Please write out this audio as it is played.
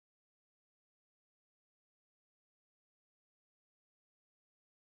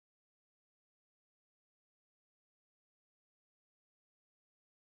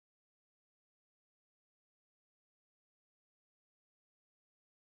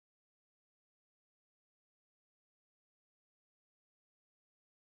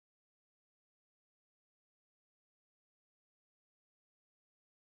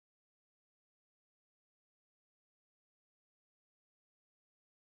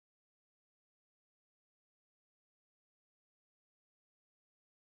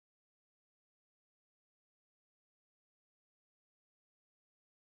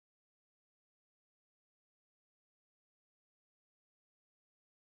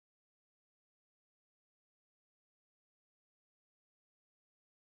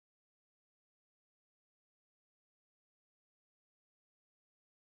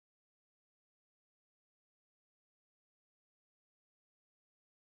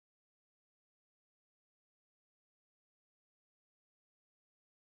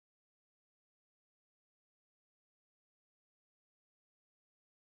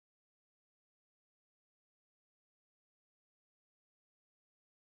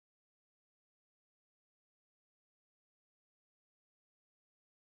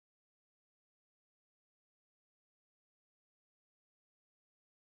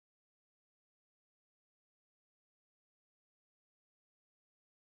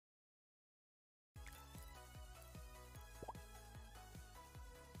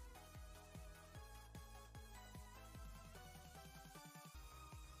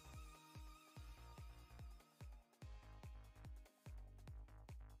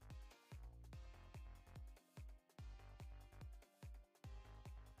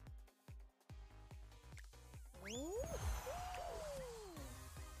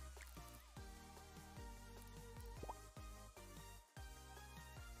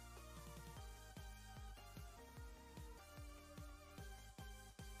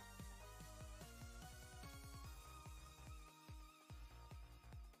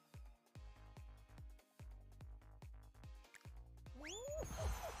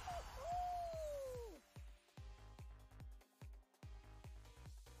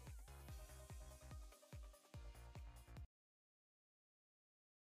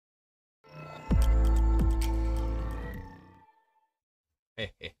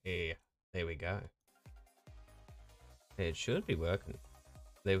There we go. It should be working.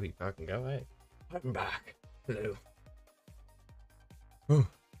 There we fucking go, hey. I'm back. Hello. Whew.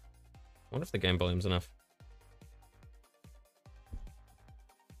 Wonder if the game volume's enough.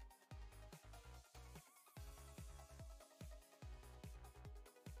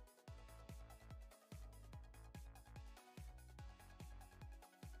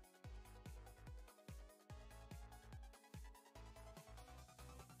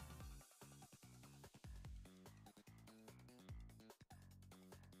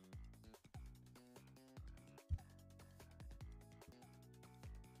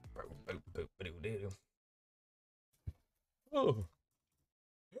 Oh.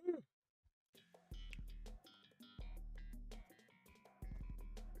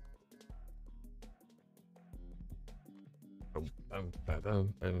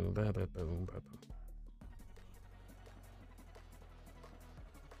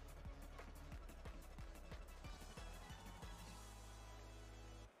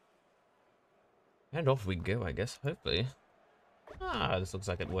 And off we go, I guess, hopefully. Ah, this looks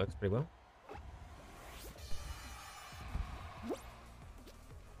like it works pretty well.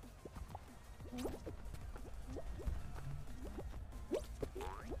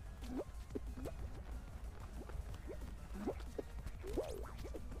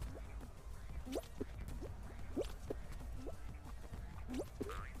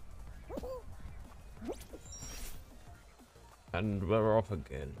 And we're off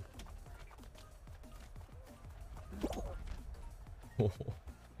again.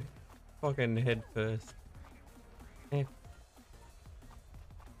 Fucking head first. Eh.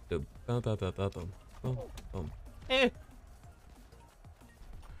 Bum, bum, bum, bum, bum, bum, bum. Eh.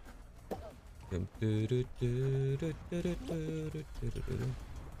 Dum, do, do, do, do, do, do, do, do, do, do.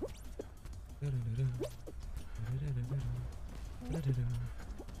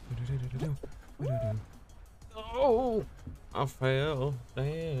 Oh, I fell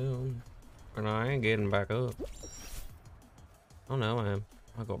down and I ain't getting back up. Oh no, I am.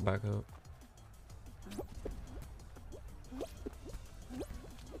 I got back up.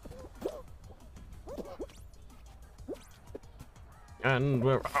 And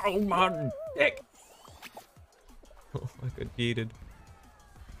we're, oh my dick! Oh, I got yeeted.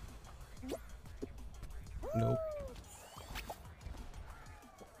 Nope.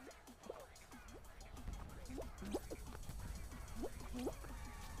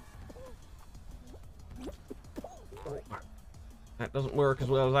 That doesn't work as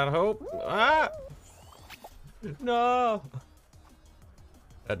well as I'd hope. Ah! No!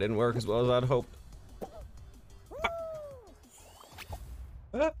 That didn't work as well as I'd hoped.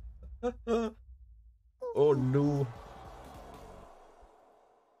 Oh no.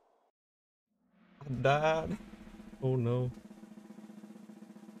 I died. Oh no.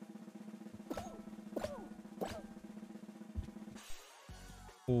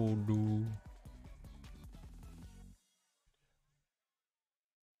 Oh no.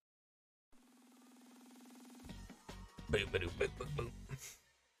 Boop, boop, boop, boop, boop.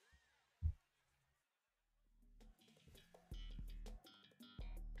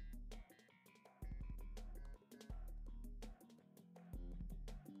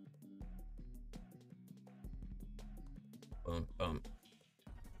 Bum, bum.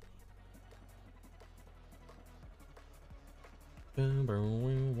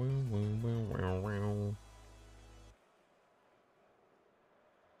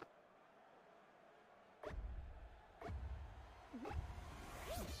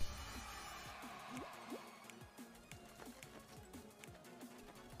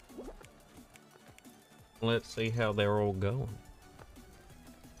 Let's see how they're all going.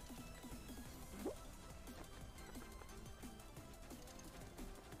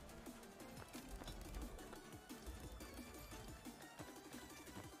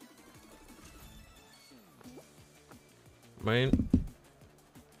 Man,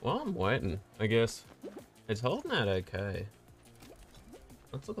 well, I'm waiting, I guess. It's holding out okay.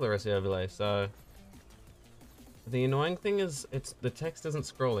 Let's look at the rest of the overlay. So, the annoying thing is, the text isn't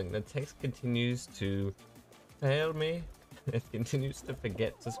scrolling. The text continues to fail me. It continues to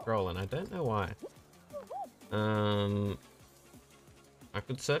forget to scroll, and I don't know why. I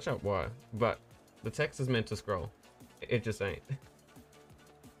could search up why, but the text is meant to scroll. It just ain't.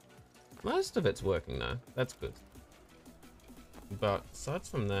 Most of it's working though. That's good. But aside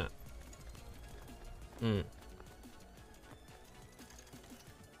from that,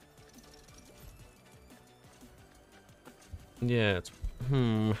 yeah, it's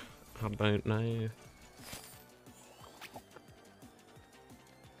I don't know.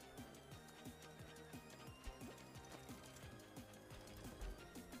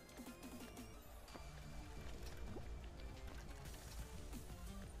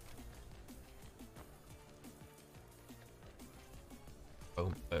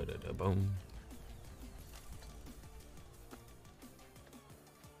 Boom.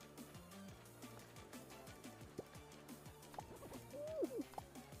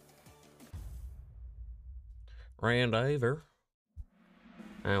 Ran over.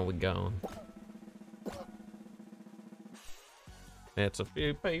 Now we gone. That's a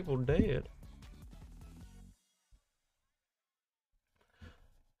few people dead.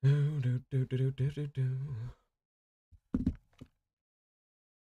 I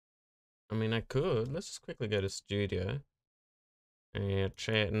mean, I could. Let's just quickly go to studio and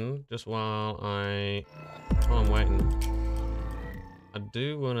chatting just while I'm waiting. I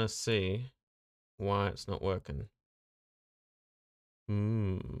do want to see why it's not working.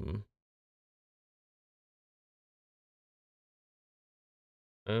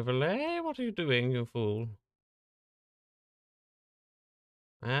 Overlay? What are you doing, you fool?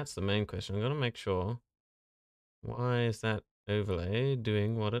 That's the main question. I'm gonna make sure. Why is that overlay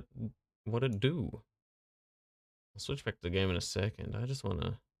doing what it do? I'll switch back to the game in a second. I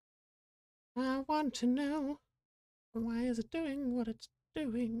want to know, why is it doing what it's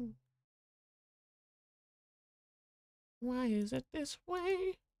doing? Why is it this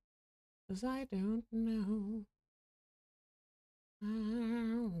way? 'Cause I don't know.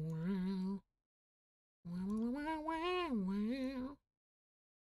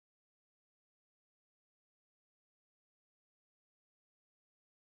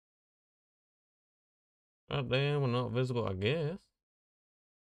 God damn, we're not visible, I guess.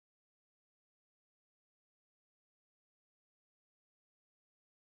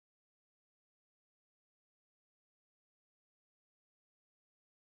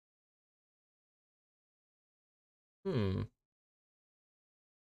 Hmm.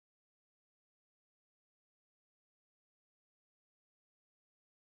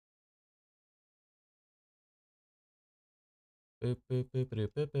 Boop, boop, boop,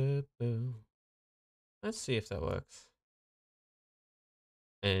 boop, boop, boop, boop. Let's see if that works.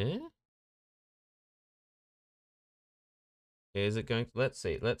 Eh? Is it going to, let's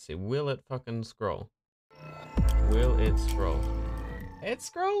see. Will it fucking scroll? Will it scroll? It's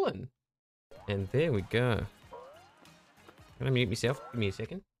scrolling! And there we go. I'm gonna mute myself. Give me a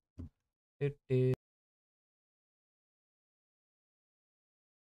second.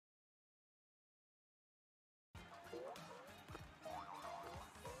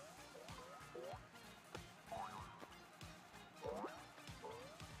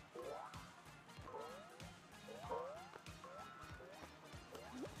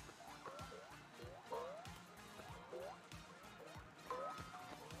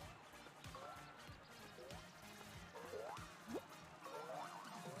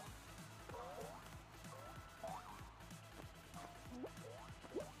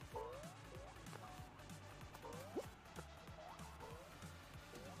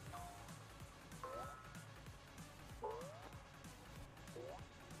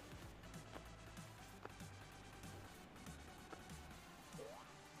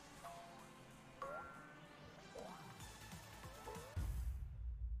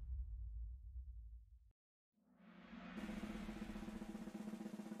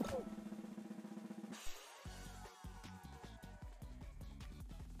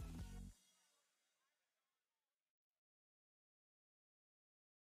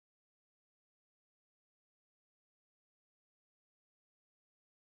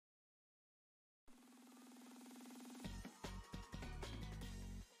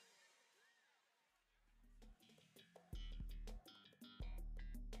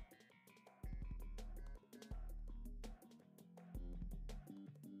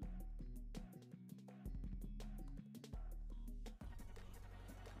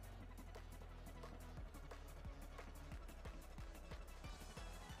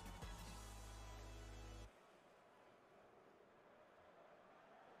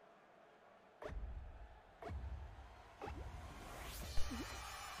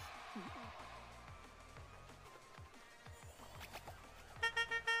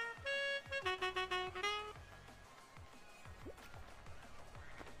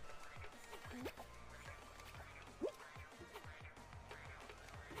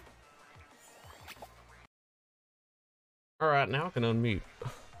 Alright, now I can unmute.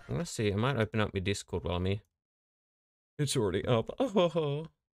 Let's see, I might open up my Discord while I'm here. It's already up. Oh,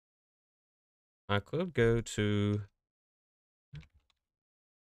 I could go to...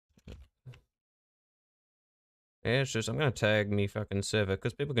 Yeah, it's just, I'm gonna tag me fucking server,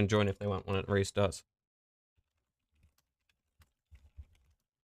 because people can join if they want when it restarts.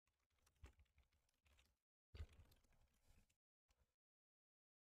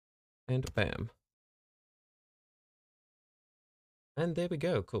 And bam. And there we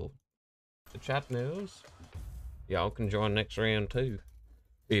go, cool. The chat knows. Y'all can join next round too,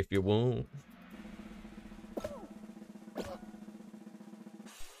 if you want.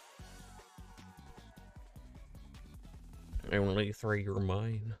 Only 3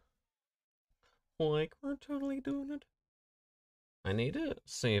 remain. Like, we're totally doing it. I need to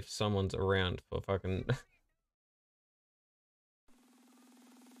see if someone's around for fucking...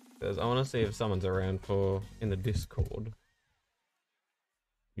 Because I want to see if someone's around for... in the Discord.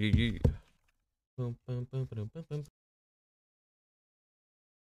 Yeah. Boom, boom, boom, boom, boom, boom.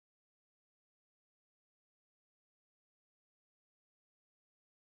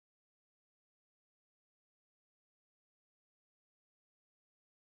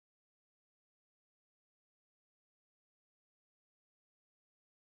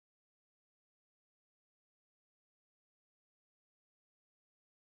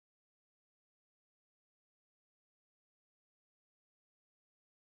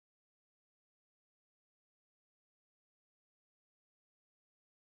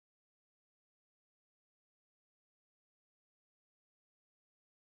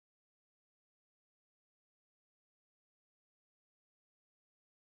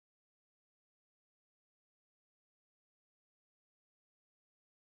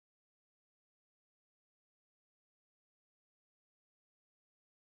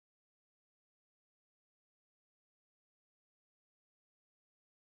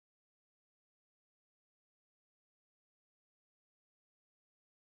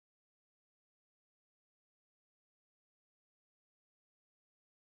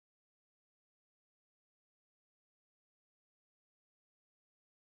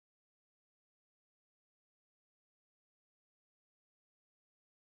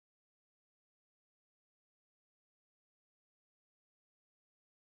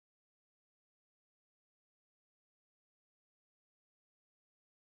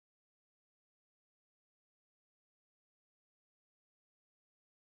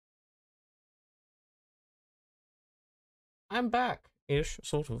 I'm back-ish,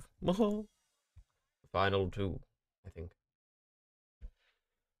 sort of. Final 2, I think.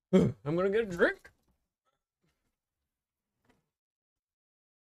 I'm gonna get a drink.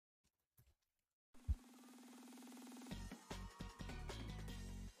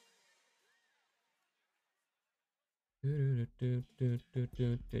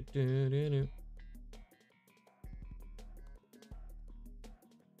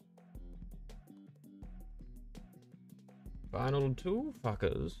 Final 2,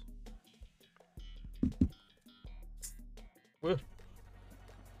 fuckers.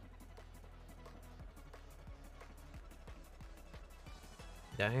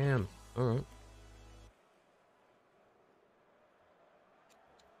 Damn. Alright.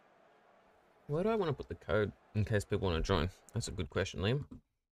 Where do I want to put the code in case people want to join? That's a good question, Liam.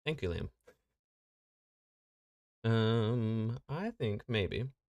 Thank you, Liam. I think maybe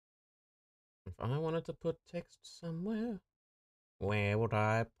if I wanted to put text somewhere, where would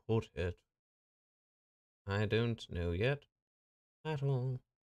I put it? I don't know yet at all.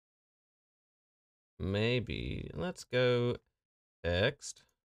 Maybe let's go text.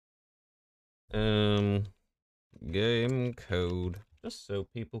 Game code, just so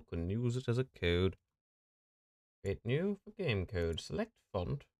people can use it as a code. Create new for game code. Select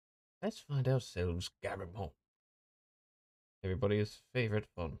font. Let's find ourselves Garamond. Everybody's favorite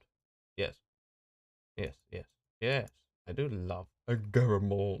font. Yes. Yes, yes, yes. I do love a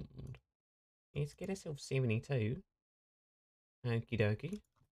Garamond. Let's get ourselves 72. Okie dokie.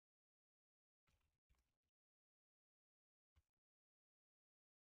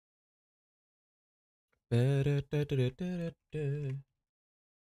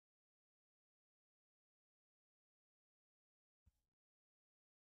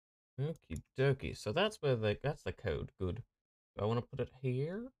 Okie dokie. So that's where that's the code. Good. Do I want to put it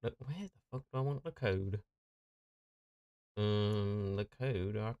here? Where the fuck do I want the code? The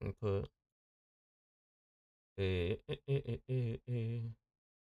code I can put. Can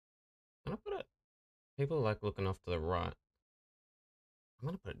I put it? People like looking off to the right. I'm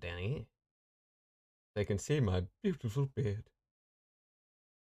gonna put it down here. They can see my beautiful bed.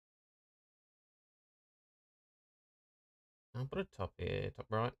 I'll put it top here, top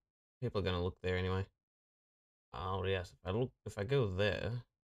right. People are gonna look there anyway. Oh yes, if I go there,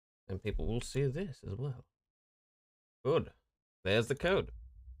 then people will see this as well. Good. There's the code.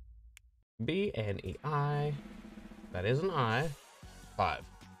 BNEI. That is an I. 5.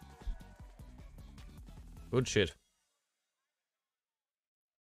 Good shit.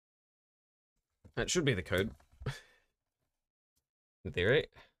 That should be the code. In theory.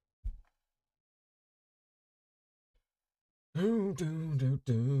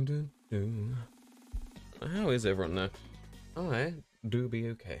 do. How is everyone though? I do be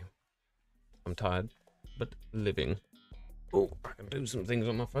okay. I'm tired, but living. Oh, I can do some things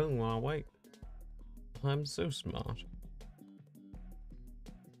on my phone while I wait. I'm so smart.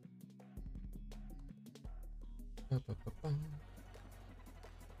 Oh,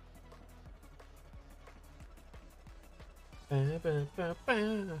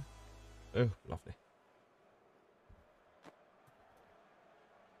 lovely.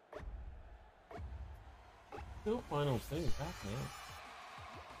 No final thing back now.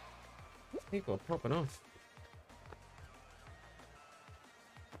 People are popping off.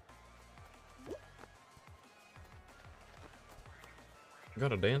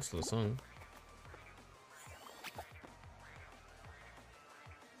 Gotta dance to the song.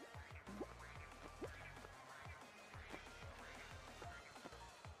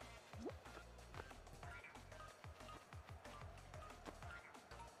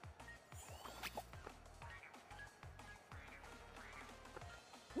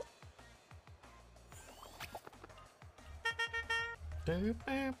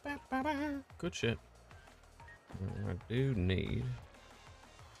 Good shit. I do need.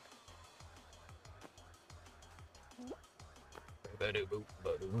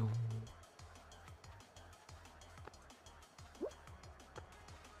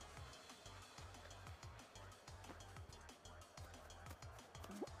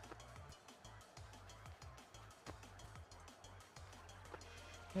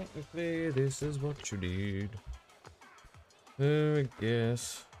 Technically, this is what you need. I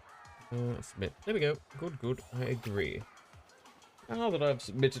guess. Submit. There we go. Good, good. I agree. Now that I've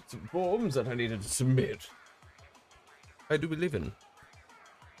submitted some forms that I needed to submit, I do be living.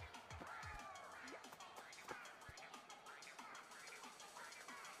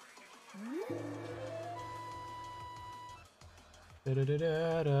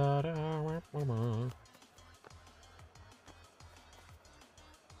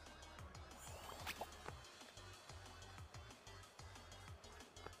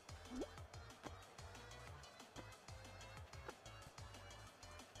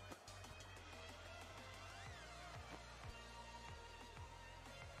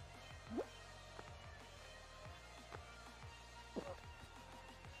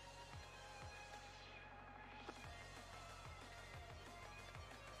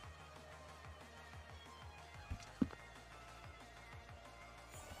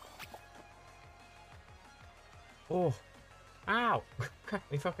 Oh, ow!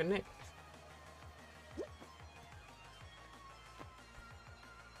 Cracked me fucking neck.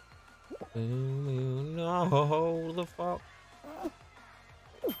 No, the fuck.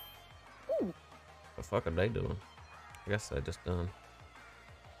 The fuck are they doing? I guess they're just done.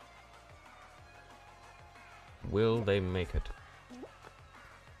 Will they make it?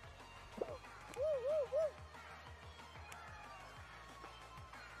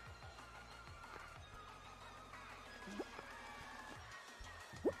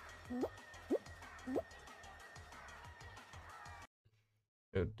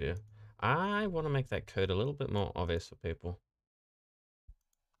 Oh dear. I want to make that code a little bit more obvious for people.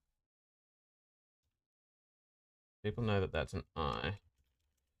 People know that that's an I.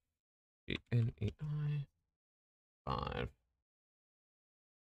 E-N-E-I. 5.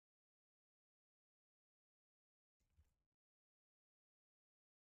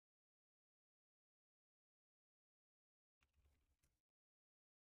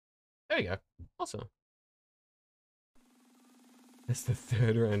 There you go. Awesome. It's the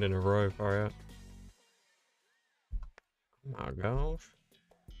 3rd round in a row, far out. Oh my gosh.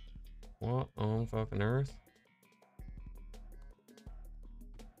 What on fucking earth?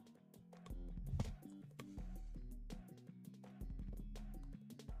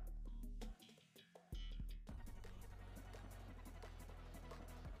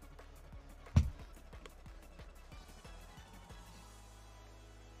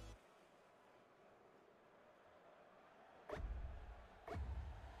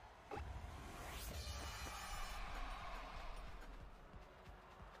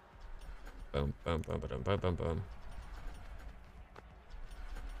 Boom, boom, boom, boom, boom, boom, boom.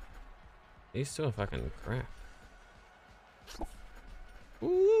 These two are fucking crap.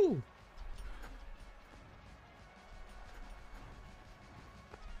 Ooh!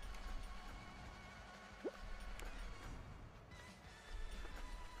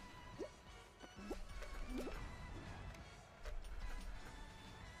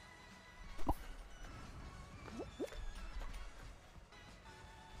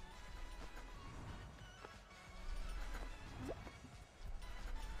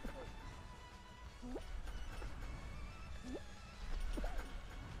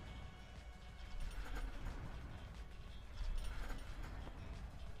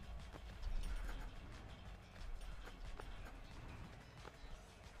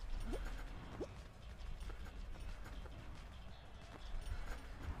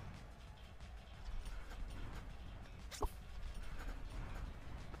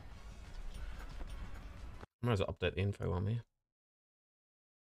 Might as well update the info on me.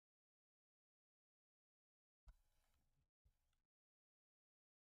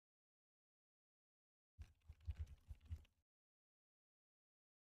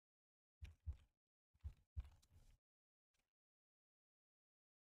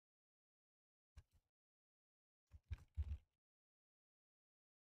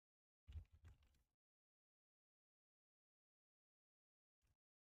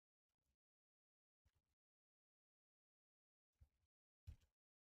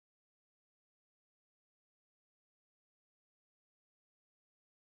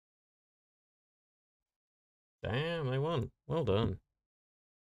 Damn, they won. Well done.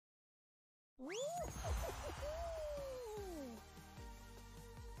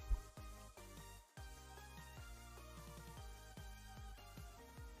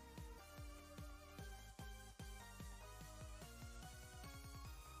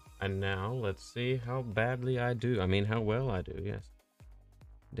 And now let's see how badly I do. I mean, how well I do, yes.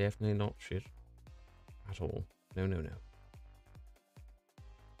 Definitely not shit at all. No, no, no.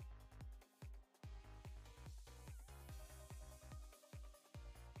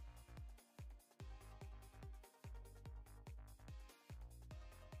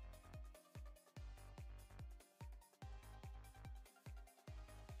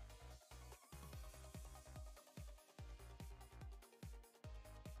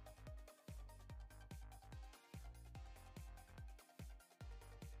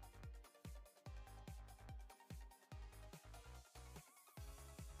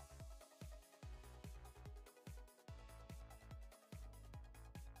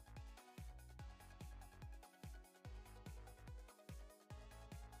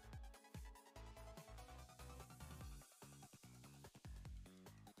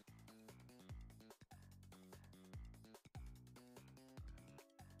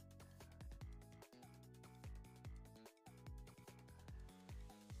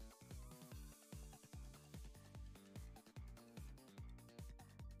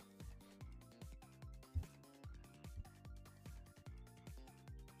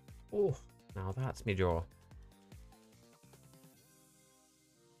 Oh, now that's me jaw.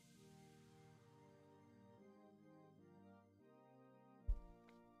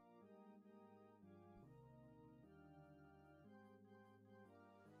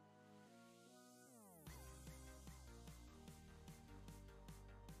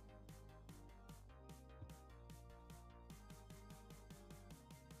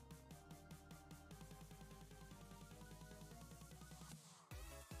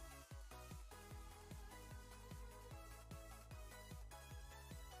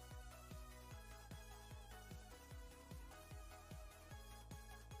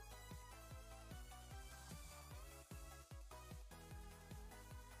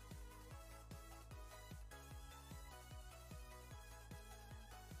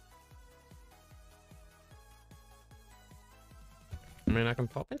 I mean, I can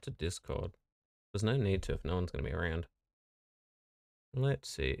pop into Discord. There's no need to if no one's going to be around. Let's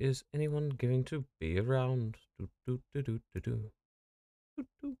see. Is anyone going to be around? Do, do, do, do, do, do. Do,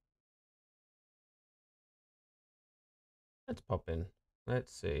 do. Let's pop in.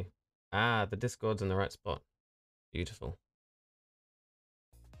 Let's see. Ah, the Discord's in the right spot. Beautiful.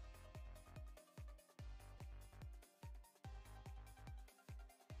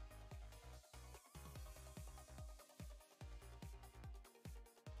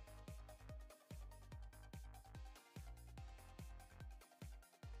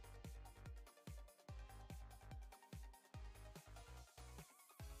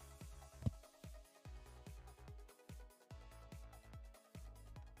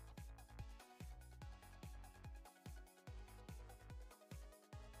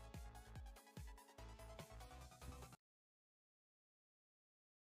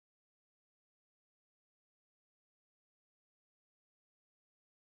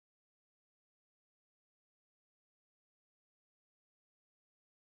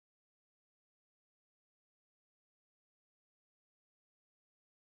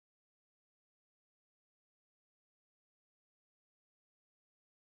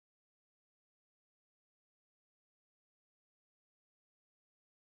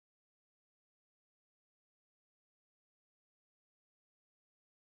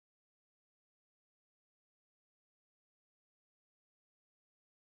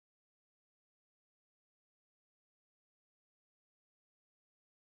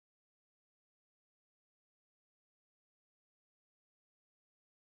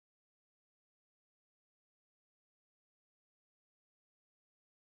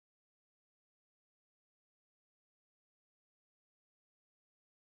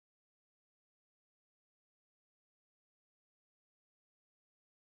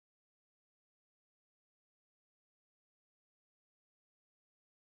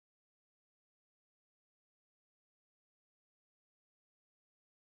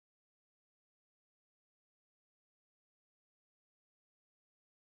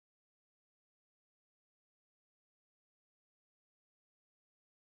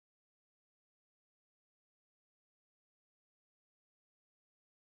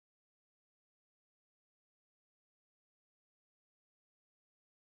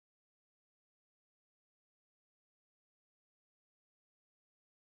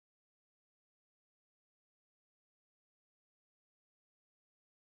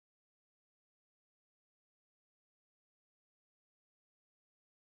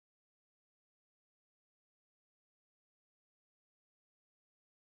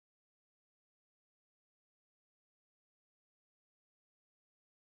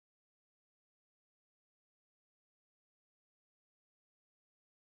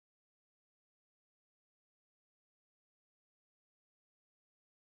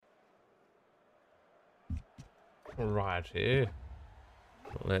 Right here.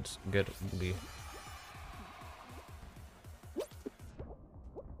 Let's get boogie.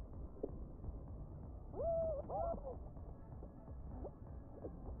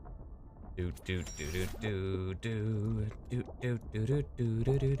 Do do do do do do do do do do do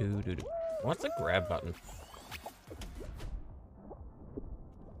do do do do. What's the grab button?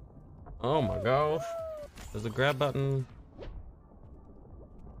 Oh my gosh. There's a grab button.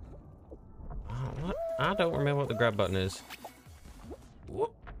 What? I don't remember what the grab button is.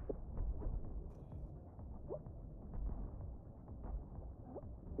 Whoop.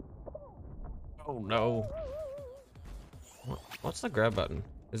 Oh no. What's the grab button?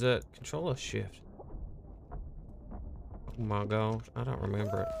 Is it control or shift? Oh my gosh, I don't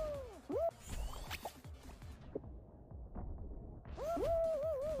remember it.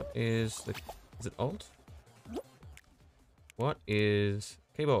 What is it alt? What is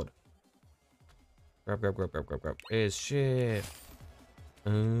keyboard? Grab, grab, grab, grab, grab, grab. Is shift.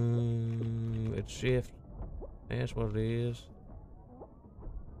 It's shift. That's what it is.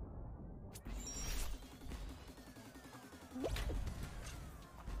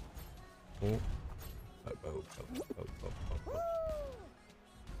 Oh. Oh, oh, oh, oh, oh, oh, oh.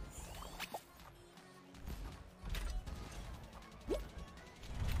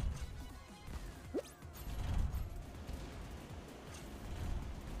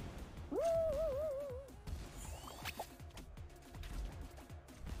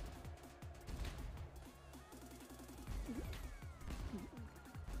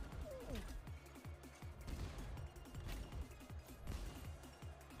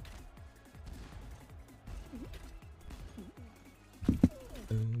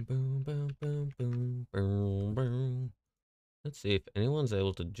 Boom, boom, boom, boom, boom, boom, boom. Let's see if anyone's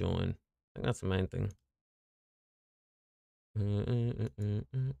able to join. I think that's the main thing.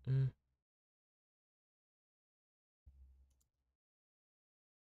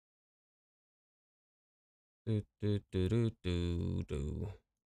 Do, do, do, do, do, do.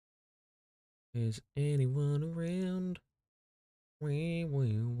 Is anyone around? Well,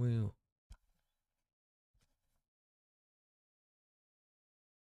 well, well.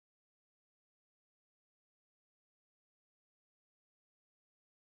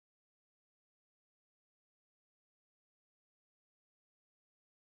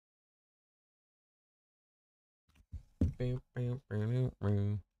 Bam, bam, bam,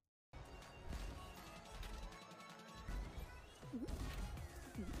 bam.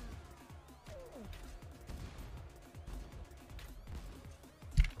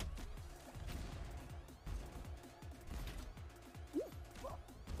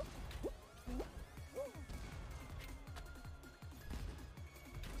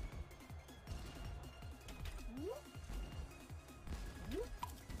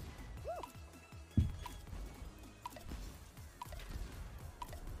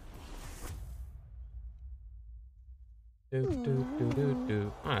 Do, do, do, do,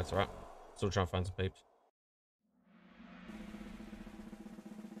 do. Ah, that's alright. Still trying to find some peeps.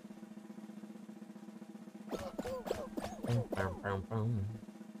 Bam, bam, bam, bam.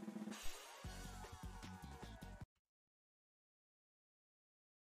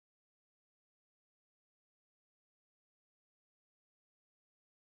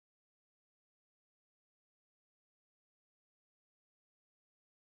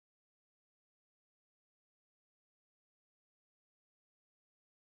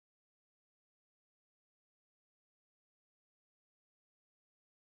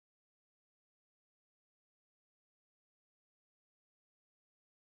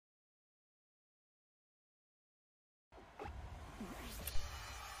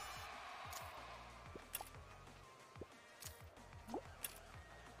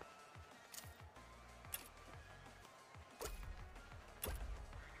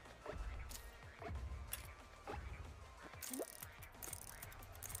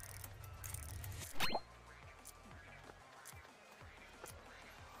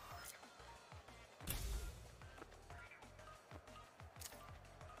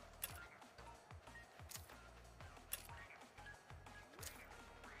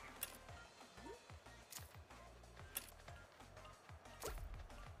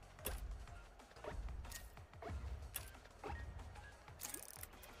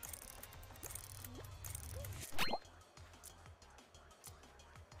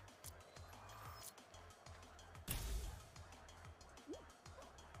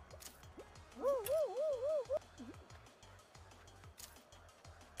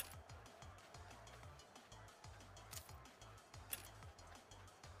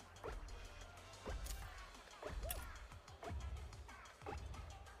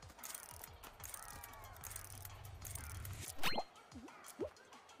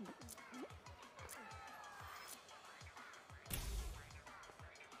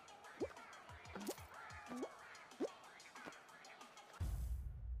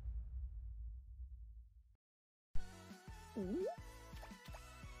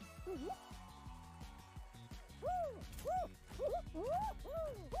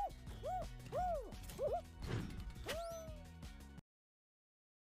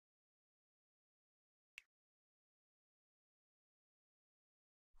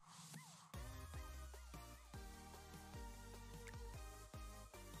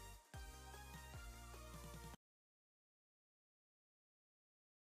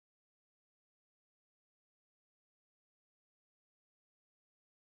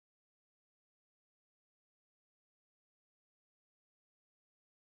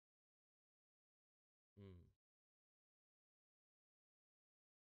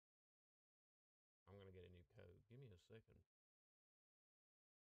 second.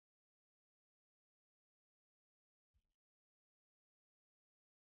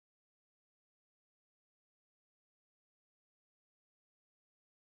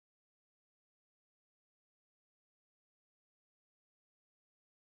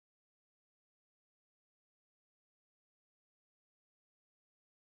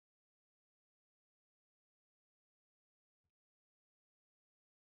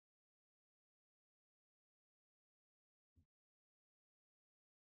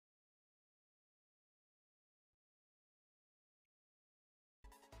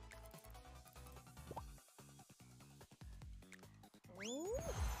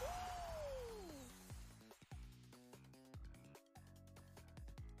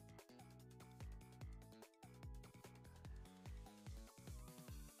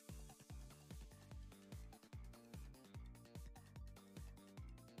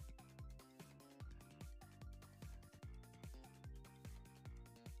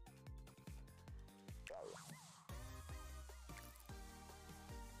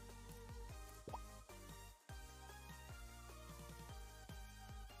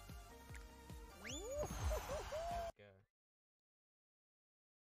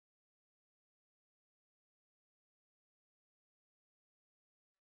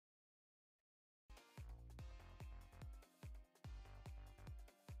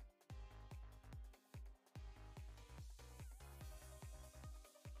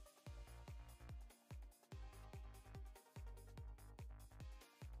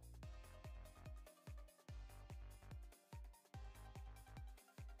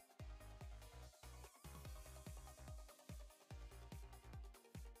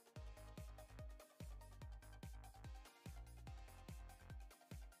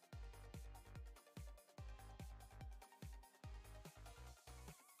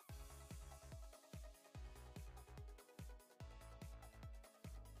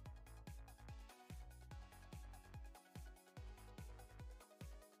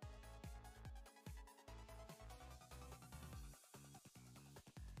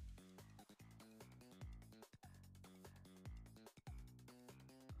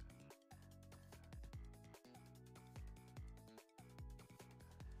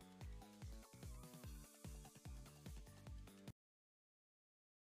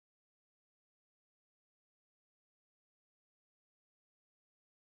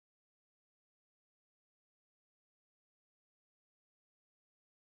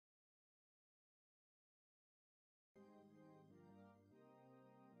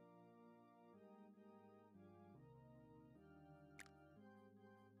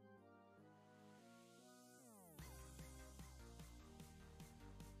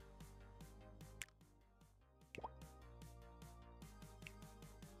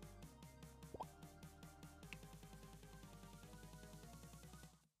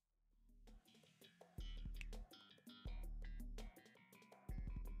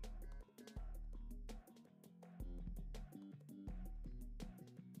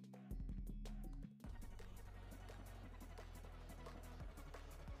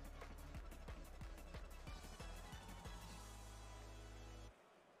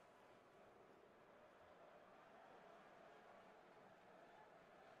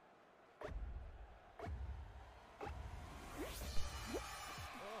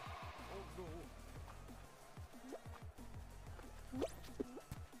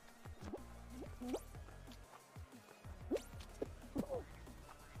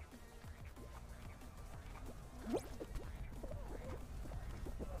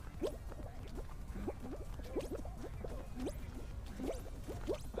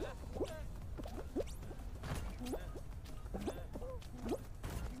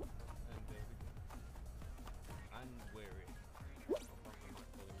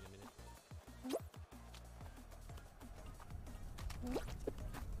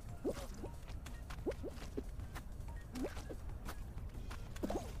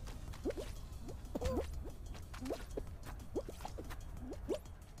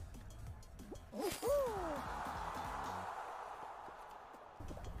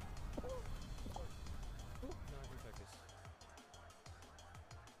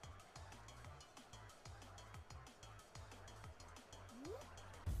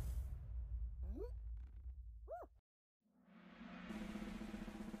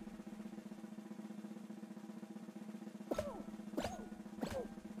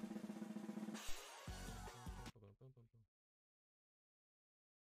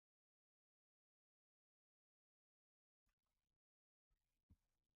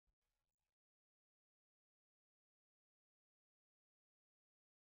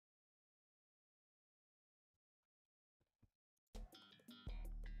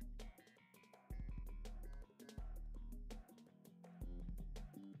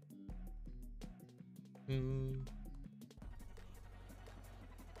 Will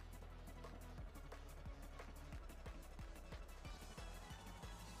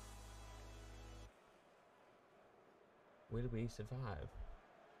we survive?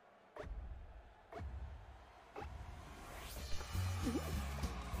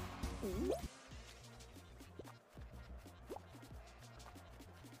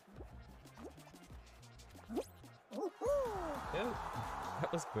 Yeah,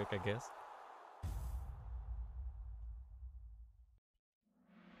 that was quick, I guess.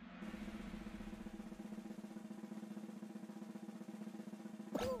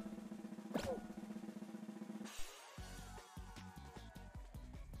 Oh.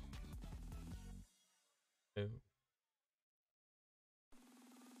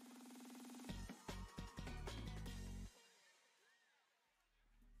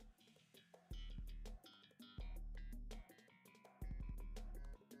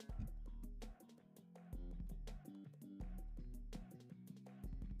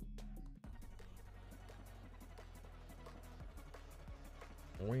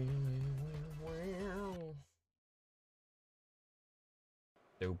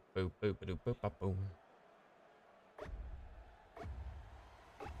 Doop boop boop doop boop boop boom.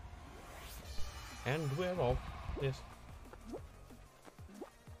 And we're off. Yes.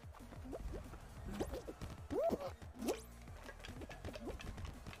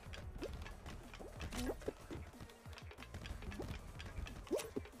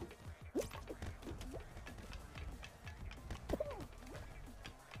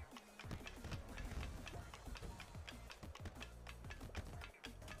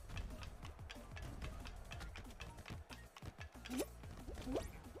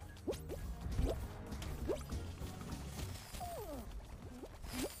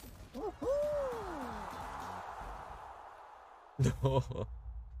 No.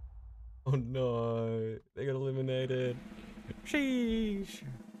 Oh no. They got eliminated. Sheesh.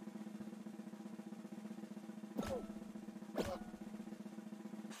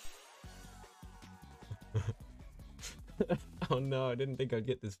 Oh no, I didn't think I'd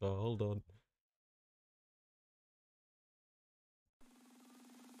get this far. Hold on.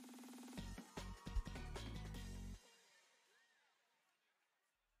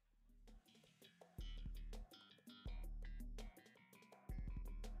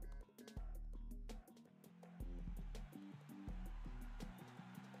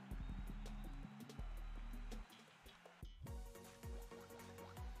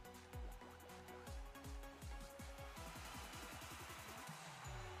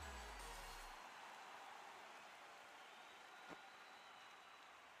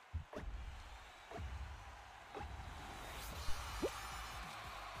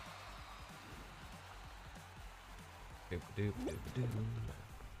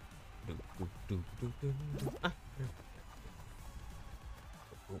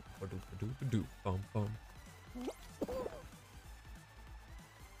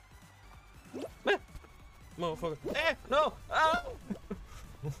 Motherfucker. Eh, no! Ah!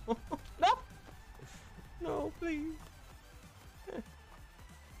 No! No, please.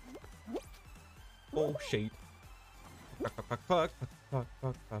 Oh, shit.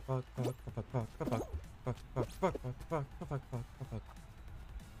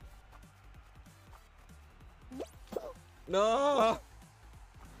 No!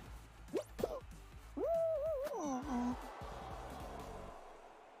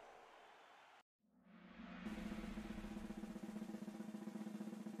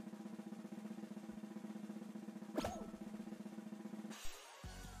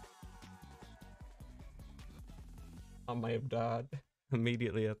 I may have died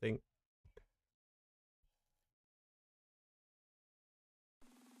immediately, I think.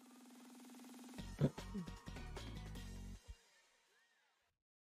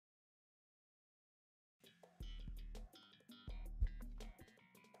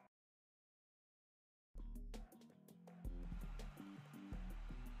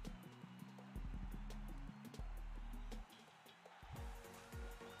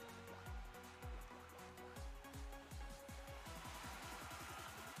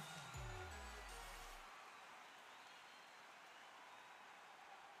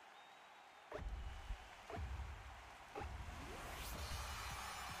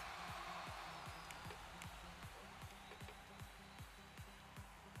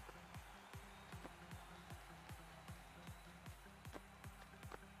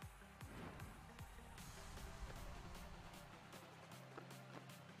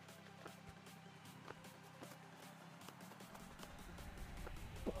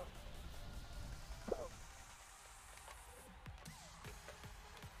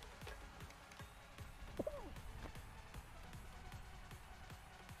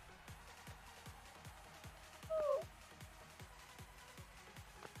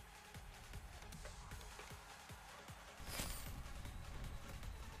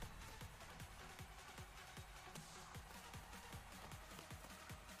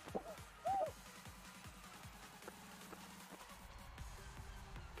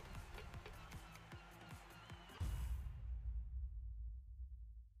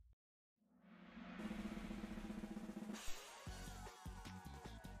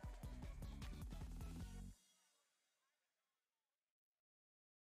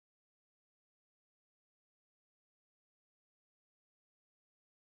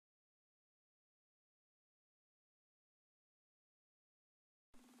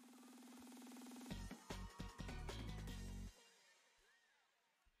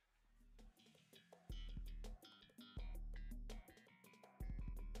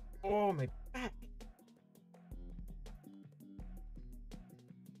 Oh, my back.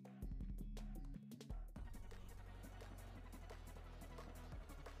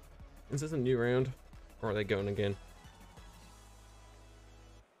 Is this a new round? Or are they going again?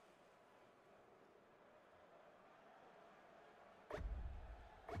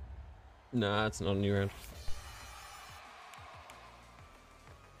 Nah, it's not a new round.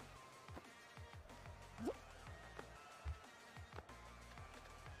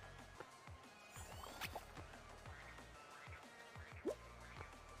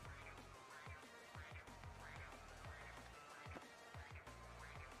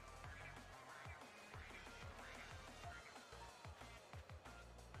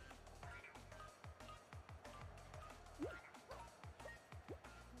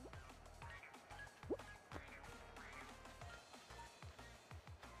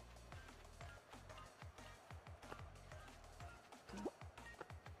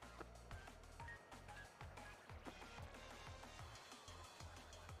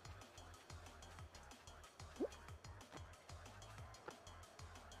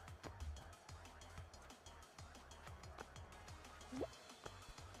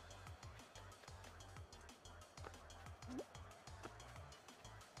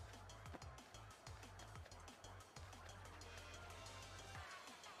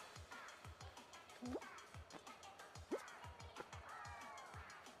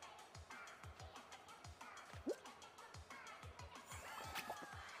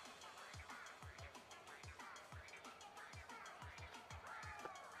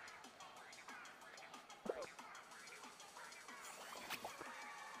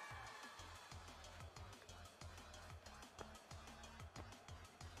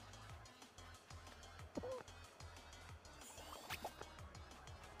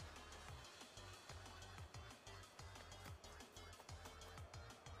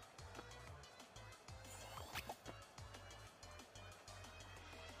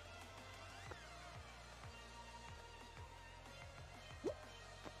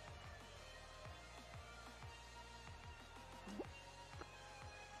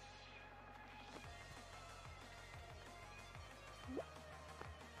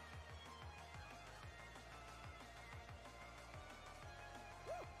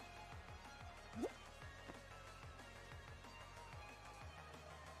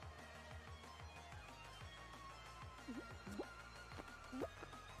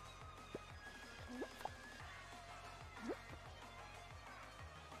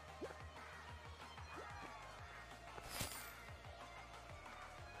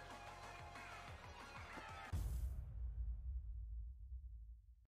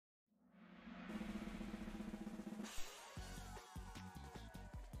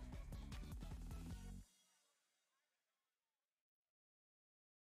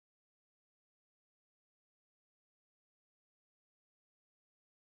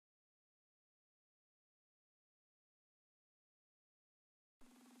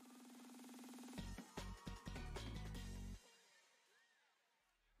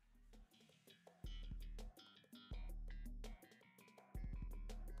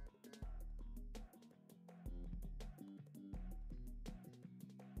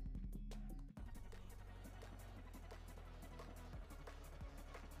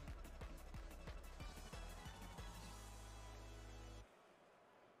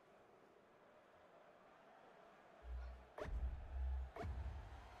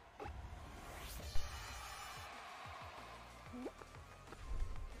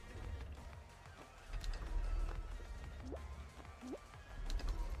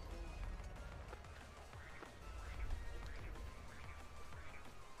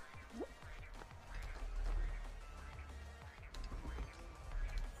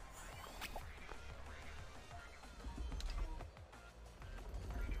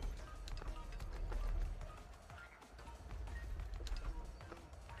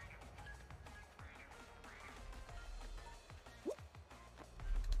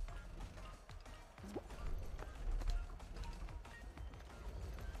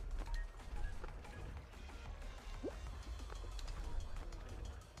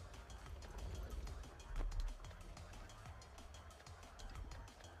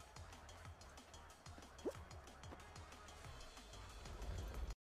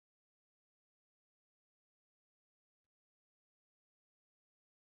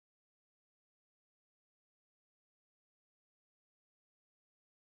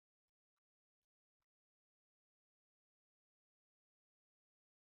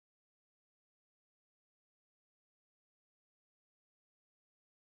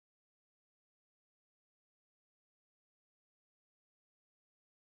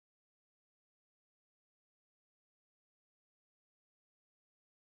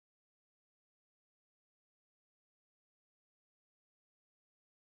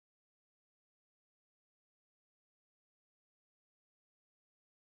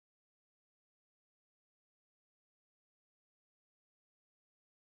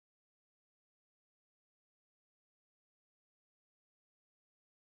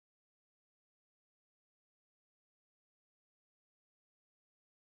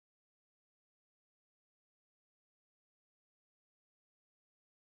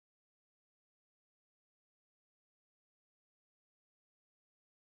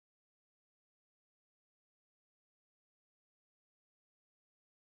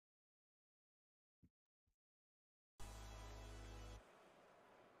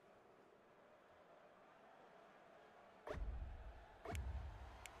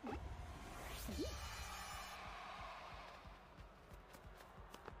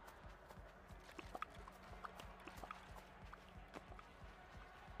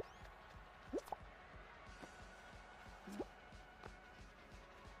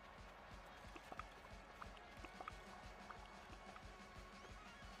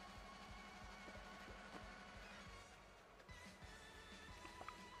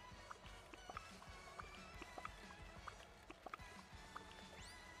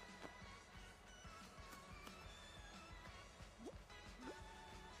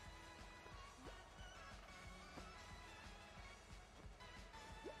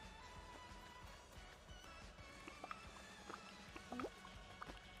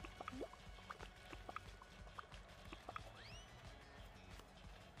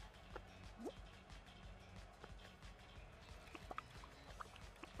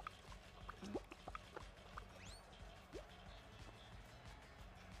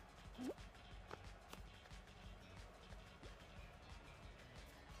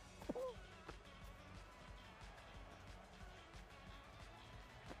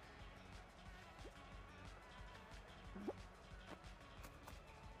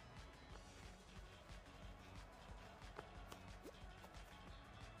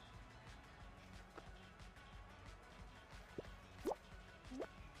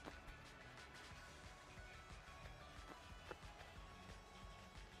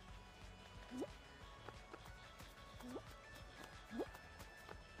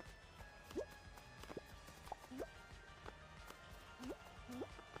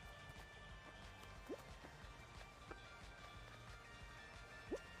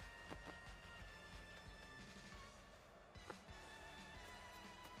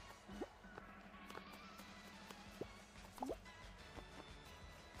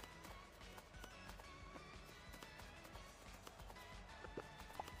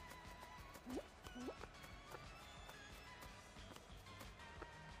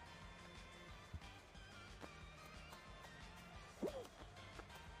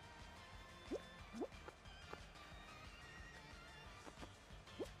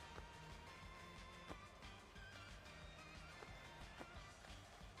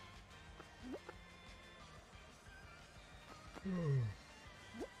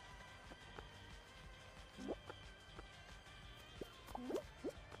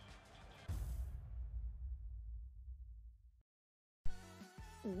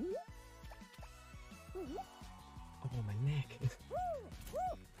 Oh, my neck.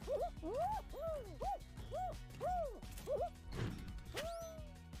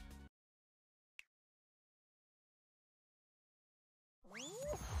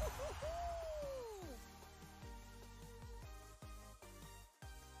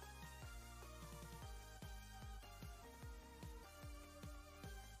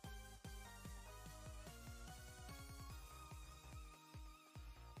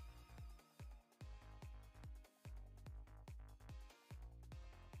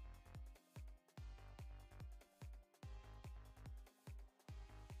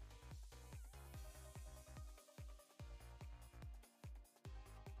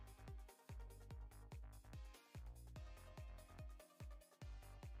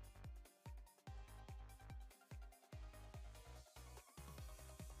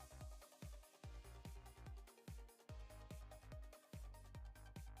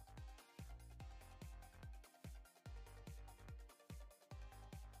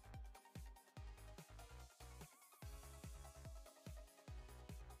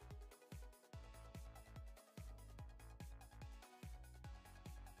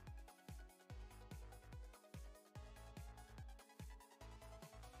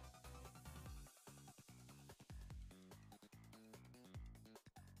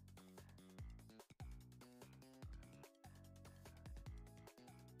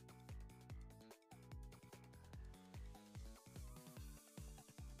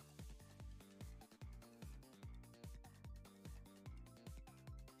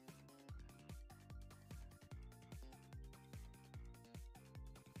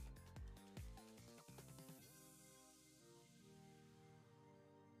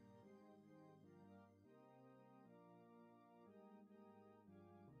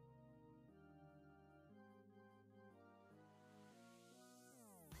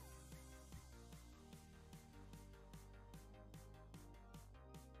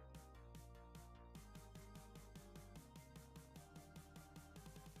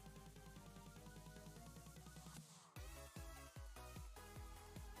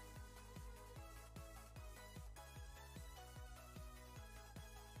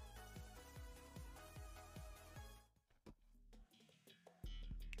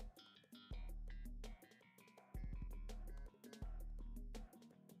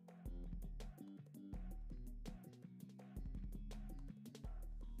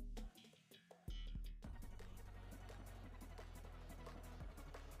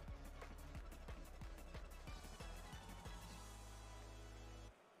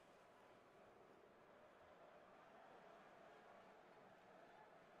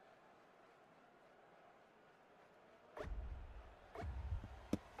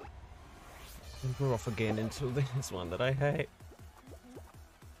 And we're off again into this one that I hate.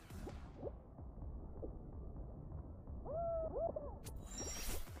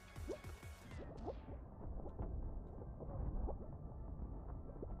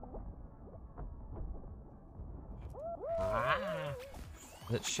 Ah!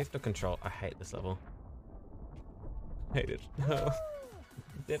 Is it shift or control? I hate this level. Hate it. No.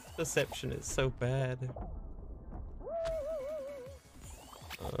 Depth perception is so bad.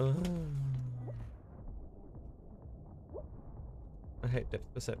 I hate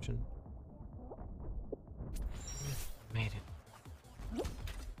depth perception. Made it.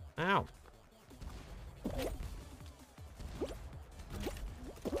 Ow!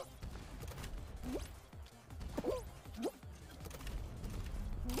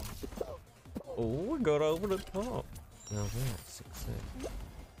 Oh, we got over the top. Now that's success.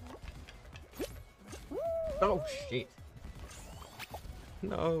 Oh shit!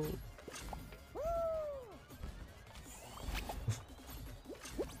 No.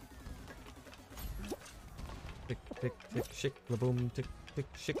 Tick tick tick shick la boom tick tick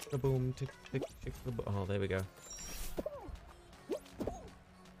shick la boom tick tick shick la boom. Oh, there we go.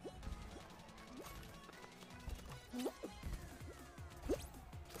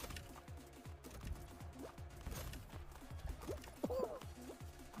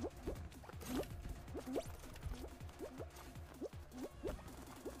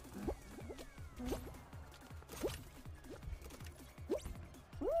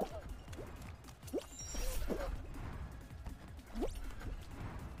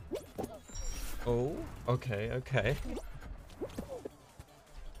 Oh, okay, okay.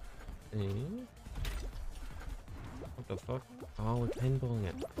 What the fuck? Oh, we're pinballing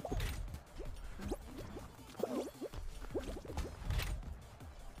it.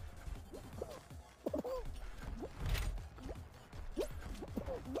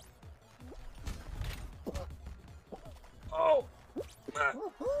 Oh!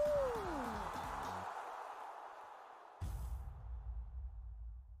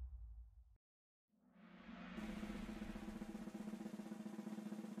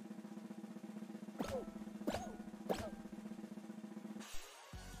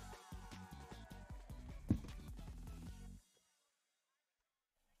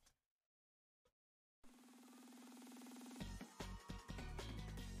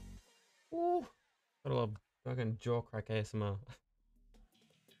 Ooh, got a lot of fucking jaw crack ASMR.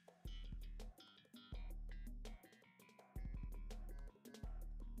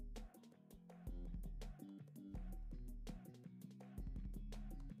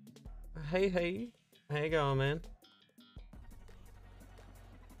 Hey, how you going, man?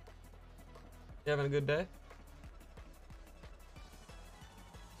 You having a good day?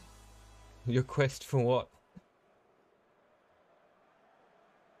 Your quest for what?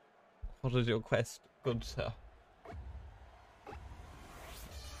 What is your quest, good sir?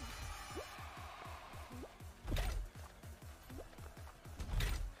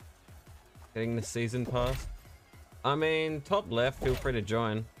 Getting the season pass? I mean, top left, feel free to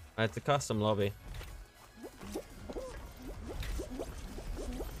join. It's a custom lobby.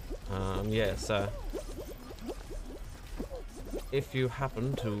 Yeah, so if you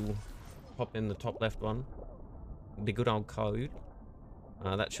happen to pop in the top left one, the good old code,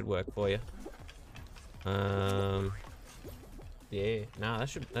 that should work for you. Yeah, nah, that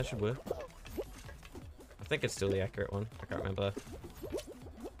should work. I think it's still the accurate one. I can't remember.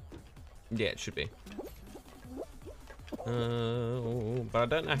 Yeah, it should be. But I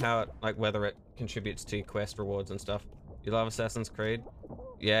don't know how it, like, whether it contributes to your quest rewards and stuff. You love Assassin's Creed?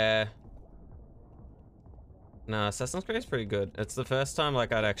 Yeah. No, Assassin's Creed is pretty good. It's the first time,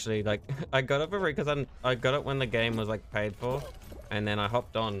 like, I'd actually, like, I got it for free because I got it when the game was, like, paid for. And then I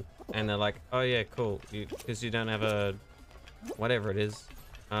hopped on and they're like, oh yeah, cool. Because you don't have a, whatever it is.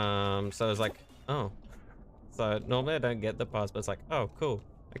 So I was like, oh. So normally I don't get the pass, but it's like, oh, cool.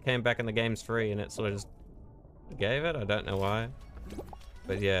 I came back and the game's free and it sort of just gave it. I don't know why.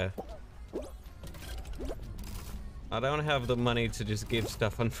 But yeah. I don't have the money to just give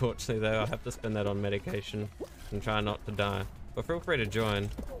stuff, unfortunately, though. I have to spend that on medication and try not to die. But feel free to join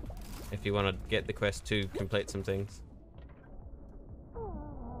if you want to get the quest to complete some things.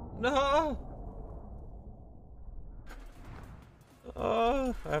 No!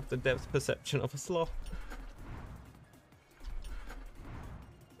 Oh, I have the depth perception of a sloth.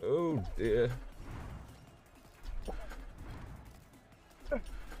 Oh dear.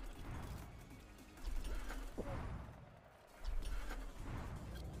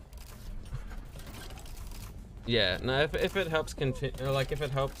 Yeah, no, if it helps like if it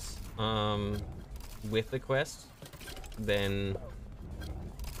helps with the quest, then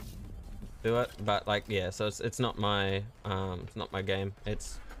do it. But like, yeah, so it's not my game.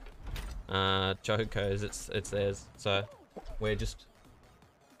 It's Choco's, it's theirs. So we're just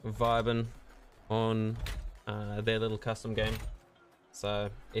vibing on their little custom game. So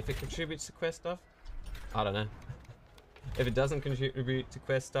if it contributes to quest stuff, I don't know. If it doesn't contribute to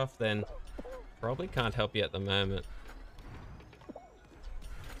quest stuff, then probably can't help you at the moment.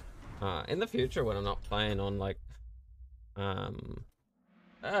 In the future, when I'm not playing on like on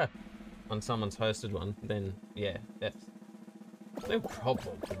someone's hosted one, then yeah, that's no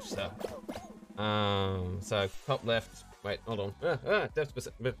problem, good stuff. So top left. Wait, hold on. Depth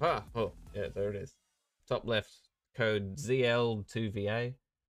perception. Oh, yeah, there it is. Top left, code ZL2VA.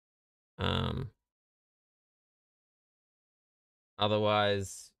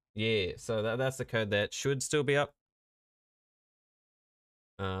 Otherwise, yeah. So that's the code that should still be up.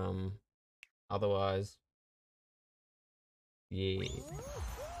 Otherwise, yeah.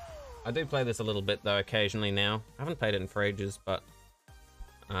 I do play this a little bit though, occasionally now. I haven't played it in for ages, but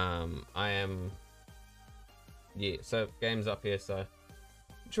I am. Yeah. So game's up here. So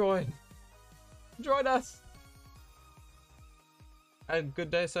join us. Had a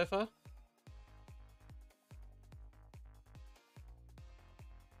good day so far.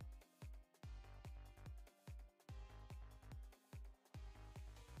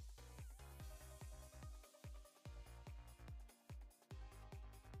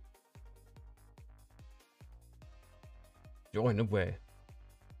 Join away.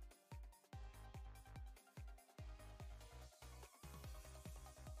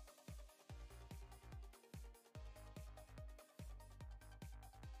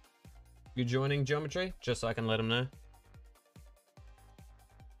 You joining geometry? Just so I can let him know.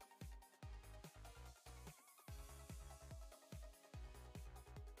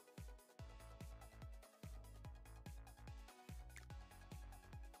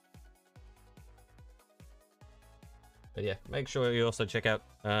 But yeah, make sure you also check out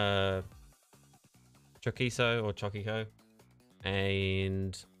Chokiso or Chokiko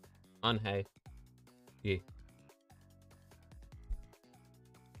and Unhei. Yeah.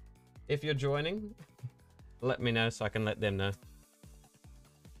 If you're joining, let me know so I can let them know.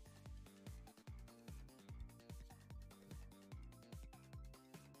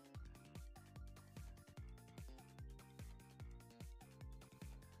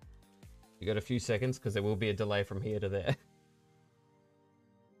 You got a few seconds because there will be a delay from here to there.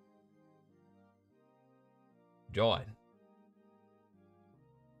 Join.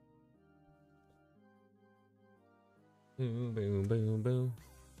 Boom, boom, boom, boom.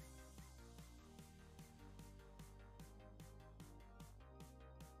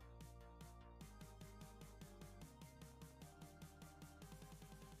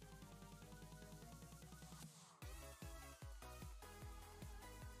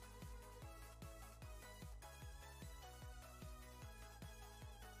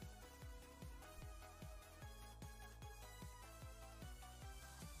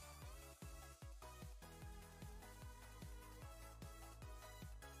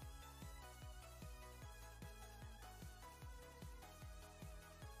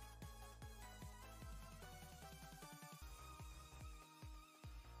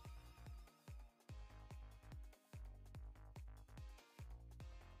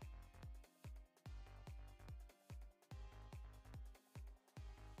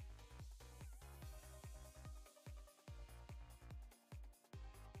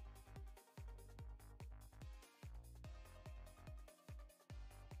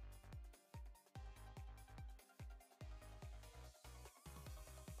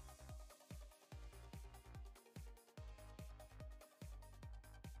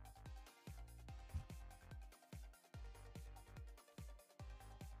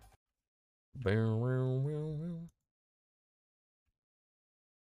 Boom, boom, boom, boom.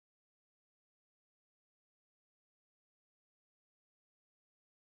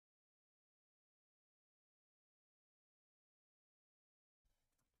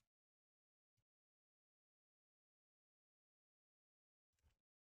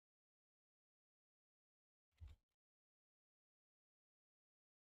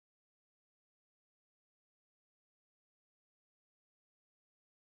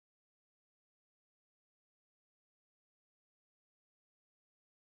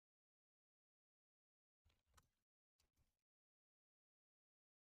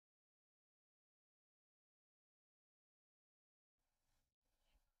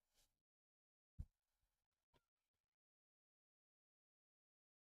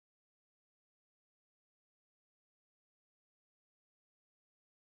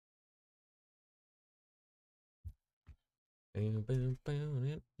 Boom, boom,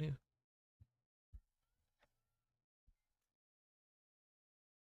 boom, yeah.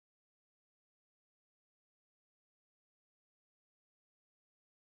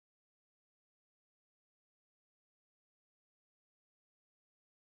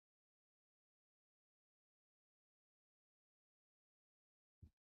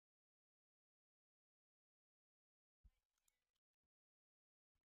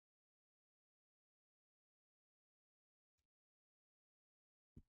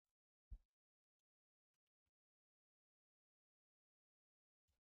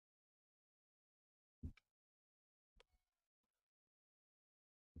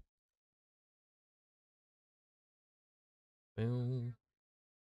 Boom.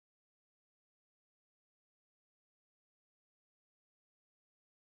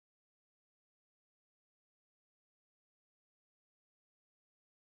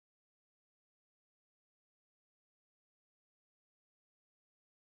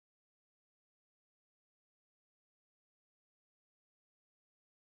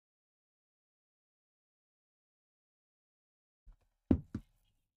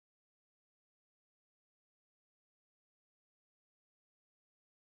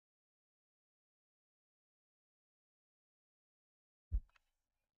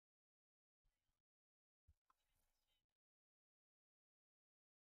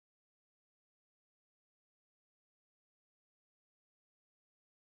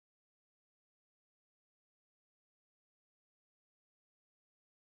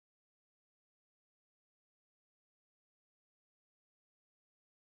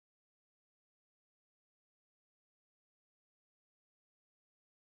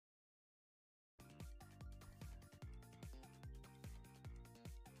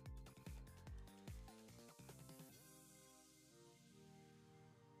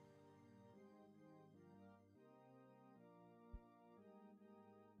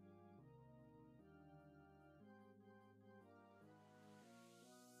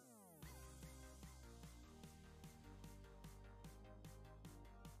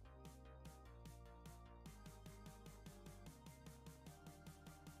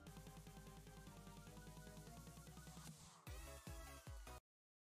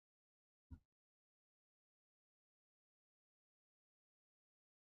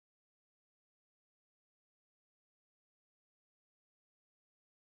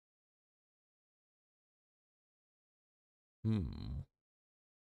 Hmm.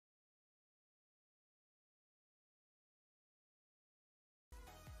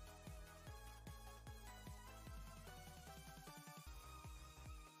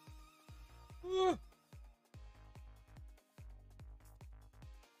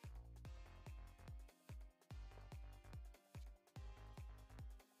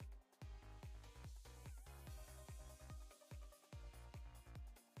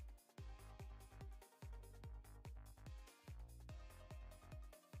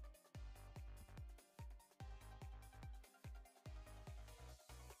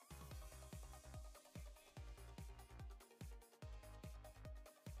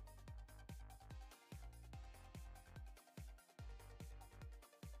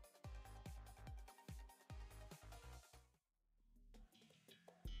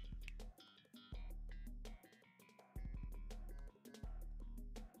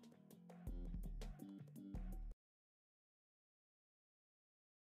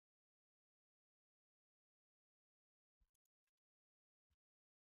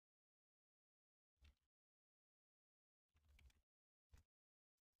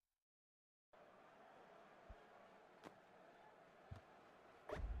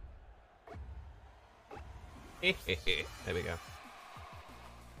 There we go.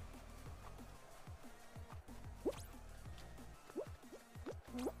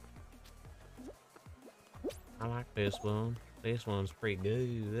 I like this one. This one's pretty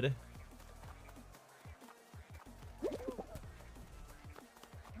good.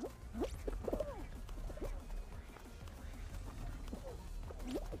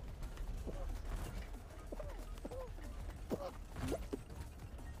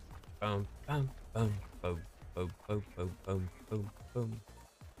 Boom, boom, boom, boom, boom, boom, boom, boom, boom, boom.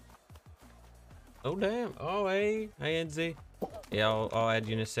 Oh damn! Oh hey, hey NZ. Yeah, I'll add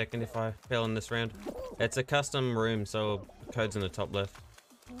you in a second if I fail in this round. It's a custom room, so code's in the top left.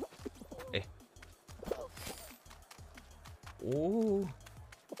 Hey. Ooh.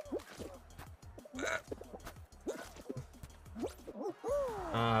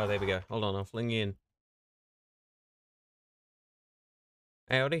 Ah, there we go. Hold on, I'll fling you in.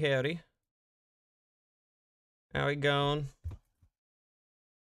 Howdy, howdy. How we going?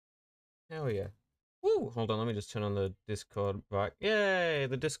 How are you? Woo! Hold on, let me just turn on the Discord back. Yay!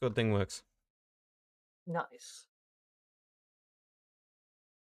 The Discord thing works. Nice.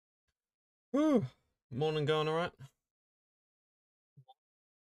 Whew. Morning going alright?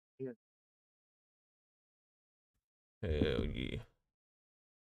 Yeah. Hell yeah.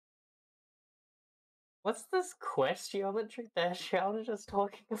 What's this quest geometry that Shao is just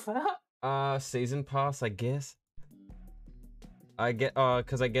talking about? Season pass, I guess. I get,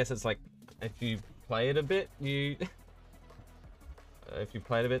 cause I guess it's like, if you play it a bit, you... if you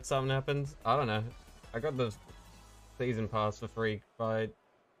play it a bit, something happens. I don't know. I got the season pass for free by...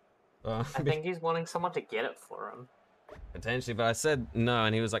 I think he's wanting someone to get it for him. potentially, but I said no,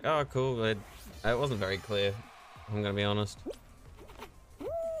 and he was like, oh, cool. It wasn't very clear, I'm gonna be honest.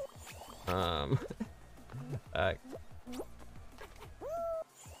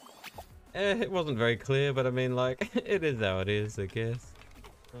 It wasn't very clear, but I mean, like, it is how it is, I guess.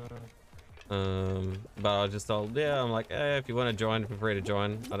 But I was just told, yeah, I'm like, if you want to join, feel free to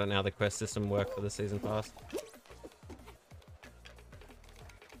join. I don't know how the quest system works for the season pass.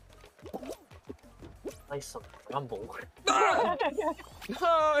 Play some Rumble. Ah!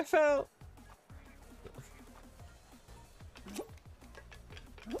 Oh, I fell.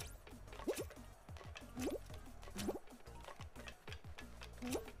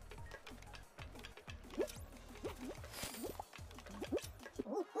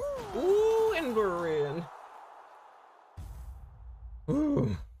 Ooh, and we're in.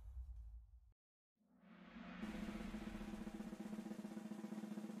 Ooh.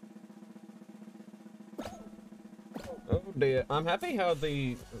 Oh dear. I'm happy how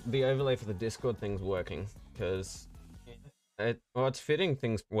the overlay for the Discord thing's working, because it's fitting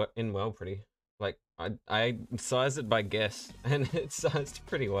things in well pretty. Like I sized it by guess, and it's sized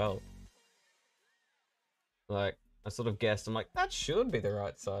pretty well. Like I sort of guessed, I'm like, that should be the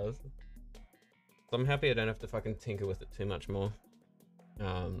right size. So I'm happy I don't have to fucking tinker with it too much more.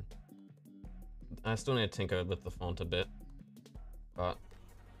 I still need to tinker with the font a bit, but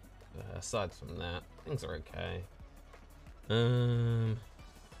aside from that, things are okay. Huh.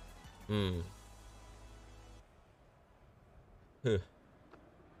 Huh.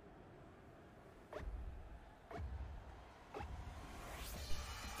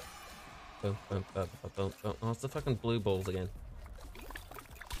 Oh, it's the fucking blue balls again.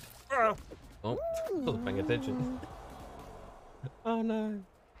 Oh, I wasn't paying attention. Oh no.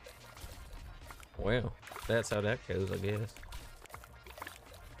 Wow, That's how that goes, I guess.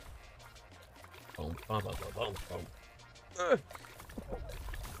 Boom, boom, boom, boom,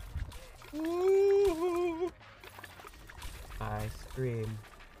 boom. Ice cream.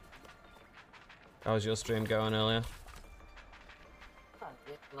 How was your stream going earlier?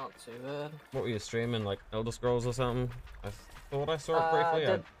 Not too bad. What were you streaming, like Elder Scrolls or something? I thought I saw it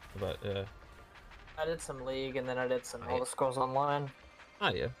briefly, but yeah. I did some League and then I did some Oh, Elder Scrolls Online.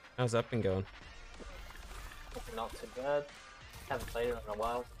 Oh yeah, how's that been going? Not too bad. Haven't played it in a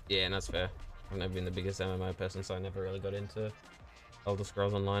while. Yeah, and that's fair. I've never been the biggest MMO person, so I never really got into Elder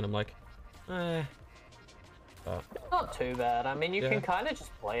Scrolls Online. I'm like, eh. But not too bad. I mean, you can kind of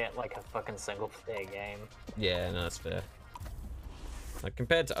just play it like a fucking single-player game. Yeah, no, that's fair. Like,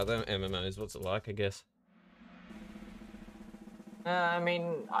 compared to other MMOs, what's it like, I guess? I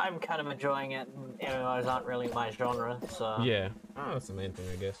mean, I'm kind of enjoying it, and MMOs aren't really my genre, so... Yeah. Oh, that's the main thing,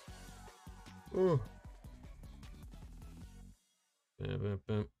 I guess. Ooh.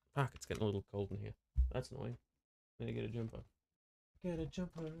 Fuck, it's getting a little cold in here. That's annoying. I need to get a jumper. Get a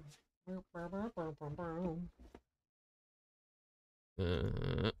jumper.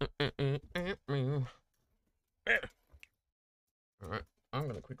 Alright, I'm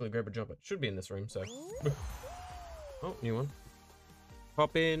gonna quickly grab a jumper. It should be in this room, so... Oh, new one.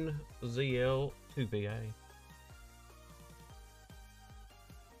 Pop in ZL2BA.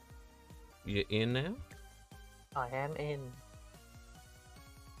 You in now? I am in.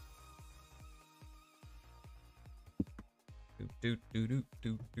 I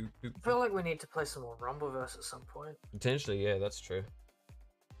feel like we need to play some more Rumbleverse at some point. Potentially, yeah, that's true.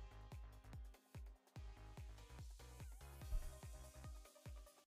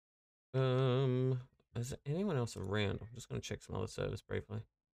 Is there anyone else around? I'm just gonna check some other servers briefly.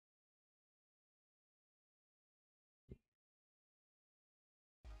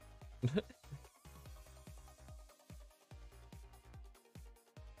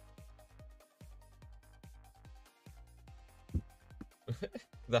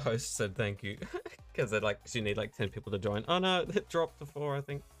 The host said thank you because they're like, you need like 10 people to join. Oh no, it dropped to 4, I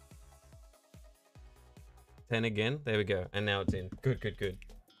think. 10 again. There we go, and now it's in. Good, good, good.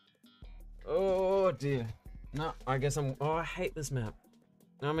 Oh dear. No, I guess I'm. Oh, I hate this map.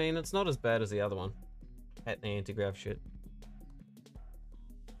 I mean, it's not as bad as the other one. Hate the anti-grav shit.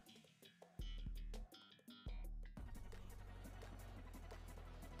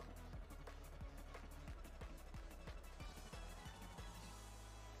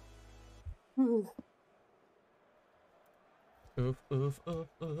 Oof, oof, oof,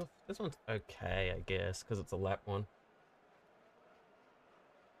 oof. This one's okay, I guess, because it's a lap one.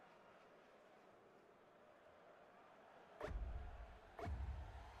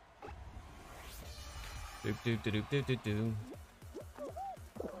 Doop, doop, doop, doop, doop, doop.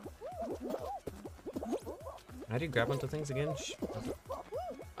 How do you grab onto things again?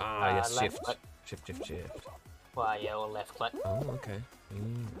 Ah, yes, shift. Shift, shift, shift. Well, yeah, or left click. Oh, okay.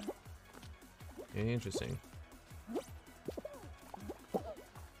 Interesting.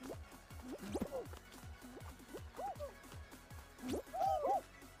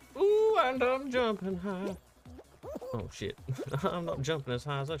 Ooh, and I'm jumping high. Oh, shit. I'm not jumping as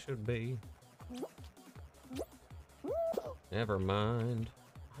high as I should be. Never mind.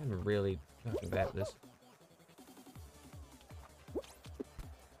 I'm really fucking bad at this.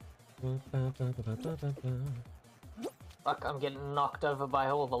 Fuck, I'm getting knocked over by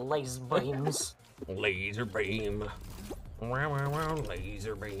all the laser beams. Laser beam. Wow, wow, wow,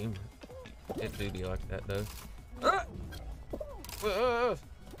 laser beam. It do be like that, though. Ah! Ah!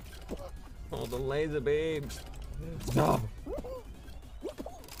 All the laser beams. No.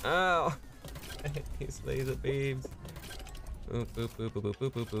 Ow. I hate these laser beams. Boop, boop, boop, boop,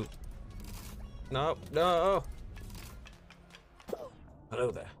 boop, boop, boop. No, no. Hello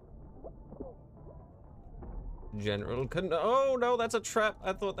there. General oh no, that's a trap.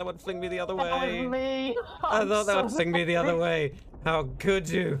 I thought that would fling me the other way. That was me. I thought that would fling me the other way. How could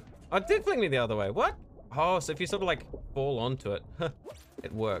you? Oh, it did fling me the other way. What? Oh, so if you sort of like fall onto it,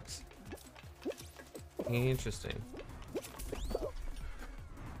 it works. Interesting.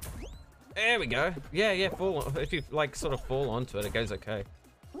 There we go. Yeah, yeah, fall. If you like sort of fall onto it, it goes okay.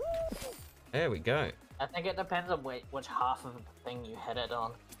 There we go. I think it depends on which half of the thing you hit it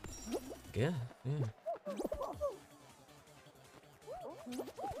on. Yeah, yeah.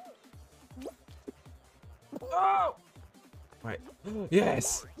 Oh! Wait.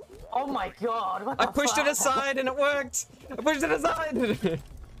 Yes! Oh my god, what the I pushed fuck? it aside and it worked! I pushed it aside!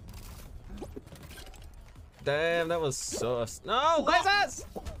 Damn, that was sus. No! Lasers!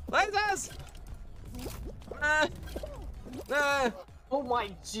 Lasers! Ah! Ah! Oh my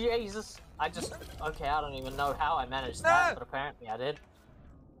Jesus. Okay, I don't even know how I managed that, but apparently I did.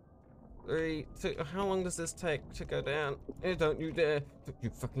 3, 2, how long does this take to go down? Don't you dare. Don't you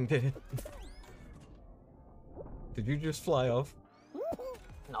fucking dare. Did you just fly off?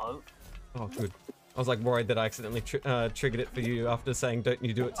 No. Oh, good. I was like worried that I accidentally triggered it for you after saying, don't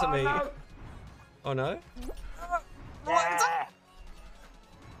you do it to me. No. Oh no? Yeah.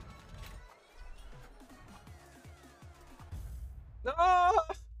 No!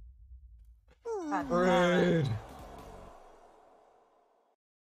 Rude.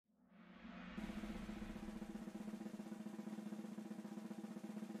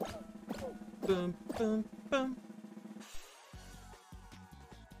 Bum, bum, bum.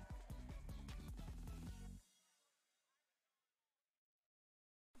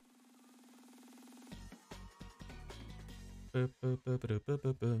 Bum,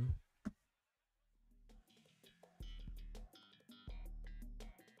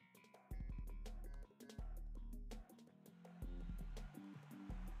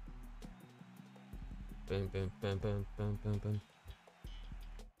 bum, bum, bum, bum, bum, bum.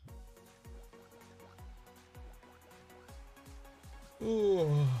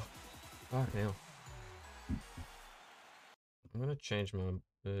 Ooh. Fuck now. I'm gonna change my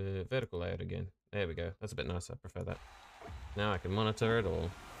vertical layout again. There we go. That's a bit nicer. I prefer that. Now I can monitor it all.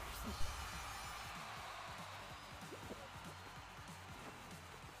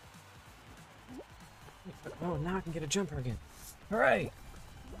 Oh, now I can get a jumper again. Hooray!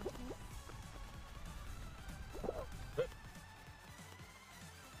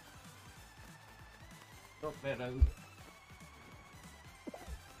 Not bad, I would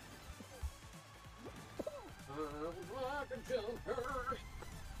like a jumper.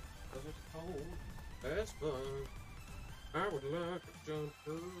 'Cause it's cold. That's fun. I would like a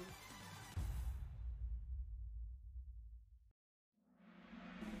jumper.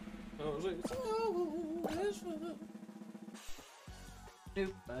 Cause it's cold. That's fun.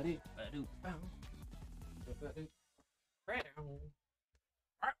 Do ba do ba do bow. Do ba do bow.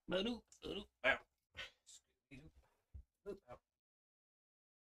 Ba do bow.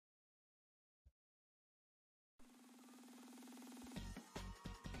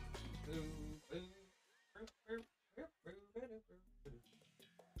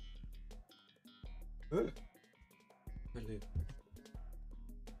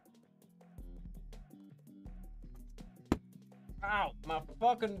 Ow, my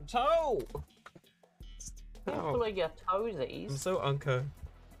fucking toe! Pulling your toesies. I'm so unco.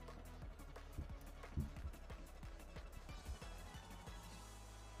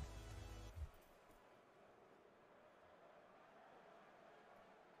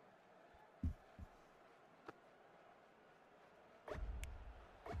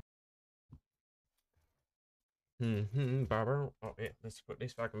 Barbara. Oh yeah, let's put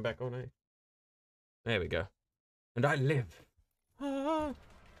this fucking back on, eh? There we go. And I live. Ah.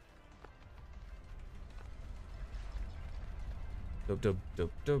 Dub dub dub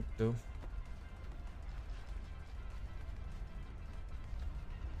dub dub.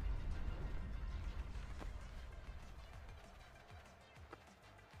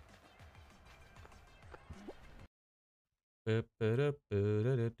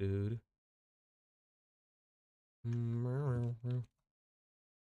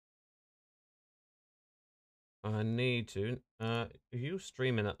 I need to. Are you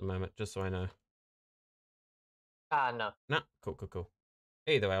streaming at the moment? Just so I know. No. Nah, cool, cool, cool.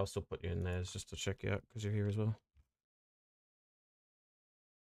 Either way, I'll still put you in there just to check you out because you're here as well.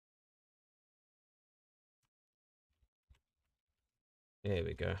 There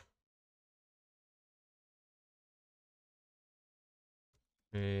we go.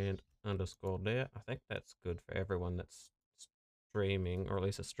 And underscore there. I think that's good for everyone that's streaming, or at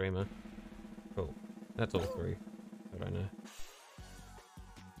least a streamer. Cool. That's all three. I don't know.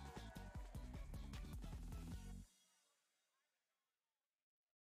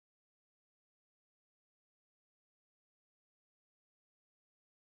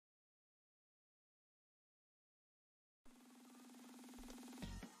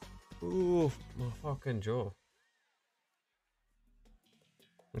 Ooh, my fucking jaw.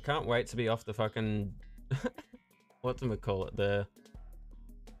 I can't wait to be off the fucking... whatchamacallit, the...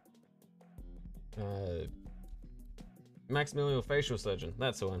 Maximilian facial surgeon.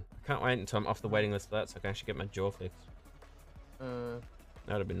 That's the one. I can't wait until I'm off the waiting list for that so I can actually get my jaw fixed.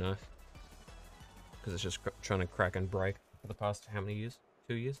 That'd be nice. Because it's just trying to crack and break for the past how many years?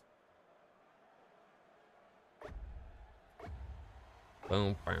 2 years?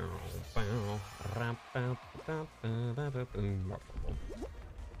 Boom, bow, bow, rap, bow, bow, bow, bow, bow, boom, bow, bow.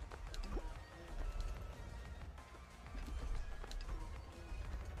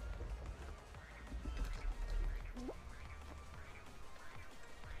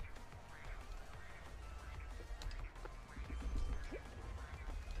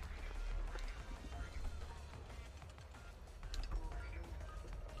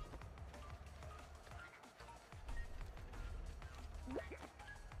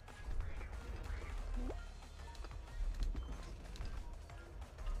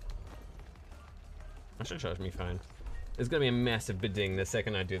 I should charge my phone. There's gonna be a massive bidding the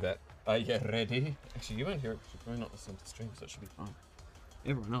second I do that. Are you ready? Actually, you won't hear it because you're probably not listening to the stream, so it should be fine.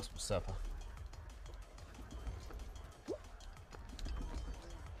 Everyone else will suffer.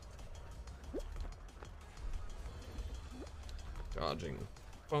 Charging.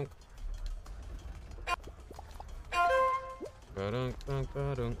 Bonk. Ba-dunk, dunk,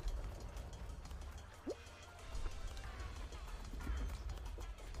 ba-dunk.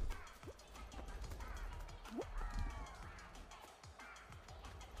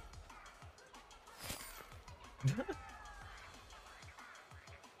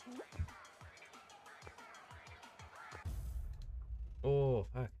 Oh,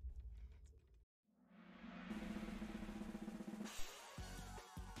 fuck.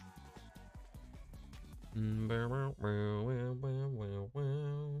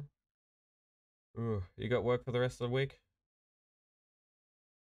 Ooh, you got work for the rest of the week?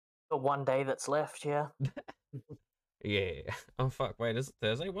 The one day that's left, yeah. Yeah. Oh, fuck. Wait, is it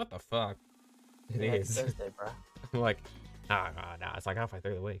Thursday? What the fuck? It Yeah, is. it's Thursday, bro. I'm like, no, it's like halfway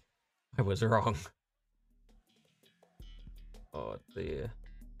through the week. I was wrong. Oh, dear.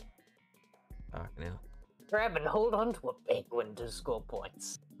 Fuck now. Grab and hold on to a penguin to score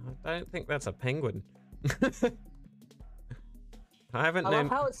points. I don't think that's a penguin. I haven't I known.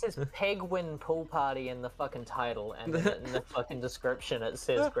 love how it says Pegwin Pool Party in the fucking title, and in the fucking description it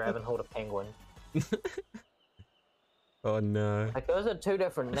says grab and hold a penguin. Oh no. Like, those are two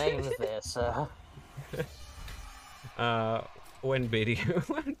different names there, sir. When when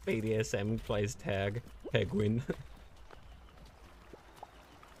BDSM plays tag, Pegwin.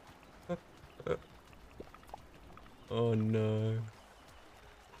 Oh no.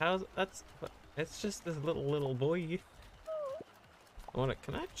 It's just this little boy.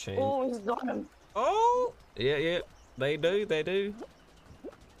 Can I change? Oh, he's got him. Oh! Yeah, they do.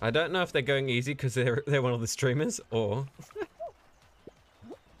 I don't know if they're going easy because they're one of the streamers, or...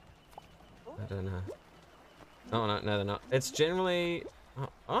 I don't know. Oh, no, they're not. It's generally...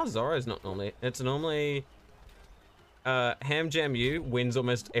 Oh, Zorro's not normally. It's normally... Ham Jam U wins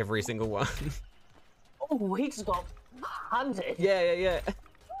almost every single one. Oh, he's got hunted. Yeah.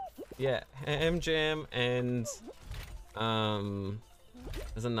 Yeah, Ham Jam and...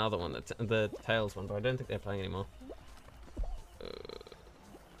 There's another one, the Tails one, but I don't think they're playing anymore.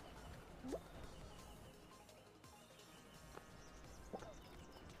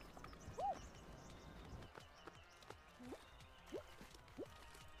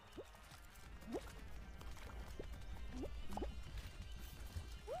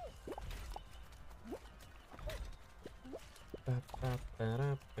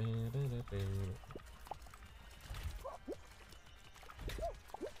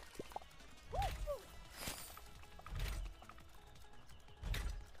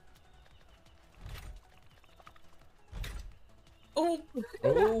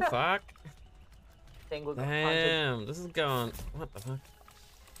 Oh, fuck. Damn, this is going... What the fuck?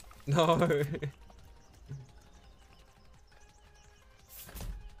 No.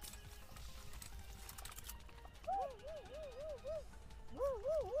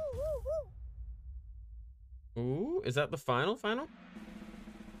 Ooh, is that the final?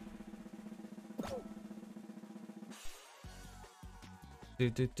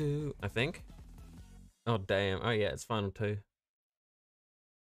 I think. Oh, damn. Oh, yeah, it's final 2.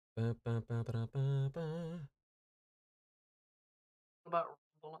 What about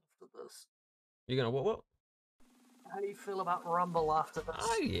Rumble after this? You're gonna what? How do you feel about Rumble after this?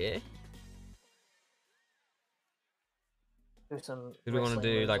 Oh, yeah. Do we want to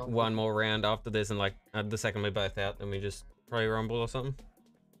do like one more round after this and like the second we're both out, then we just probably Rumble or something?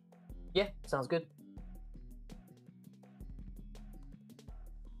 Yeah, sounds good.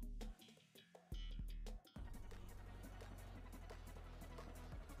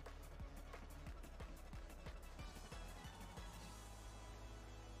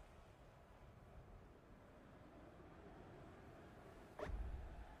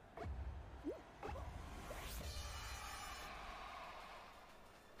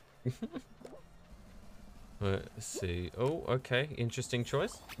 Let's see. Oh, okay. Interesting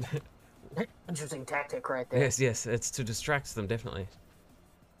choice. Interesting tactic right there. Yes. It's to distract them, definitely.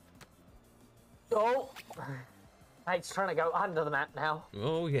 Oh! He's trying to go under the map now.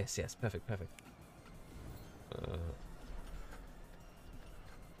 Oh, yes. Perfect.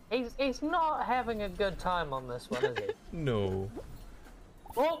 He's not having a good time on this one, is he? No.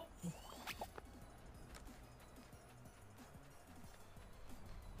 Oh!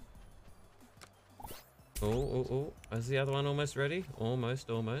 Oh. Is the other one almost ready? Almost.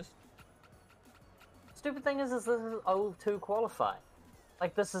 Stupid thing is this is 0-2 qualify.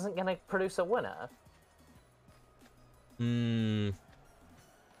 Like, this isn't gonna produce a winner. Hmm.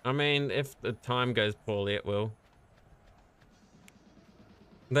 I mean, if the time goes poorly, it will.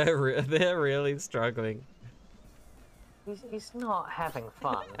 They're really struggling. He's not having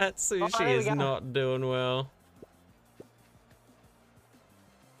fun. Oh, Atsushi there we is go. not doing well.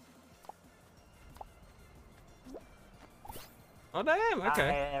 Oh damn!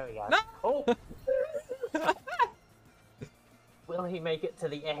 Okay. There we go. No. Oh. Will he make it to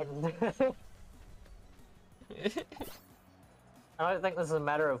the end? I don't think this is a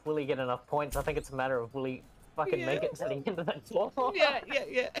matter of will he get enough points. I think it's a matter of will he fucking make it to the end of that floor.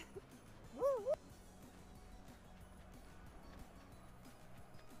 Yeah.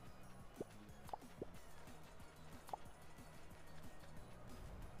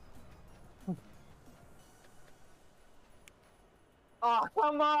 Oh,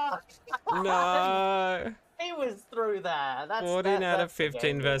 come on! No. He was through that. 14 out of that's the 15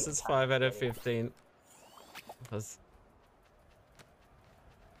 game versus you 5 out of can't 15. Was...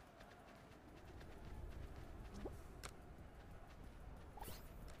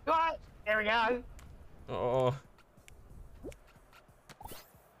 Right, there we go. Oh.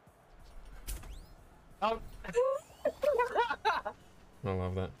 Oh. I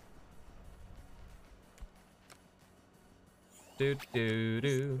love that.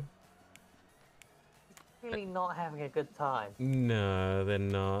 Do. Really not having a good time. No, they're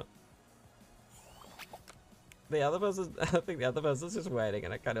not. The other person, I think the other person's just waiting,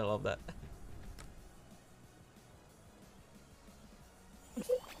 and I kind of love that.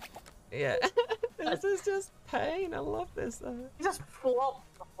 Yeah, this is just pain. I love this though. He just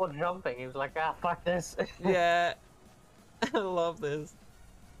flopped before jumping. He was like, ah, fuck this. Yeah, I love this.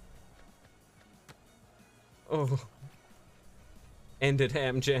 Oh, end it,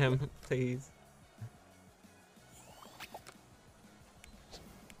 Ham Jam, please.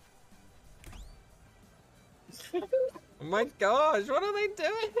 Oh my gosh, what are they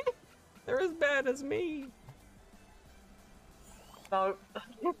doing? They're as bad as me. No.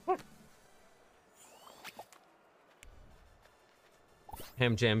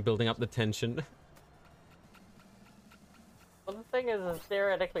 Ham Jam building up the tension. Well, the thing is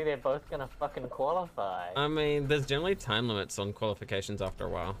theoretically they're both gonna fucking qualify. I mean, there's generally time limits on qualifications after a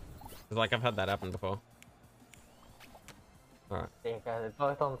while. 'Cause, like, I've had that happen before. Alright. There you go, they're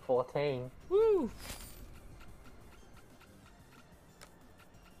both on 14. Woo!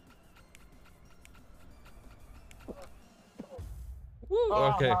 Woo!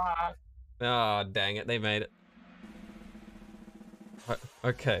 Okay. Oh, dang it, they made it.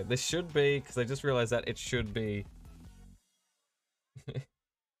 Okay, this should be, because I just realized that it should be...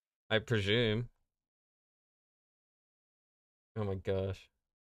 I presume. Oh my gosh.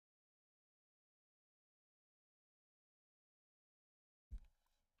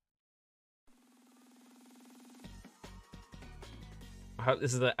 I hope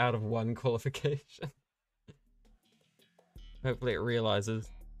this is an out of one qualification. Hopefully it realizes.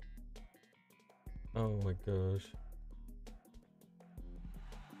 Oh my gosh.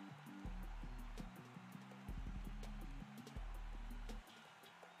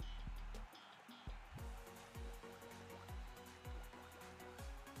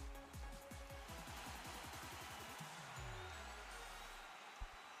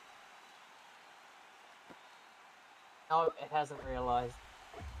 No, it hasn't realized.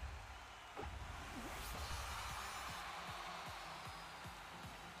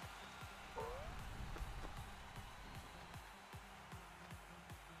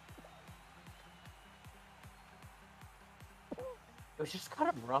 We just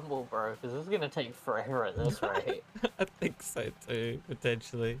gotta rumble, bro, because this is gonna take forever at this rate. I think so too,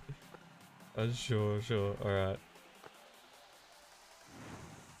 potentially. Oh, sure, alright.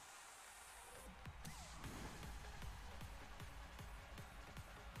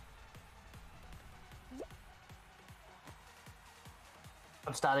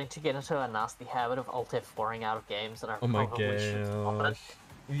 I'm starting to get into a nasty habit of Alt F4ing out of games that I Oh my probably should stop it. gosh.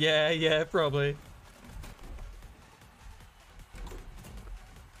 Yeah, probably.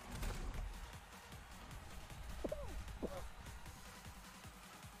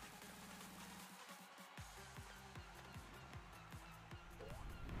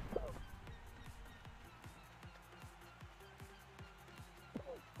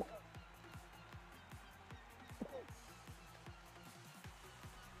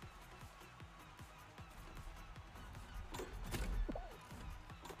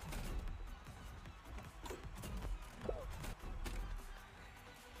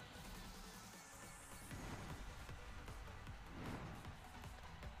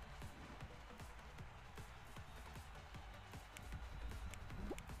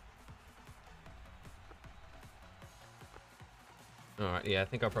 Alright, yeah, I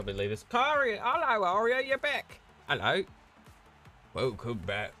think I'll probably leave this. Kari, hello, Aria, you're back. Hello. Welcome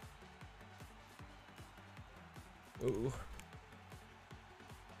back. Ooh.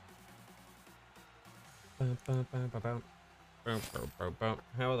 How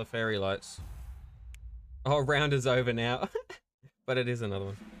are the fairy lights? Oh, round is over now. But it is another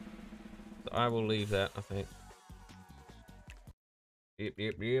one. So I will leave that, I think.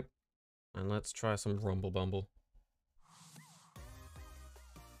 Yep. And let's try some Rumble Bumble.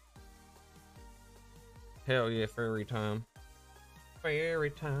 Hell yeah, fairy time.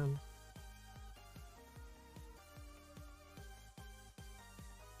 Fairy time.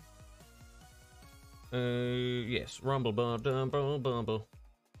 Yes, Rumble Bumble.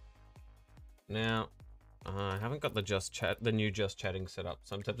 Now, I haven't got the new Just Chatting set up,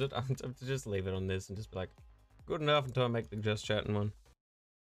 so I'm tempted to just leave it on this and just be like, good enough until I make the Just Chatting one.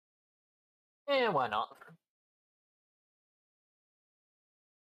 Yeah, why not?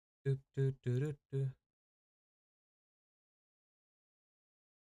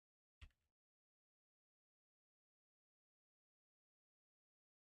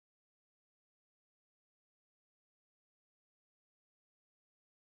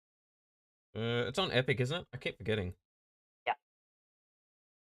 It's on Epic, isn't it? I keep forgetting. Yeah.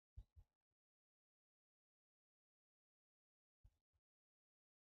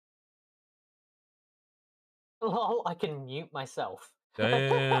 Lol, I can mute myself.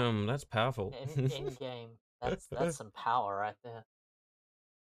 Damn, that's powerful. In game. That's some power right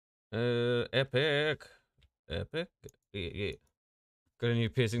there. Epic. Epic? Yeah. Got a new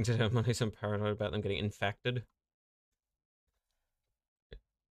piercing today. I'm only some paranoid about them getting infected.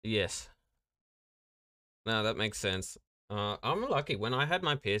 Yes. No, that makes sense. I'm lucky. When I had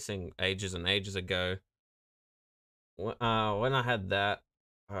my piercing ages and ages ago, when I had that,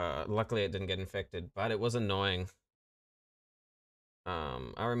 luckily it didn't get infected, but it was annoying. I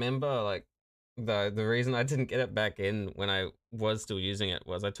remember, like, the reason I didn't get it back in when I was still using it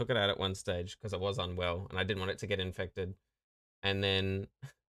was I took it out at one stage because I was unwell and I didn't want it to get infected. And then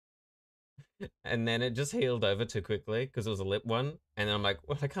it just healed over too quickly because it was a lip one. And then I'm like,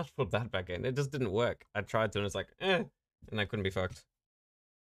 well, I can't put that back in. It just didn't work. I tried to and it's like, and I couldn't be fucked.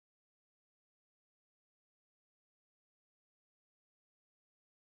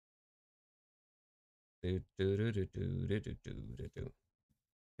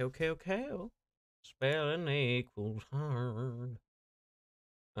 Okay. Spelling equals hard.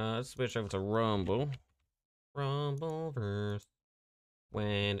 Let's switch over to Rumble. Rumbleverse.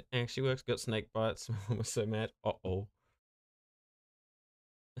 When it actually works, got snake bites. I was so mad. Uh-oh.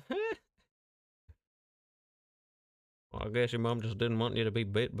 Well, I guess your mom just didn't want you to be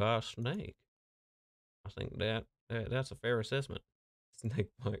bit by a snake. I think that's a fair assessment. Snake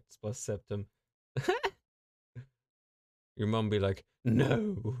bites plus septum. Your mom be like,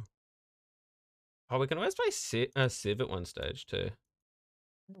 no. Oh, we can always play Civ at one stage too.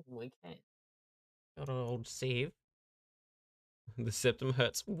 We can. Got an old Civ. The septum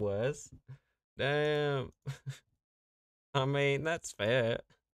hurts worse. Damn. I mean, that's fair.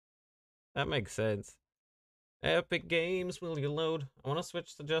 That makes sense. Epic Games, will you load? I want to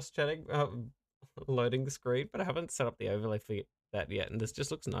switch to Just Chatting, loading the screen, but I haven't set up the overlay for that yet, and this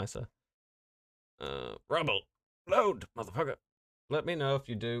just looks nicer. Rumble, load, motherfucker. Let me know if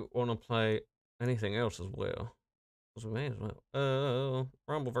you do want to play anything else as well. Because we may as well.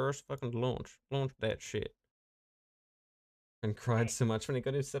 Rumbleverse, fucking launch that shit. And cried so much when he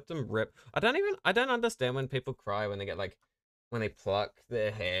got his septum rip. I don't understand when people cry when they get like, when they pluck their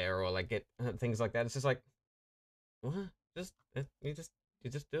hair or like get things like that. It's just like, what? You just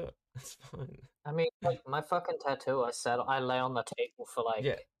do it. It's fine. I mean, like, my fucking tattoo, I lay on the table for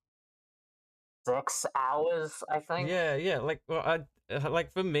like 6 hours, I think. Yeah. Like, well,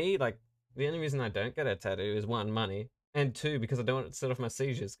 like for me, like the only reason I don't get a tattoo is one, money, and two, because I don't want it to set off my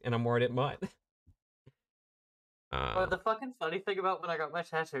seizures, and I'm worried it might. But the fucking funny thing about when I got my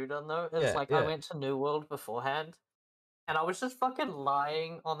tattoo done though is I went to New World beforehand, and I was just fucking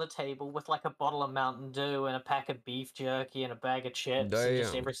lying on the table with like a bottle of Mountain Dew and a pack of beef jerky and a bag of chips, and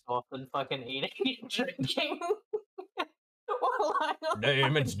just every so often fucking eating and drinking.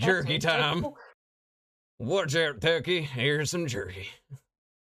 Damn, it's jerky time. Watch out, turkey. Here's some jerky.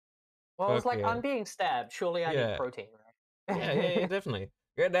 Well, I was like, I'm being stabbed. Surely I need protein, right? yeah, definitely.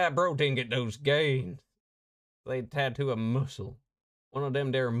 Get that protein, get those gains. They tattoo a muscle. One of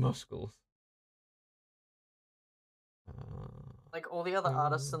them there muscles. Like, all the other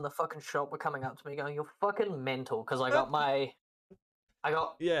artists in the fucking shop were coming up to me going, you're fucking mental, because I got my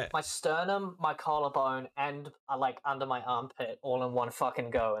sternum, my collarbone, and like under my armpit all in one fucking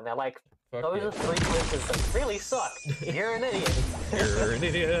go, and they're like, those are 3 places that really suck. You're an idiot. You're an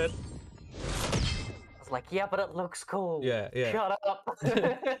idiot. I was like, yeah, but it looks cool. Yeah, yeah. Shut up.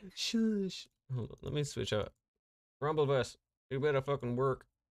 Shush. Hold on, let me switch up. Rumbleverse, you better fucking work.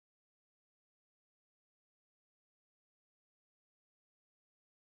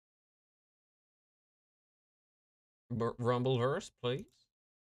 Rumbleverse, please.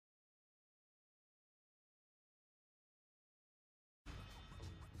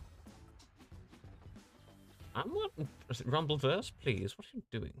 I'm wanting Rumbleverse, please. What are you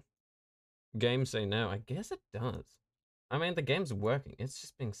doing? Game say no. I guess it does. I mean, the game's working. It's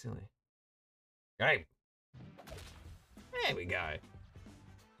just being silly. Game. There we go.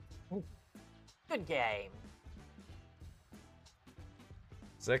 Good game.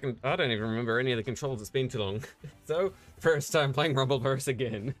 Second, I don't even remember any of the controls. It's been too long. So, first time playing Rumbleverse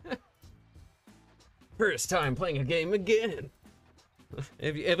again. First time playing a game again.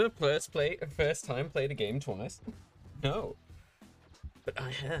 Have you ever first time played a game twice? No. But I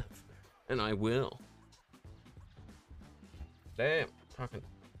have. And I will. Damn. Fucking.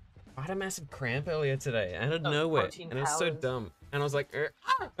 I had a massive cramp earlier today, out of nowhere. And it was so dumb. And I was like,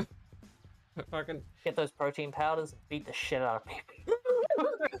 fucking. Get those protein powders and beat the shit out of people.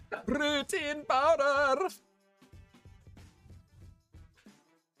 Protein powder!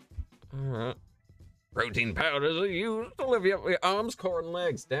 Alright. Protein powders are used to lift you up your arms, core, and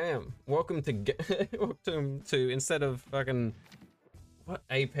legs. Damn. Welcome to instead of fucking what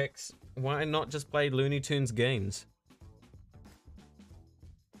Apex? Why not just play Looney Tunes games?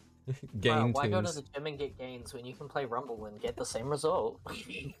 Game why go to the gym and get gains when you can play Rumble and get the same result?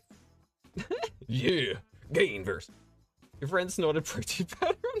 Yeah, Gainverse. Your friend snorted protein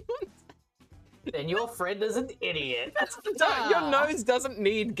powder once. Then your friend is an idiot. Your nose doesn't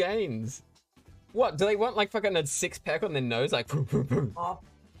need gains. What, do they want like fucking a six-pack on their nose? Like, oh,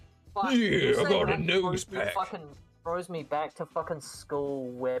 fuck. Yeah, I got a nose pack. Fucking throws me back to fucking school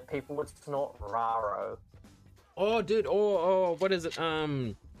where people would snort Raro. Oh, dude, oh, what is it?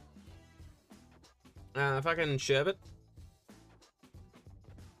 Fucking sherbet.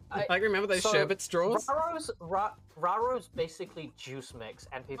 I remember those sherbet straws. Raro's basically juice mix,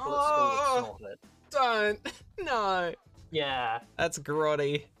 and people at school would snort it. Don't. No. Yeah. That's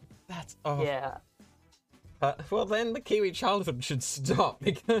grotty. That's yeah. Well, then the Kiwi childhood should stop,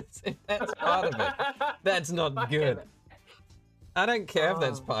 because if that's part of it, that's not good. I don't care if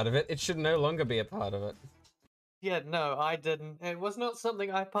that's part of it. It should no longer be a part of it. Yeah, no, I didn't. It was not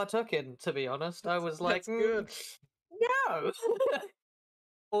something I partook in, to be honest. I was like, good. No.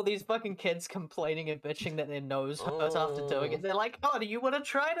 All these fucking kids complaining and bitching that their nose hurts after doing it. They're like, oh, do you want to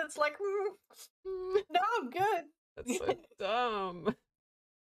try it? It's like, no, I'm good. That's so dumb.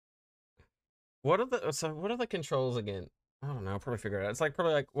 What are the controls again? I don't know, I'll probably figure it out. It's like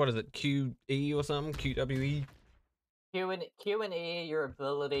probably like, what is it, QE or something? QWE? Q and E, your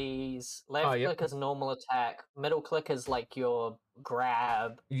abilities. Left click is normal attack. Middle click is like your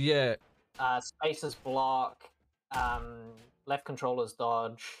grab. Yeah. Space is block. Left control is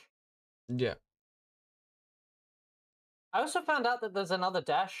dodge. Yeah. I also found out that there's another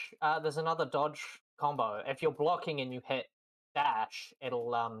dash. There's another dodge combo. If you're blocking and you hit dash,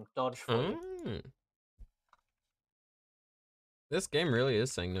 it'll dodge for you. This game really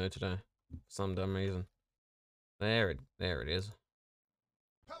is saying no today, for some dumb reason. There it is.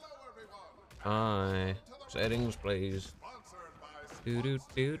 Hello, everyone. Hi. Settings, please. Do.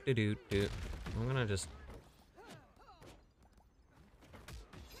 I'm gonna just.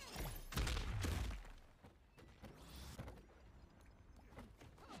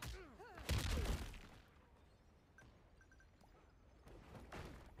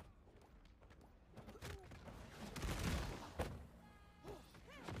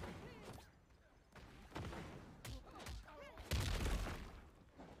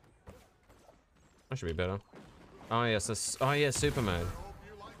 That should be better. Oh yes, this. Oh yeah, super mode. Hope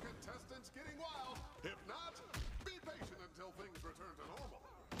you like it. Testin's getting wild. If not, be patient until things return to normal.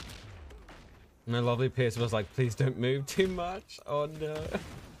 My lovely Pierce was like, please don't move too much. Oh no.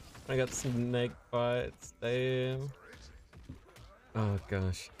 I got snake bites. Damn. Oh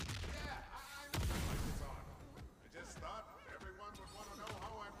gosh.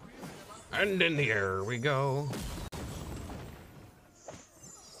 And in the air we go.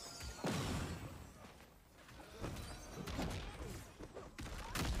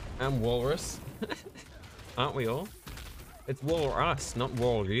 I'm Walrus. Aren't we all? It's Walrus, not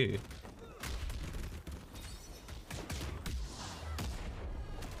Wall you.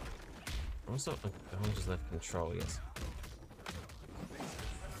 What's not? Oh, just left control, yes.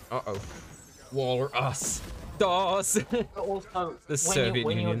 Uh-oh. Walrus. DOS! Also, the Soviet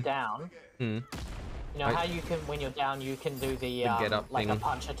when Union. you're down, You know how you can, when you're down, you can do the get up like thing. a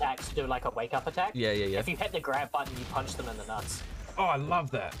punch attack to do like a wake up attack? Yeah. If you hit the grab button, you punch them in the nuts. Oh, I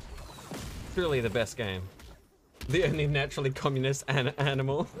love that. Truly the best game. The only naturally communist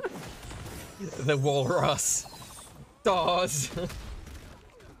animal. The walrus. Dawes.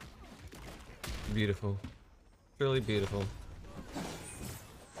 Beautiful. Truly beautiful.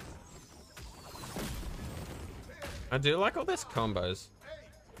 I do like all these combos.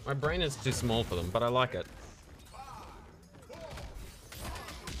 My brain is too small for them, but I like it.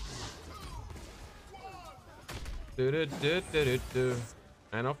 Do.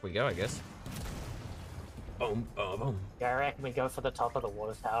 And off we go, I guess. Boom, boom, boom. Yeah, I reckon we go for the top of the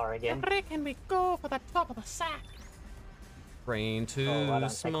water tower again. I reckon we go for the top of the sack. Brain too I don't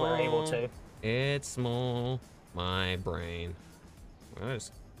small. think we're able to. It's small. My brain.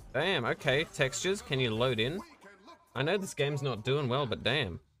 Damn, okay. Textures, can you load in? I know this game's not doing well, but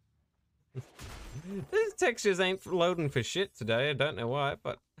damn. These textures ain't loading for shit today. I don't know why,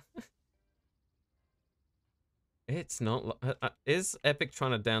 but... It's not... Is Epic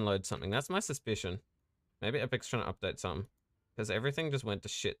trying to download something? That's my suspicion. Maybe Epic's trying to update something. Because everything just went to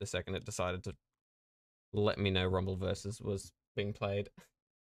shit the second it decided to let me know Rumble Versus was being played.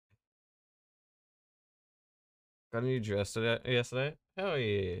 Got a new dress yesterday? Hell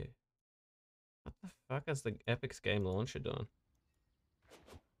yeah. What the fuck is the Epic's game launcher doing?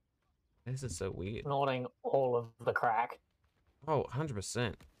 This is so weird. Snorting all of the crack. Oh,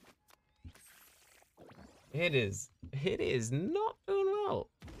 100%. It is not doing well.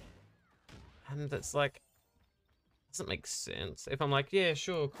 And it's like, doesn't make sense. If I'm like, yeah,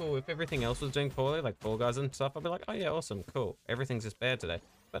 sure, cool. If everything else was doing poorly, like Fall Guys and stuff, I'd be like, oh yeah, awesome, cool. Everything's just bad today.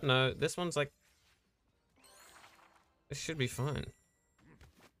 But no, this one's like, this should be fine.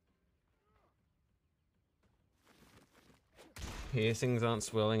 Piercings aren't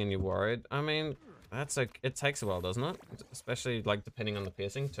swelling and you're worried. I mean, that's like, it takes a while, doesn't it? Especially like depending on the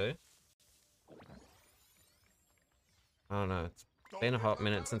piercing too. I don't know. It's been a hot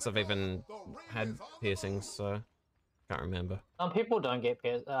minute since I've even had piercings, so can't remember. Some people don't get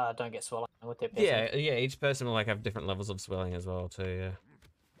swelling with their piercing. Yeah. Each person will like have different levels of swelling as well too. Yeah.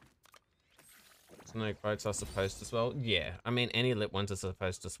 Snake bites are supposed to swell. Yeah, I mean any lip ones are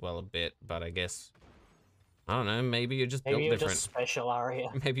supposed to swell a bit, but I guess I don't know. Maybe you're just built different. Just special area.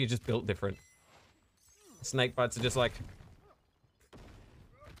 Maybe you're just built different. Snake bites are just like.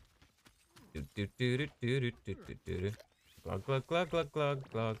 Glug glug glug glug glug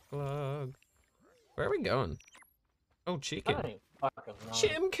glug glug. Where are we going? Oh, chicken.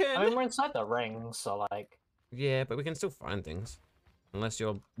 Chimkin. I mean, we're inside the ring, so like. Yeah, but we can still find things, unless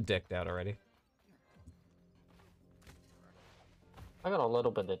you're decked out already. I got a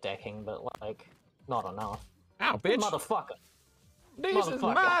little bit of decking, but like, not enough. Ow, bitch! Motherfucker. This is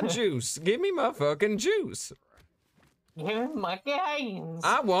my juice. Give me my fucking juice. Give me my gains.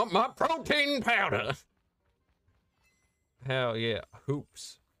 I want my protein powder. Hell yeah,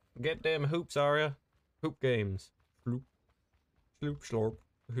 hoops. Get them hoops, Arya. Hoop games. Sloop. Sloop slorp.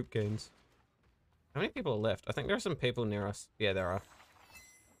 Hoop games. How many people are left? I think there are some people near us. Yeah, there are.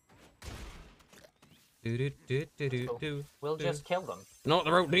 We'll just kill them. Not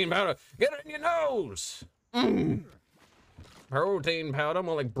the protein powder. Get it in your nose. Protein powder,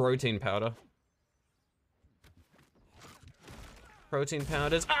 more like protein powder. Protein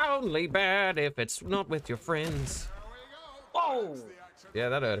powder's only bad if it's not with your friends. Oh! Yeah,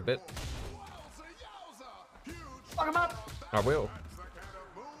 that hurt a bit. Fuck him up! I will.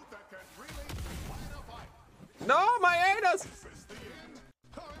 No, my anus!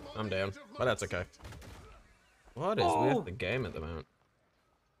 I'm down, but that's okay. What is with the game at the moment?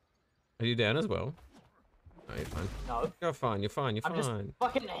 Are you down as well? No, you're fine. No. You're fine, you're fine, you're fine. Just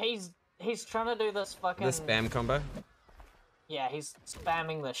fucking, he's trying to do this fucking... The spam combo? Yeah, he's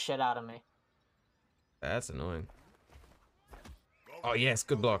spamming the shit out of me. That's annoying. Oh yes,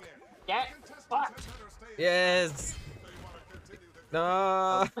 good block. Get fucked! Yes!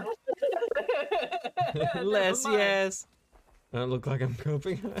 No! Less yes! I don't look like I'm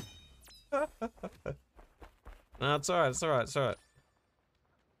coping. No, it's alright, it's alright, it's alright.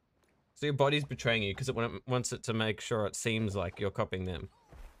 So your body's betraying you because it wants it to make sure it seems like you're copying them.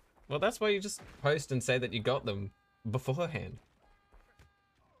 Well, that's why you just post and say that you got them beforehand.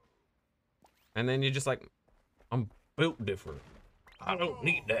 And then you're just like, I'm built different. I don't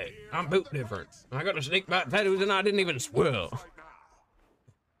need that. I'm built different. I got a snake bite tattoos and I didn't even swell.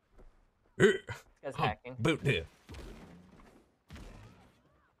 Yeah. It's hacking. Built different.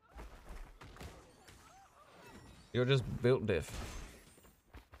 You're just built diff.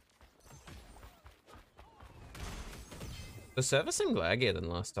 The server seemed laggier than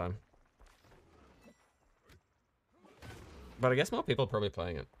last time. But I guess more people are probably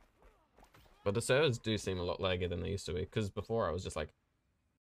playing it. But the servers do seem a lot laggier than they used to be, because before I was just like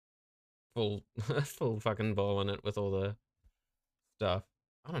full full fucking ball on it with all the stuff.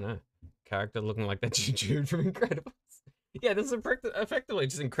 I don't know. Character looking like that Jude from Incredibles. Yeah, this is effectively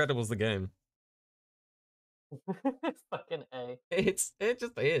just Incredibles the game. Fucking A. It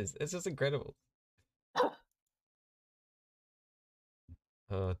just is. It's just Incredibles.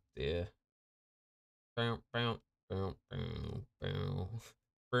 Oh dear. Bow, bow, bow, bow, bow.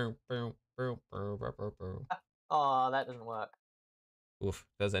 Bow, bow, bow, bow, bow, bow, bow. Oh, that didn't work. Oof.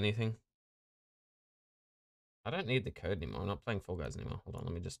 Does anything? I don't need the code anymore. I'm not playing Fall Guys anymore. Hold on,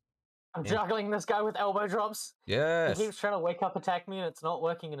 let me just... I'm juggling this guy with elbow drops. Yes! He keeps trying to wake up attack me and it's not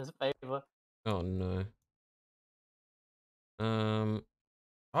working in his favor. Oh no.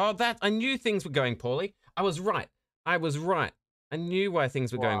 Oh, I knew things were going poorly. I was right. I was right. I knew why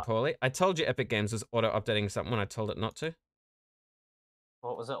things were going poorly. I told you Epic Games was auto-updating something when I told it not to.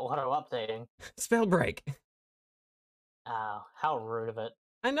 What was it auto-updating? Spell break. Oh, how rude of it.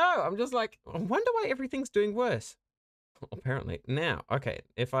 I know. I'm just like, I wonder why everything's doing worse. Apparently. Now, okay.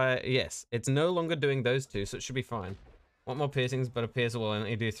 Yes, it's no longer doing those two, so it should be fine. Want more piercings, but a piercer will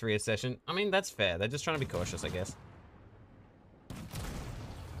only do 3 a session. I mean, that's fair. They're just trying to be cautious, I guess.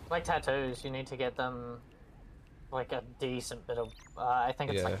 Like tattoos, you need to get them like a decent bit of, I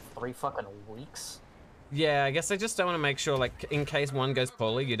think it's like 3 fucking weeks. Yeah, I guess I just don't want to make sure, like, in case one goes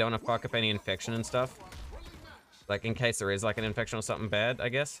poorly, you don't want to fuck up any infection and stuff. Like, in case there is, like, an infection or something bad, I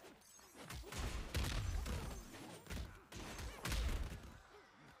guess.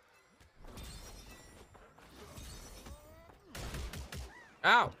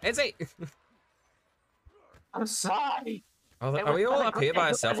 Ow! Izzy! I'm sorry! Oh, are we all up here by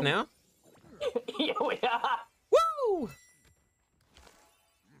ourselves now? Yeah, we are! Woo!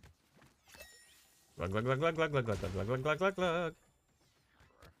 Glug, glug, glug, glug, glug, glug, glug, glug, glug, glug, glug, glug.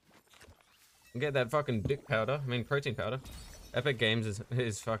 Get that fucking dick powder. I mean, protein powder. Epic Games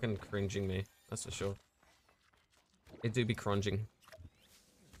is fucking cringing me. That's for sure. It do be cringing.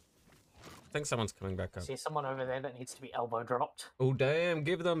 I think someone's coming back up. See someone over there that needs to be elbow dropped. Oh, damn.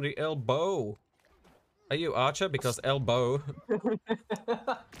 Give them the elbow. Are you Archer? Because elbow.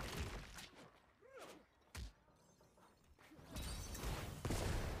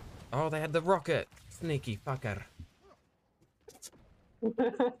 Oh, they had the rocket. Sneaky fucker.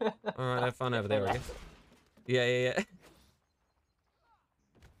 Alright, have fun over there, I guess. Yeah.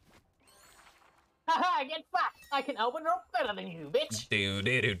 Haha, get fucked! I can elbow drop better than you, bitch!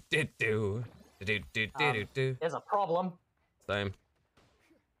 There's a problem. Same.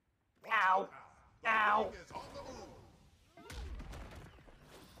 Ow! Ow!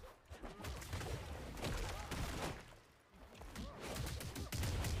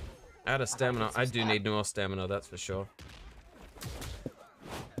 Out of stamina. I do need more stamina, that's for sure.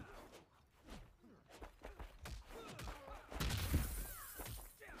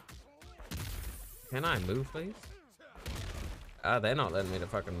 Can I move, please? Ah, they're not letting me to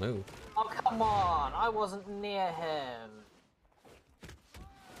fucking move. Oh, come on! I wasn't near him.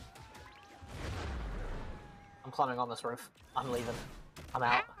 I'm climbing on this roof. I'm leaving. I'm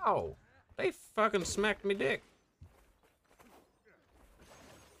out. Ow! They fucking smacked me dick.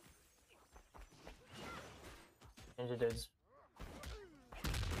 Ninja dudes.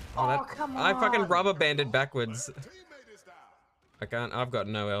 Oh, come on! I fucking rubber banded backwards. I can't. I've got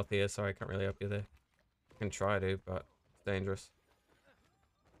no health here, so I can't really help you there. I can try to, but it's dangerous.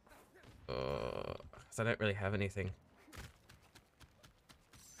 Because I don't really have anything.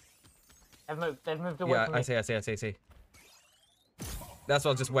 They've moved away from me. me. I see. That's why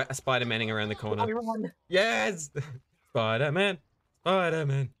I was just Spider-Manning around the corner. Run. Yes! Spider-Man!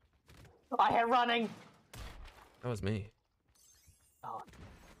 Spider-Man! I hate running! That was me. Oh.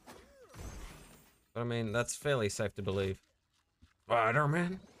 But I mean, that's fairly safe to believe.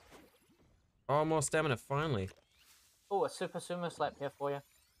 Spider-Man! Oh, more stamina, finally. Oh, a super sumo slap here for you.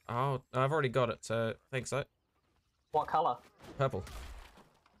 Oh, I've already got it, so thanks, so. What color? Purple.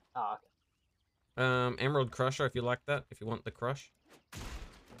 Oh, okay. Emerald Crusher, if you like that. If you want the crush.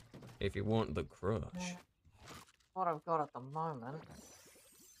 If you want the crush. What I've got at the moment.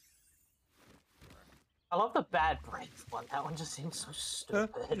 I love the bad breath one. That one just seems so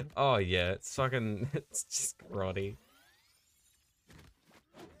stupid. Oh yeah, it's fucking. It's just grotty.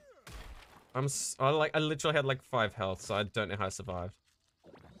 I literally had like 5 health, so I don't know how I survived.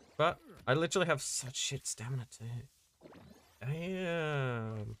 But I literally have such shit stamina too.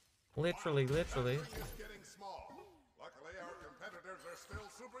 Damn. Literally.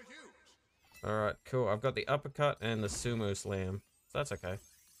 Alright, cool. I've got the uppercut and the sumo slam. So that's okay.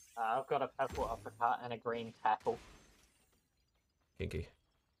 I've got a purple uppercut and a green tackle. Kinky.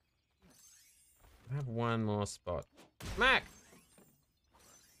 I have one more spot. Mac!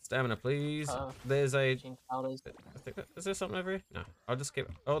 Stamina, please. There's a... I think is there something over here? No. I'll just keep...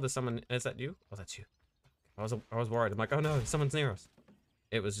 Oh, there's someone... Is that you? Oh, that's you. I was worried. I'm like, oh no, someone's near us.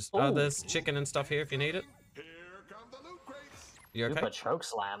 It was just... Oh, there's chicken and stuff here if you need it. Here come the loot crates. You okay? Super choke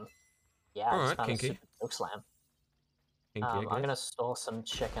slam. Yeah, alright, it's kinky. super choke slam. Kinky, I'm gonna store some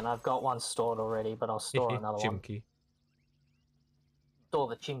chicken. I've got one stored already, but I'll store another one. Chimky. Store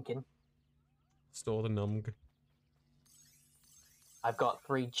the chimkin. Store the numg. I've got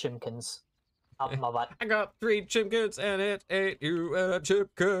 3 chimkins up my butt. I got 3 chimkins and it ate you and a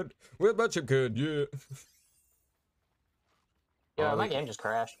chimkin with my chimkin, yeah. Yeah, my game just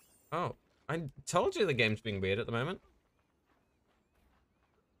crashed. Oh, I told you the game's being weird at the moment.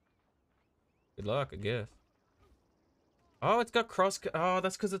 Good luck, I guess. Oh, it's got cross... Oh,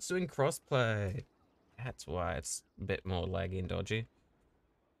 that's because it's doing crossplay. That's why it's a bit more laggy and dodgy.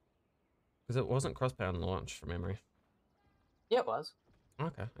 Because it wasn't crossplay on launch, from memory. Yeah, it was.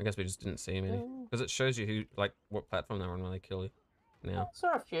 Okay, I guess we just didn't see many. Because it shows you who, like, what platform they're on when they kill you. Now.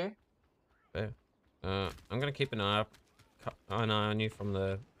 Saw a few. Fair. I'm gonna keep an eye on you from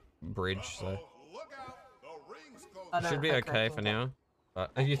the bridge, so... Look out. The ring's closing. You should be okay for now.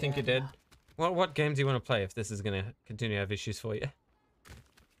 But you think you're dead? Well, what game do you want to play if this is gonna continue to have issues for you?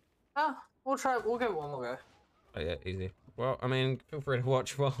 We'll try. We'll go one more go. Oh yeah, easy. Well, I mean, feel free to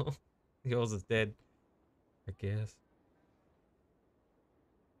watch while yours is dead, I guess.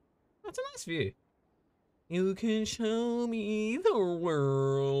 That's a nice view. You can show me the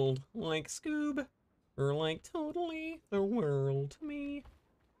world like Scoob, or like totally the world to me.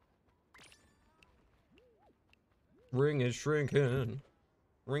 Ring is shrinking.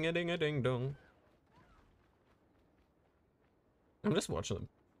 Ring a ding a ding dong. I'm just watching them.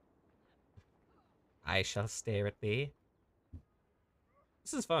 I shall stare at thee.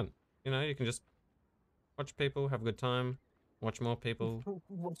 This is fun. You know, you can just watch people, have a good time, watch more people.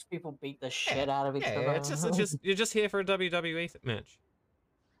 Watch people beat the shit out of each other. It's just you're just here for a WWE match.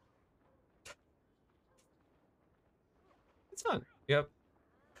 It's fun. Yep.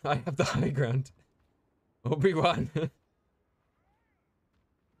 I have the high ground. Obi-Wan.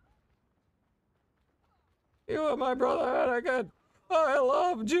 You are my brother, Anakin. I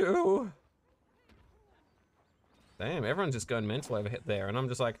loved you. Damn, everyone's just going mental over there, and I'm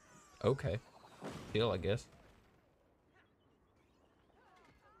just like, okay, heal, I guess.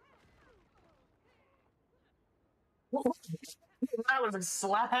 That was a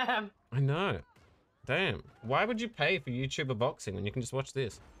slam. I know. Damn. Why would you pay for YouTuber boxing when you can just watch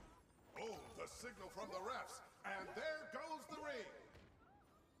this? Oh, the signal from the refs, and there goes the ring.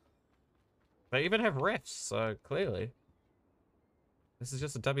 They even have refs, so clearly this is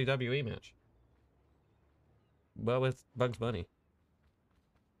just a WWE match. Well, with Bugs Bunny.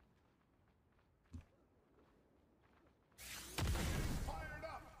 Fired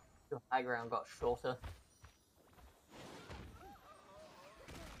up. Your high ground got shorter.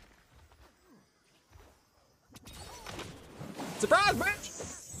 Surprise, bitch!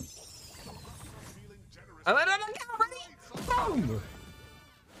 Feeling generous. I let it on ready. Boom!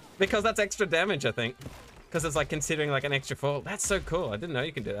 Because that's extra damage, I think. Because it's like considering like an extra fall. That's so cool. I didn't know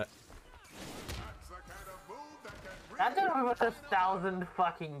you can do that. That's the kind of move that can That did almost 1,000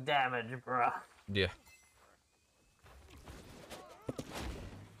 fucking damage, bruh. Yeah.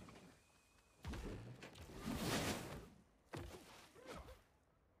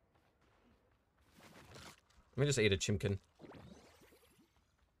 Let me just eat a chimkin.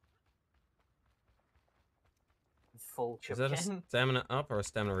 Full Is that a chicken. stamina up or a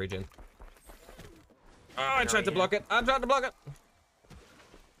stamina regen? Oh, I tried to block it. I tried to block it.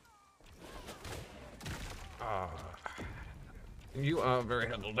 Ah. You are very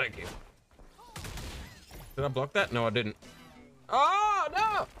helpful, thank you. Did I block that? No, I didn't. Oh,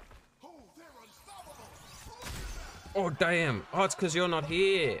 no! Oh, they're unstoppable. Oh, damn. Oh, it's because you're not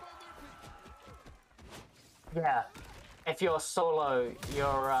here. Yeah. If you're solo,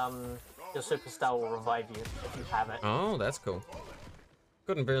 your superstar will revive you if you have it. Oh, that's cool.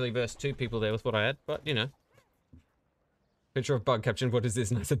 Couldn't barely verse 2 people there with what I had, but you know. Picture of bug caption, what is this?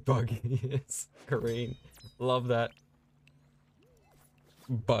 And I said bug. Yes, Kareen. Love that.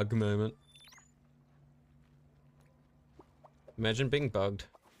 Bug moment. Imagine being bugged.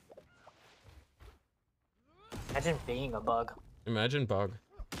 Imagine being a bug. Imagine bug.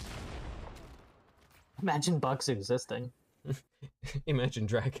 Imagine bugs existing. Imagine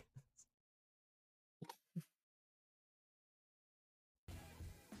drag.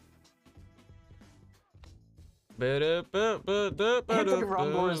 Anthony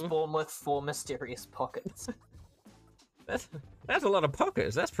Rumble is born with 4 mysterious pockets. That's That's a lot of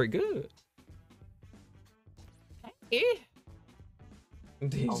pockets. That's pretty good.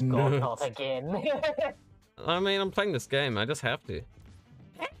 These Oh god, nuts. not again. I mean, I'm playing this game. I just have to.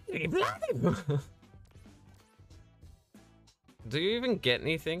 Do you even get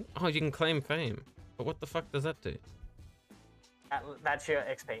anything? Oh, you can claim fame. But what the fuck does that do? That's your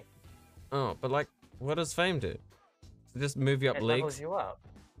XP. Oh, but like, what does fame do? Does it just move you up It leagues? levels you up.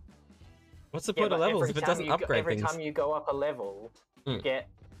 What's the point of levels if it doesn't upgrade every things? time you go up a level, you get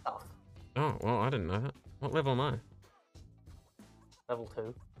stuff. Oh, well, I didn't know that. What level am I? Level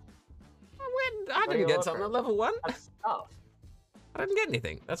 2. I didn't get something at level 1. That's stuff. I didn't get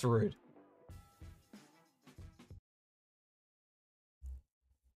anything. That's rude.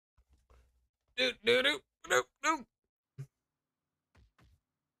 Do.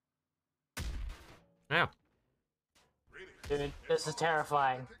 Ow. Dude, this is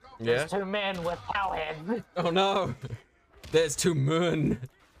terrifying. Yeah? There's 2 men with cow heads. Oh no! There's 2 moon.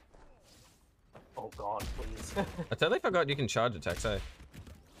 Oh god, please. I totally forgot you can charge attacks, eh?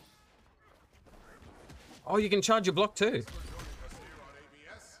 Oh, you can charge your block too.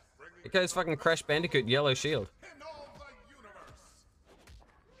 It goes fucking Crash Bandicoot yellow shield.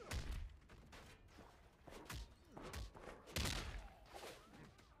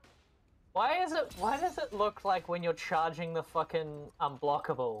 Why does it look like when you're charging the fucking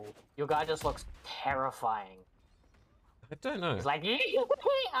unblockable, your guy just looks terrifying? I don't know. It's like,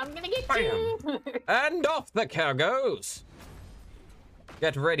 I'm gonna get you! And off the cow goes!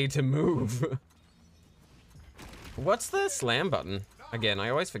 Get ready to move. What's the slam button? Again, I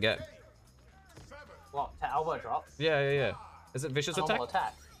always forget. What, to elbow drop? Yeah. Is it vicious Normal attack?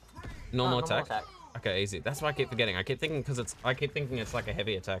 attack. Normal No, attack? normal attack. Okay, easy. That's why I keep forgetting. I keep thinking it's like a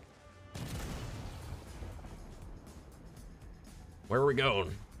heavy attack. Where are we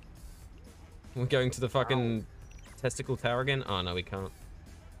going? We're going to the fucking testicle tower again? Oh no, we can't.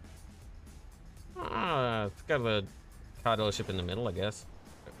 Ah, it's got a car dealership in the middle, I guess.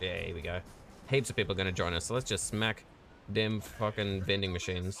 Yeah, here we go. Heaps of people are gonna join us, so let's just smack them fucking vending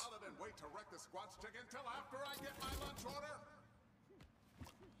machines.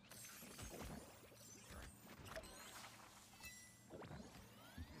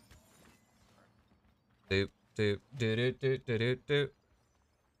 Doop.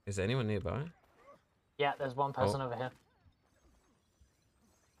 Is anyone nearby? Yeah, there's one person over here.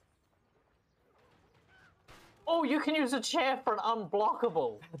 Oh, you can use a chair for an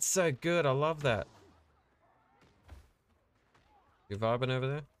unblockable. That's so good. I love that. You vibing over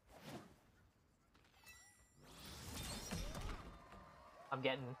there? I'm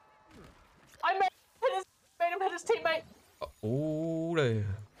getting. I made him hit his teammate. Oh, there.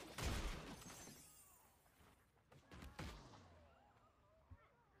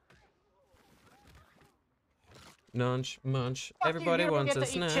 Munch. Fuck Everybody you wants get a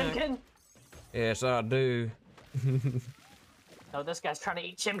to eat snack. Chimkin. Yes, I do. No, this guy's trying to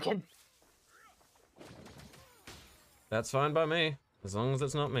eat Chimkin. That's fine by me, as long as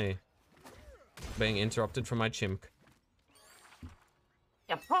it's not me being interrupted from my chimp.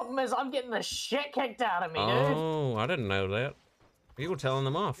 The problem is I'm getting the shit kicked out of me, dude. Oh, I didn't know that. You were telling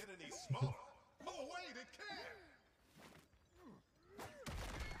them off.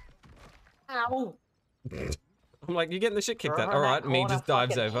 Ow. I'm like, you're getting the shit kicked out. Remember All right, that me corner just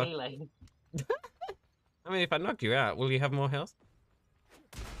dives fucking over. healing? I mean, if I knock you out, will you have more health?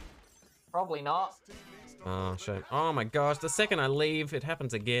 Probably not. Oh, shame. Oh my gosh, the second I leave, it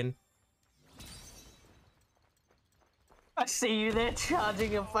happens again. I see you there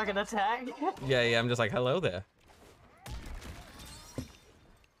charging a fucking attack. Yeah, I'm just like, hello there.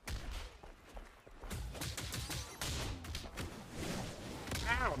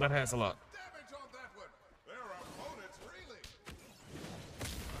 Ow, that hurts a lot.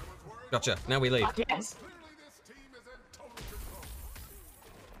 Gotcha, now we leave. Fuck yes.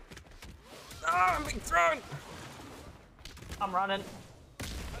 Ah, I'm being thrown! I'm running.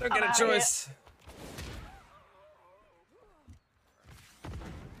 I don't get a choice.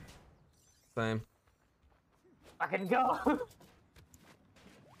 Same. Fucking go.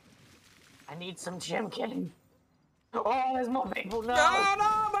 I need some Chimkin. Oh, there's more people now.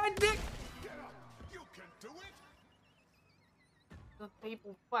 No, my dick! You can do it. There's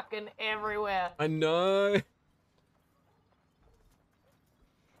people fucking everywhere. I know.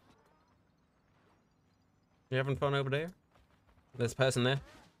 You having fun over there? There's a person there.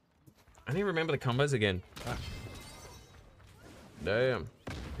 I need to remember the combos again. Ah. Damn.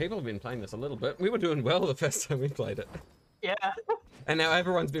 People have been playing this a little bit. We were doing well the first time we played it. Yeah. And now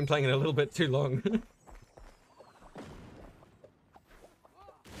everyone's been playing it a little bit too long.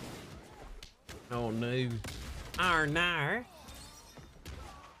 Oh no. Oh no.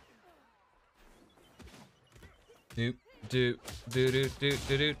 Doop, doop, doo doo doo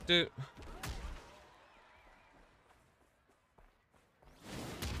doo doo doo.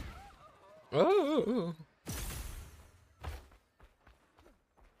 Oh.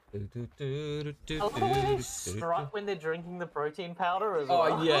 I love the way they strut when they're drinking the protein powder as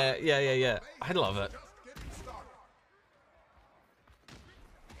well. Oh yeah. I love it.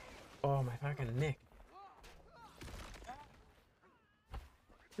 Oh my fucking neck.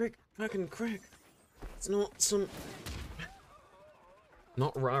 Crick, fucking crick. It's not some...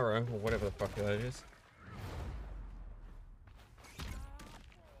 Not Rara, or whatever the fuck that is.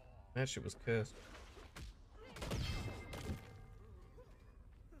 That shit was cursed.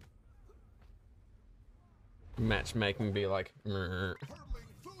 Matchmaking be like... Hurtling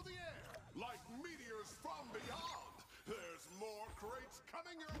through the air like meteors from beyond. There's more crates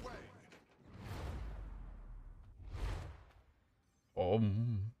coming your way.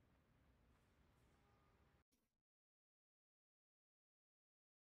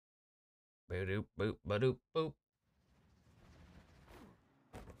 Boop, boop, ba-doop, boop.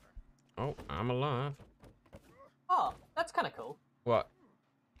 Oh, I'm alive. Oh, that's kind of cool. What?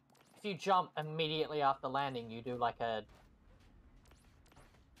 If you jump immediately after landing, you do like a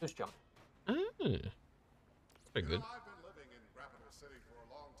goose jump. That's pretty good. I've been living in Capital City for a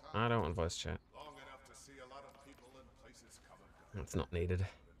long time. I don't want voice chat. Long enough to see a lot of people and places come and go. That's not needed. In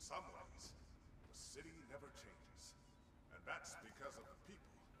some ways, the city never changes. And that's because of the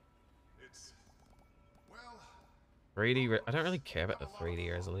people. It's, well... 3D, I don't really care about the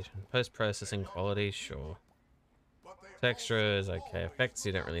 3D resolution. Post-processing quality, sure. Texture is okay. Effects,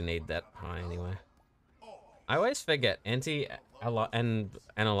 you don't really need that high anyway. I always forget anti-aliasing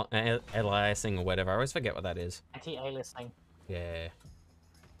or whatever. I always forget what that is. Anti-aliasing. Yeah.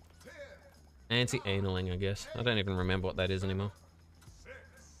 Anti-analing, I guess. I don't even remember what that is anymore.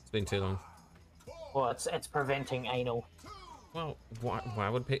 It's been too long. Well, it's preventing anal. Well, why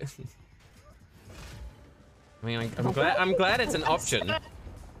would people... I mean, I'm glad it's an option.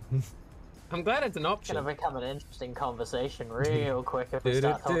 I'm glad it's an option. It's gonna become an interesting conversation real quick if we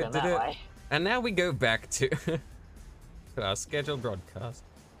start talking that way. And now we go back to our scheduled broadcast.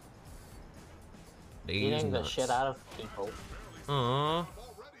 Eating the shit out of people. Aww.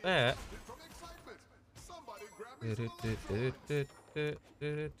 That.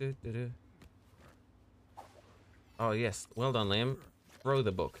 Oh yes, well done, Liam. Throw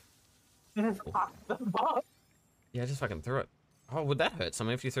the book. Fuck the book. Yeah, just fucking throw it. Oh, would that hurt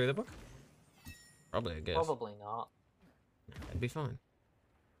someone if you threw the book? Probably, I guess. Probably not. It'd be fine.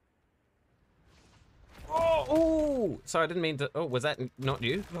 Oh, ooh! Sorry, I didn't mean to. Oh, was that not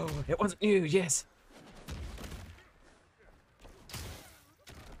you? Oh, it wasn't you. Yes.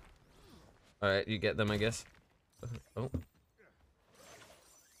 All right, you get them, I guess. Oh.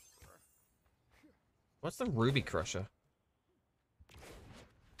 What's the Ruby Crusher?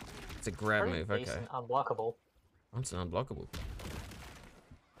 It's a grab Pretty move. Okay. decent, unblockable. It's an unblockable.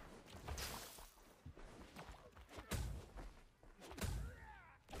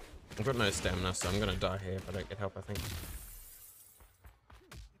 I've got no stamina, so I'm gonna die here if I don't get help, I think.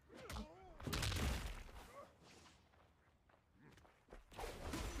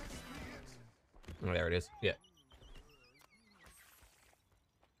 Oh, there it is. Yeah.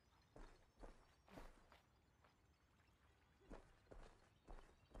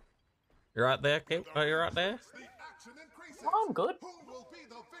 You're right there, Kip? Oh, you're right there? Oh, I'm good.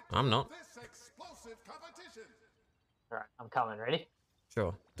 I'm not. Alright, I'm coming. Ready?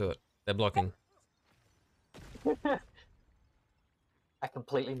 Sure, do it. They're blocking. I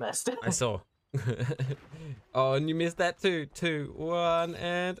completely missed it. I saw. Oh, and you missed that too. 2, 1,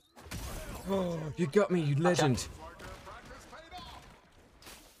 and... Oh, you got me, you legend.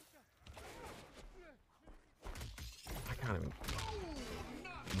 I can't even...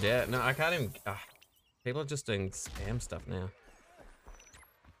 Yeah, no, I can't even... People are just doing spam stuff now.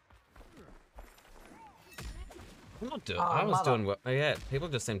 I'm not doing... I was doing what... Oh, yeah, people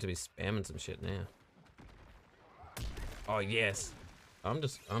just seem to be spamming some shit now. Oh, yes. I'm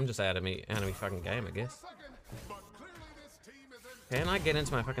just out of me fucking game, I guess. Can I get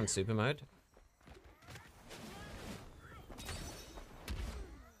into my fucking super mode?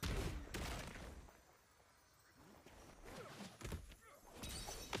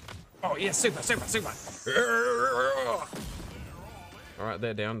 Oh, yeah, super. Alright,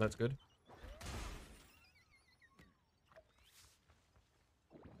 they're down, that's good.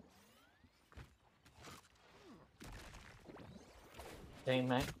 Dang,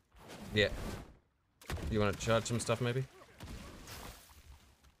 mate. Yeah. You want to charge some stuff, maybe?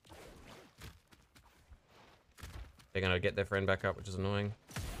 They're gonna get their friend back up, which is annoying.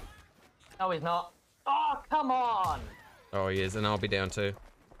 No, he's not. Oh, come on! Oh, he is, and I'll be down too.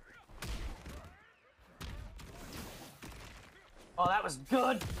 Oh, that was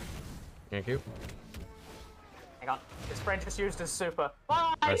good! Thank you. Hang on. His friend just used his super.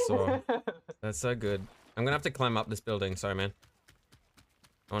 Bye! I saw. That's so good. I'm gonna have to climb up this building. Sorry, man.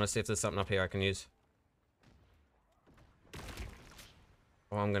 I want to see if there's something up here I can use.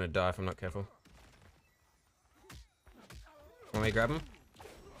 Oh, I'm gonna die if I'm not careful. Want me to grab him?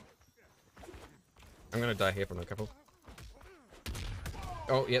 I'm gonna die here if I'm not careful.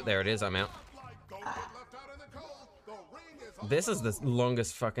 Oh, yep, there it is. I'm out. This is the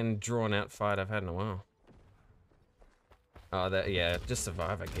longest fucking drawn out fight I've had in a while. Oh, that, yeah, just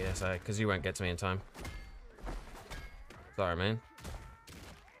survive, I guess, because you won't get to me in time. Sorry, man.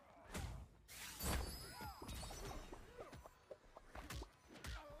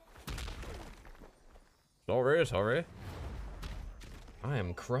 Sorry. I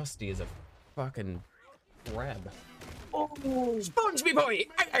am crusty as a fucking crab. Oh, Sponge me, boy!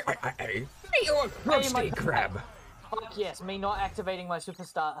 You're a crusty crab! Fuck yes, me not activating my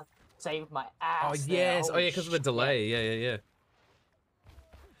superstar saved my ass. Oh, yes. Oh, yeah, because of the delay. Yeah.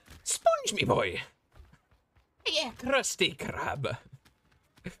 Sponge me, boy! Yeah, crusty crab.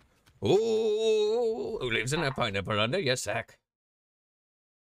 Oh, who lives in a pineapple under your sack?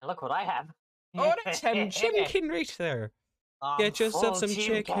 Look what I have. Oh, that's some chimkin right there. Get yourself some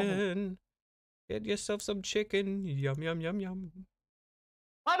chicken. Get yourself some chicken. Yum, yum, yum, yum.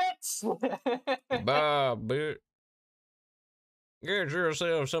 Rabbits! Bob, get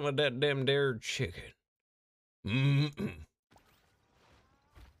yourself some of that damn there chicken. Mm-mm.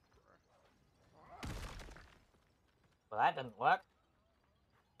 Well, that didn't work.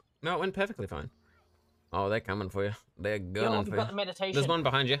 No, it went perfectly fine. Oh, they're coming for you. They're gunning for You've you. got the meditation. There's one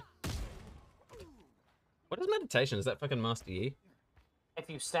behind you. What is meditation? Is that fucking Master Yi? If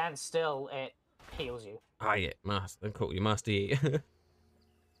you stand still, it heals you. Ah, yeah, Master. Cool, you Master Yi. You're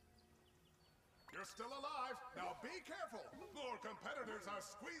still alive. Now be careful. More competitors are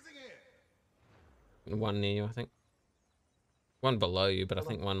squeezing in. One near you, I think. One below you, but I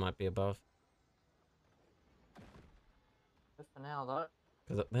think one might be above. Good for now, though.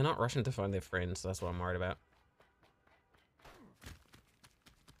 Because they're not rushing to find their friends, so that's what I'm worried about.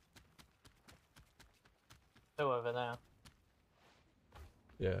 Two over there.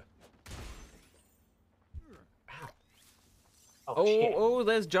 Yeah. Oh, shit. Oh,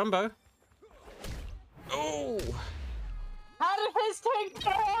 there's Jumbo. Oh! How did his take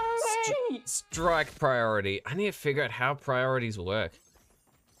priority? Strike priority. I need to figure out how priorities work.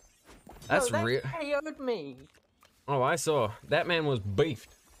 That's real. KO'd me. Oh, I saw. That man was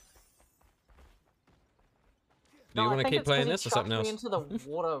beefed. Do you want to keep playing this or something else? Into the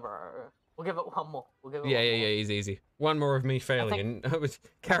water, bro. We'll give it one more. Yeah, easy. One more of me failing and it would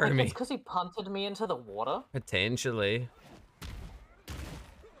carry me. It's because he punted me into the water. Potentially.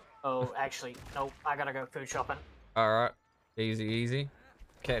 Oh, actually, nope. I gotta go food shopping. Alright. Easy.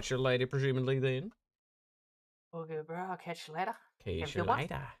 Catch you later, presumably then. Okay, bro. I'll catch you later. Catch you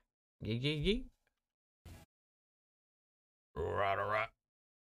later. Yeah. Right.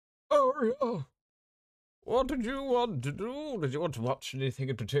 Oh, yeah. What did you want to do? Did you want to watch anything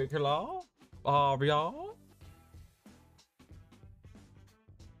in particular? Yeah?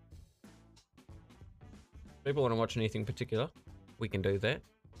 People want to watch anything particular? We can do that.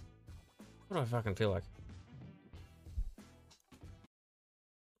 What do I fucking feel like?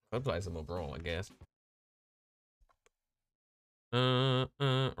 Could play some more Brawl, I guess.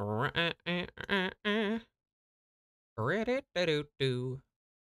 Ready-do-do-do.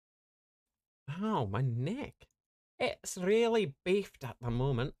 Oh, my neck. It's really beefed at the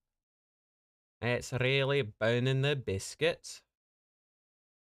moment. It's really burning the biscuits.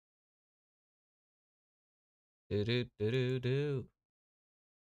 Do.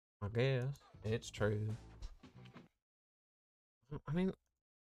 I guess it's true. I mean,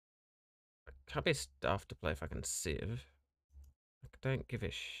 I can't be stuffed to play fucking Civ. I don't give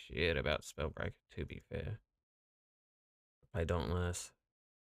a shit about Spellbreaker, to be fair. Play Dauntless.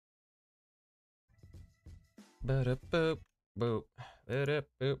 Ba-da-boop, boop.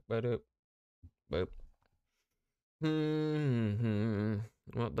 Ba-da-boop, ba-doop, boop.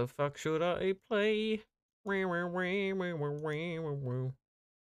 What the fuck should I play? I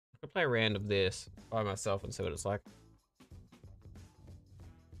could play a round of this by myself and see what it's like.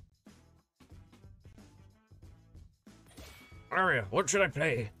 Aria, what should I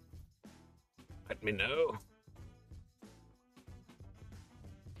play? Let me know.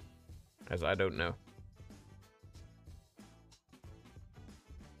 As I don't know.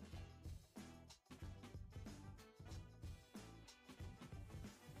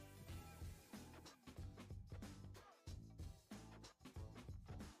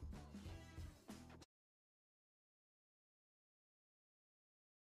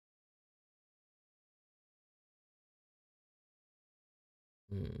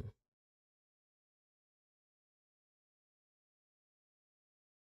 Hmm.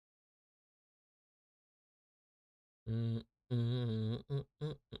 Mm, mm, mm,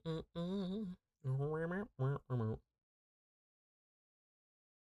 mm, mm, mm, mm.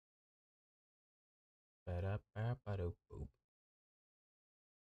 Ba-da-ba-ba-do-boop.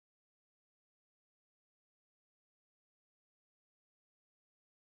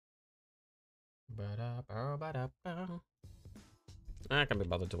 Ba-da-ba-ba-da-ba. I can't be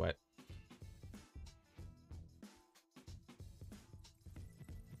bothered to wait.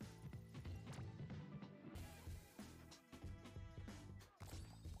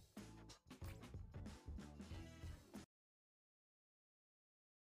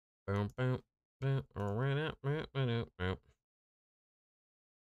 Boom, boom, boom, boom.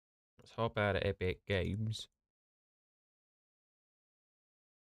 Let's hop out of Epic Games.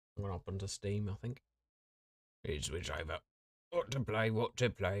 I'm gonna hop onto Steam, I think. Here's switch over. What to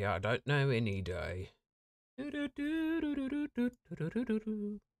play, I don't know any day. The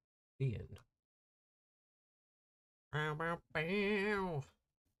end.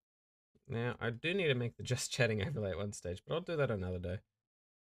 Now, I do need to make the just chatting overlay at one stage, but I'll do that another day.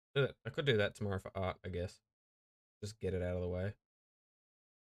 I could do that tomorrow for art, I guess. Just get it out of the way.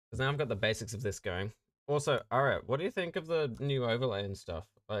 Because now I've got the basics of this going. Also, alright, what do you think of the new overlay and stuff?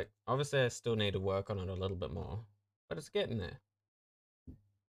 Like, obviously I still need to work on it a little bit more, but it's getting there.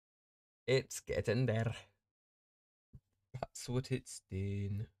 It's getting there. That's what it's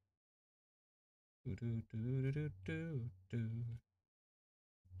doing. Do, do, do, do, do, do.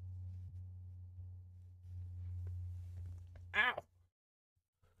 Ow!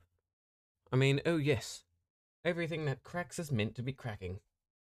 I mean, oh yes. Everything that cracks is meant to be cracking.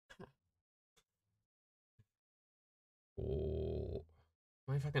 Oh,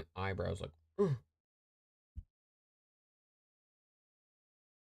 my fucking eyebrows like. Ugh.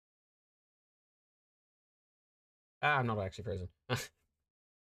 Ah, I'm not actually frozen.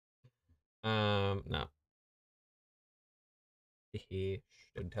 No.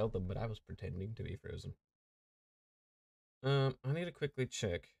 Should tell them, but I was pretending to be frozen. I need to quickly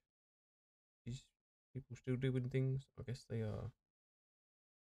check. These people still doing things? I guess they are.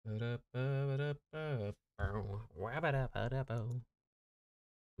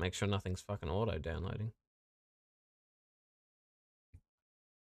 Make sure nothing's fucking auto downloading.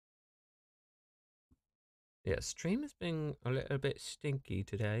 Yeah, stream has been a little bit stinky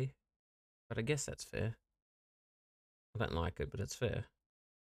today, but I guess that's fair. I don't like it, but it's fair.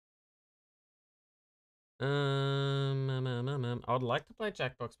 I'd like to play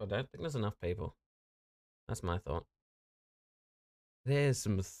Jackbox, but I don't think there's enough people. That's my thought. There's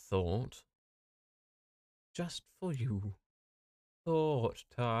some thought. Just for you. Thought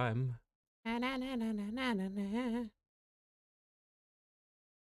time. Na, na, na, na, na, na, na.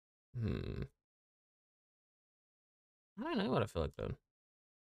 I don't know what I feel like doing.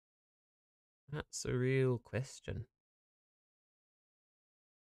 That's a real question.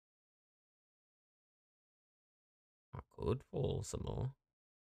 I could fall some more.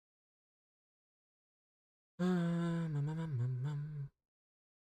 I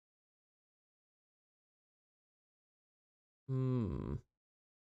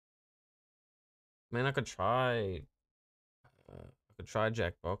mean, I could try. I could try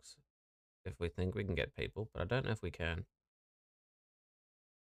Jackbox if we think we can get people, but I don't know if we can.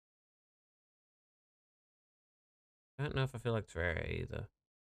 I don't know if I feel like Terraria either.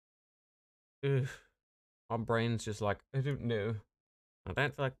 Ugh. My brain's just like, I don't know. I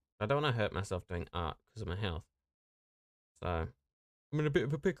don't feel like I don't want to hurt myself doing art because of my health. So I'm in a bit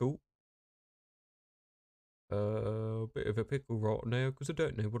of a pickle. A bit of a pickle right now because I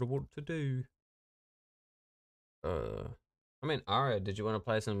don't know what I want to do. I mean, Ara, did you want to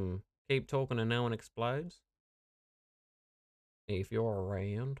play some Keep Talking and No One Explodes? If you're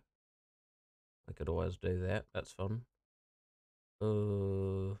around, I could always do that. That's fun.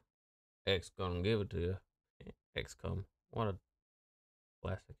 X gonna give it to you. XCOM. What a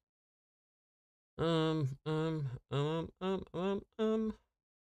classic. Um, um, um, um, um,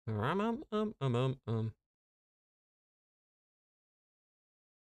 um,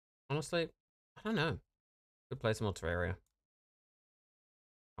 Honestly, I don't know. Could play some more Terraria.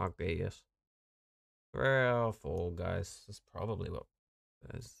 Okay, yes. Terraria, Fall Guys is probably what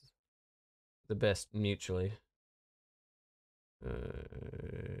is the best mutually. I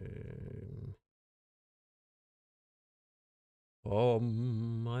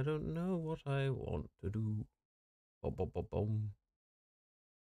don't know what I want to do. I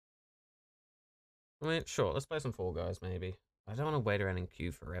mean, sure, let's play some Fall Guys, maybe. I don't want to wait around in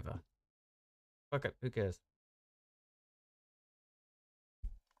queue forever. Fuck it, who cares?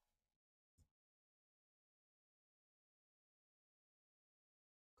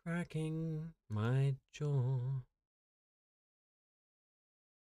 Cracking my jaw.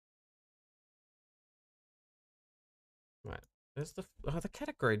 Right. There's the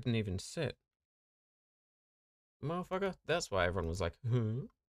category didn't even set. Motherfucker. That's why everyone was like, hmm.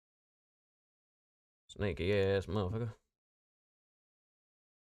 Sneaky ass motherfucker.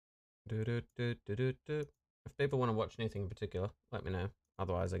 If people want to watch anything in particular, let me know.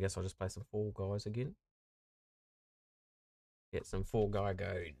 Otherwise, I guess I'll just play some Fall Guys again. Get some Fall Guy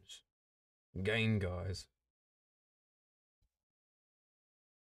gains. Game guys.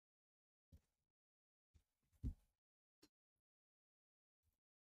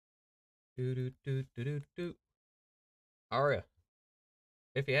 Aria,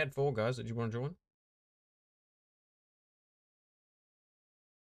 if you had Fall Guys, did you want to join?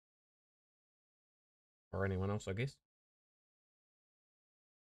 Or anyone else, I guess.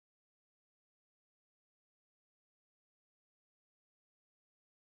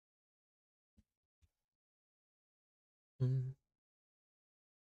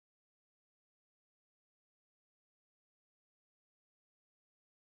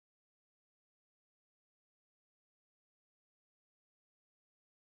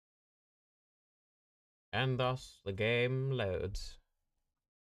 And thus the game loads.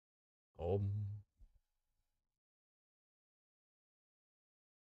 All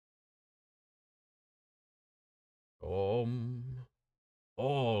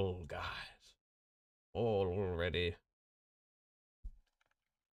guys. All ready.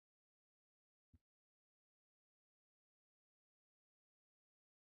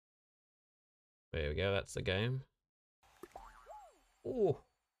 There we go, that's the game. Oh,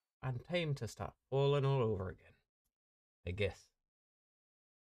 and time to start falling all over again, I guess.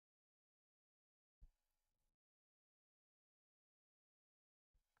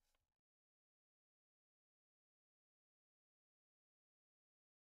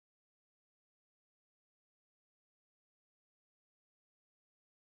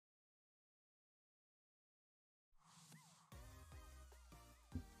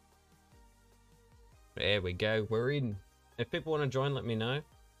 There we go, we're in. If people want to join, let me know,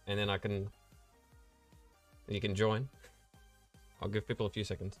 and then you can join. I'll give people a few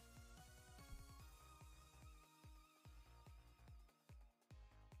seconds.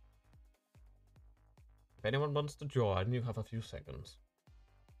 If anyone wants to join, you have a few seconds.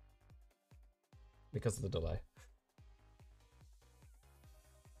 Because of the delay.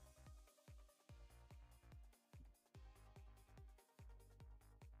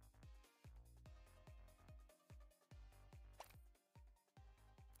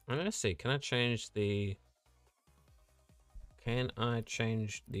 I'm gonna see, can I change the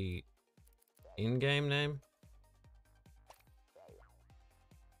in-game name?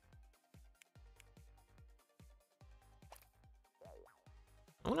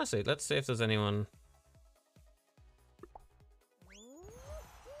 I wanna see, let's see if there's anyone.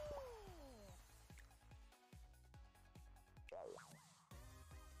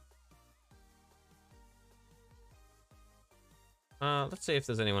 Let's see if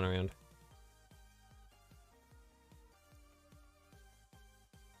there's anyone around.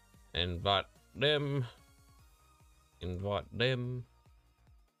 Invite them. Invite them.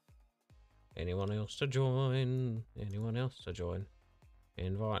 Anyone else to join? Anyone else to join?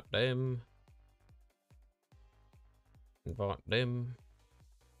 Invite them. Invite them.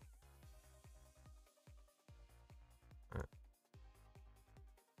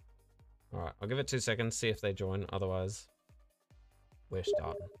 Alright, I'll give it 2 seconds, see if they join, otherwise we're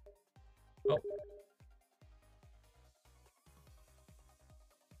starting. Oh.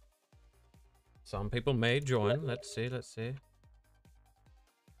 Some people may join, let's see, let's see.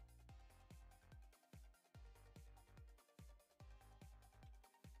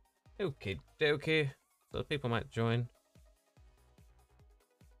 Okie dokie, so people might join.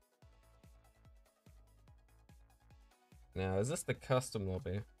 Now, is this the custom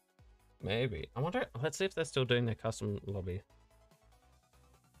lobby? Maybe. I wonder, let's see if they're still doing their custom lobby.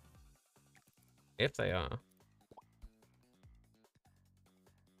 If they are.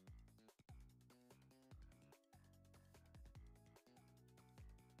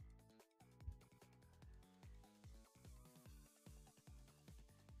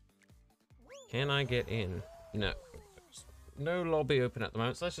 Can I get in? No. No lobby open at the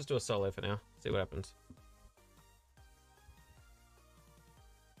moment, so let's just do a solo for now. See what happens.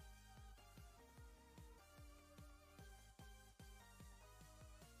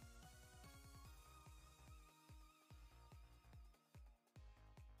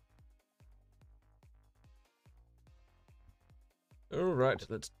 Alright,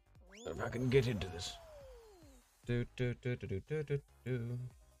 let's see if I can get into this. Do.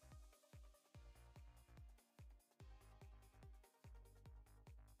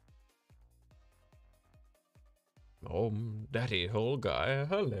 Oh, Daddy Hole Guy.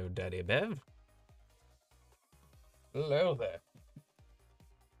 Hello, Daddy Bev. Hello there.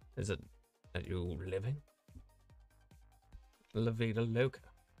 Is it that you living? La Vida Loca.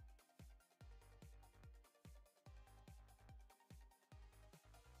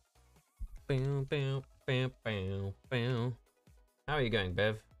 Bow, bow, bow, bow, bow. How are you going,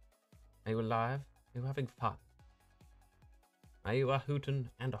 Bev? Are you alive? Are you having fun? Are you a hootin'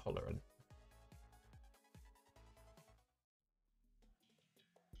 and a hollerin'?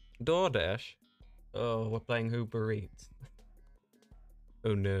 DoorDash? Oh, we're playing Uber Eats.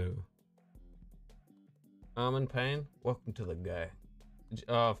 Oh no. Arm in pain? Welcome to the guy.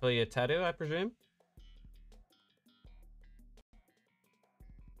 Oh, for your tattoo, I presume?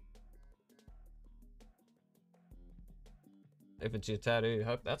 If it's your tattoo,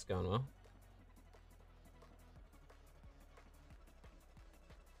 hope that's going well.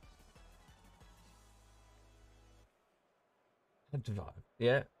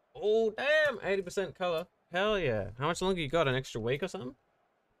 Yeah. Oh, damn! 80% color. Hell yeah. How much longer you got? An extra week or something?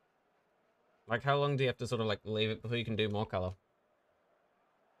 Like, how long do you have to sort of like leave it before you can do more color?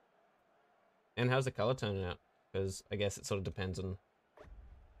 And how's the color turning out? Because I guess it sort of depends on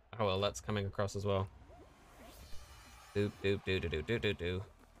how well that's coming across as well. Doop, doop, doo, doo, doo, doo, doo, doo.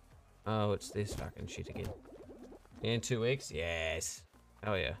 Oh, it's this fucking shit again. In 2 weeks? Yes.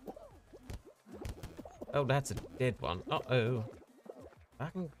 Hell yeah. Oh, that's a dead one. Uh-oh.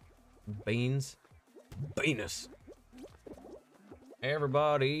 Fucking beans. Beanus.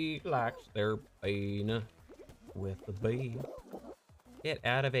 Everybody likes their bean with the bean. Get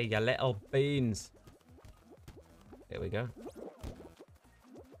out of here, you little beans. There we go.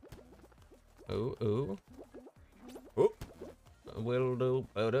 Ooh, ooh. Oop. Will do.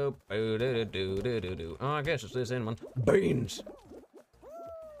 Oh, I guess it's this end one. Beans.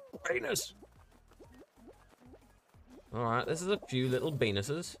 Beanus. Alright, this is a few little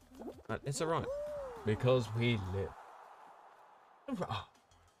beanuses. But it's alright. Because we live.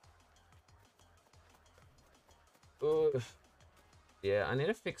 Oof. Yeah, I need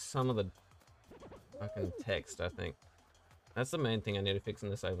to fix some of the fucking text, I think. That's the main thing I need to fix in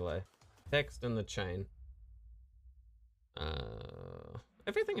this overlay. Text and the chain.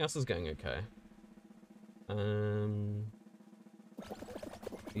 Everything else is going okay.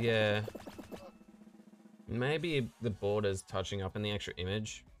 Yeah. Maybe the border's touching up in the extra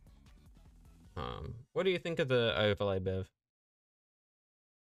image. What do you think of the overlay, Bev?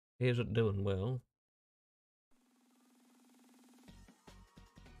 Is it doing well?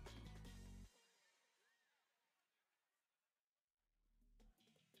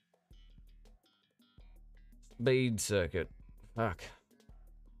 Bead circuit. Fuck.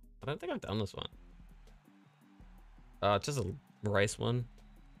 I don't think I've done this one. Just a race one.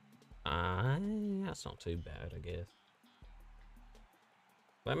 That's not too bad, I guess.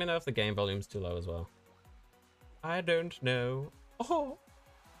 Let me know if the game volume's too low as well. I don't know. Oh.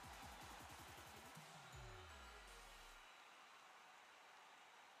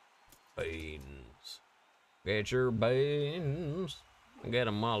 Beans. Get your beans. Get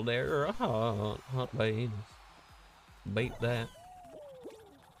them all there. Hot beans. Beat that.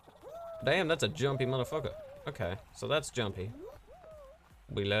 Damn, that's a jumpy motherfucker. Okay, so that's jumpy.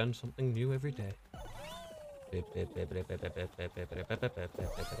 We learn something new every day. Venus!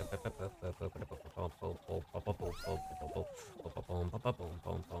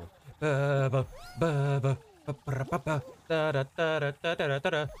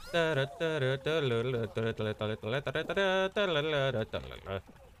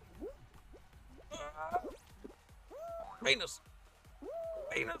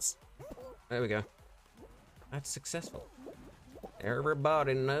 Venus! There we go. That's successful.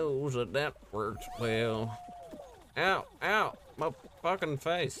 Everybody knows that that works well. Ow, ow, my fucking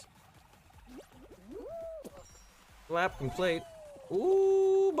face. Lap complete.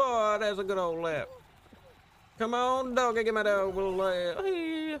 Ooh, boy, that's a good old lap. Come on, doggy, give me that old lap.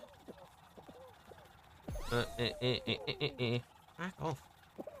 Back off.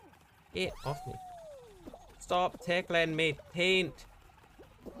 Get off me. Stop tickling me, taint.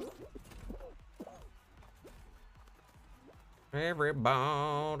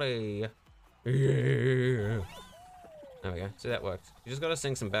 Everybody. Yeah. There we go. See, that works. You just gotta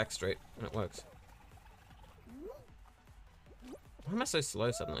sing some Backstreet, and it works. Why am I so slow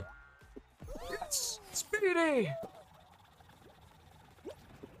suddenly? Yes! Speedy!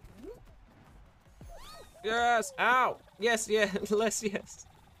 Yes! Ow! Yes, yeah, less yes.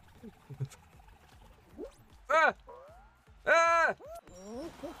 Ah! Ah!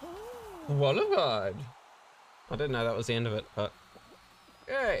 Qualified! I didn't know that was the end of it, but...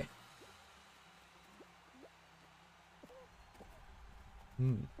 Yay!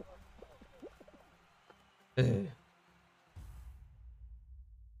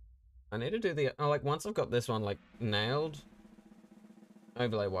 I need to do the like once I've got this one like nailed,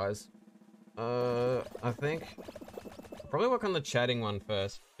 overlay wise. I think probably work on the chatting one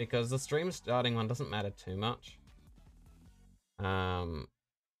first because the stream starting one doesn't matter too much.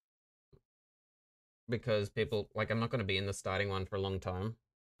 Because people like I'm not going to be in the starting one for a long time.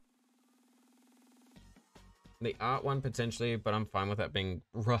 The art one potentially, but I'm fine with that being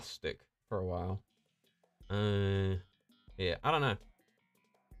rustic for a while. Yeah, I don't know.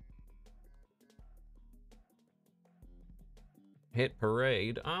 Hit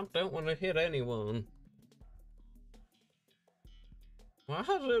parade. I don't want to hit anyone. Why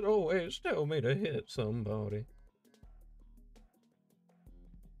does it always tell me to hit somebody?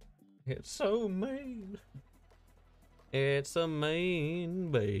 It's so mean. It's a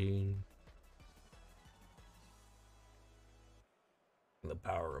mean bean. The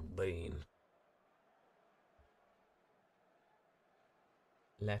power of bean.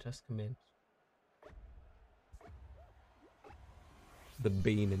 Let us commence. The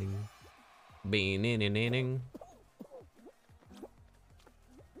beaning. Beaning.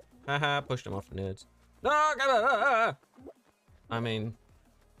 Haha, pushed him off, nerds. No, I mean,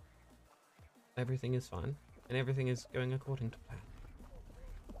 everything is fine, and everything is going according to plan.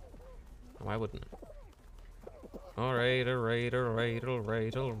 Why wouldn't it? Alright.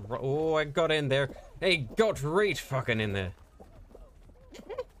 Oh, I got in there. Hey, got right fucking in there.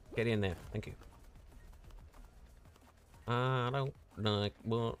 Get in there, thank you. I don't like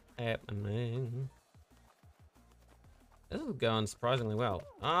what's happening. This is going surprisingly well.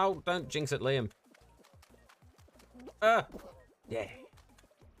 Oh, don't jinx it, Liam. Yeah.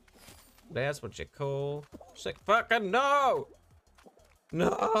 That's what you call sick fucking no!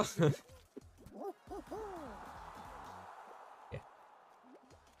 No! Yeah.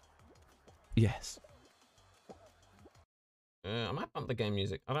 Yes. I might bump the game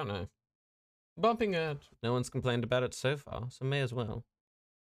music. I don't know. Bumping it. No one's complained about it so far, so may as well.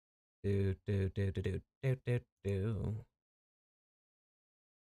 Do. Boom.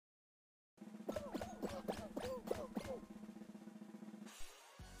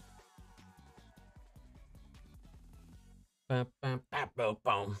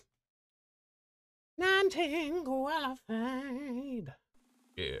 Unqualified.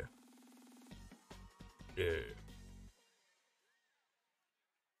 Yeah.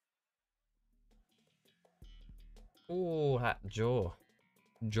 Ooh, that jaw.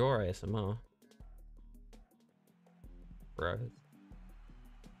 Jaw ASMR. Bros.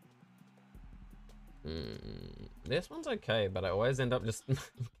 This one's okay, but I always end up just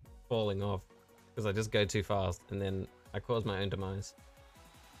falling off because I just go too fast and then I cause my own demise.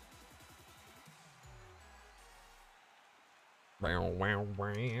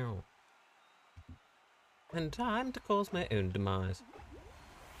 Wow. And time to cause my own demise.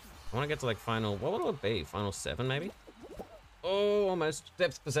 I want to get to like final, what will it be? Final 7 maybe? Oh, almost.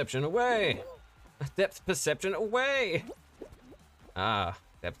 Depth perception away. Depth perception away. Ah,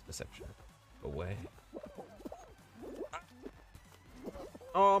 depth perception away.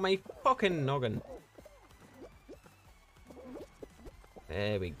 Oh, my fucking noggin.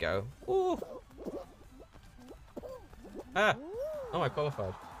 There we go. Ooh. Ah. Oh, I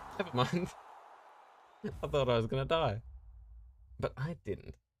qualified. Never mind. I thought I was gonna die. But I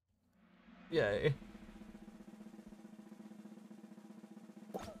didn't. Yay.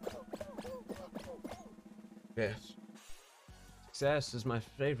 Yes. Success is my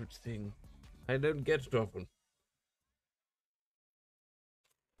favorite thing. I don't get it often.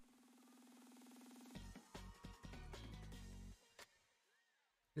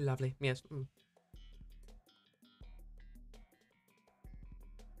 Lovely, yes.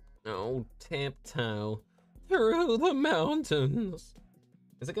 Oh, tiptoe through the mountains.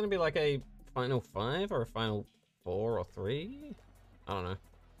 Is it going to be like a final 5 or a final 4 or 3? I don't know.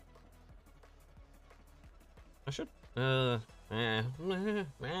 I should.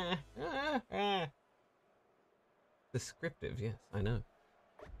 Descriptive, yes, I know.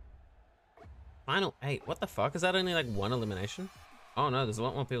 Final 8. What the fuck? Is that only like 1 elimination? Oh no, there's a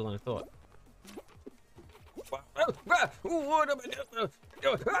lot more people than I thought.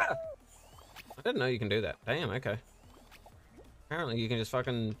 I didn't know you can do that. Damn, okay. Apparently you can just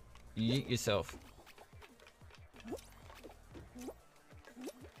fucking yeet yourself.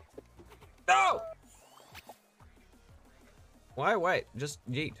 No! Why wait? Just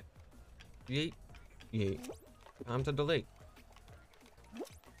yeet. Yeet. Yeet. Time to delete.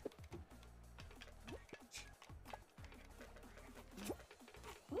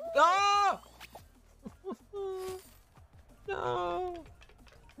 No! No!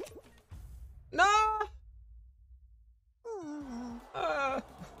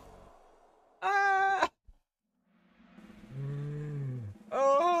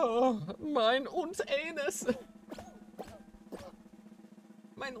 anus!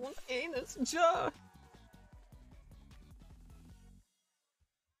 Mein anus jar!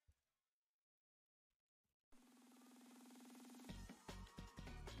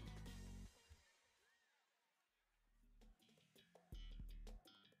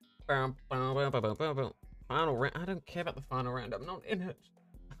 Final round. I don't care about the final round. I'm not in it.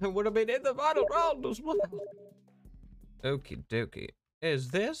 I would have been in the final round as well. Okie dokie. Is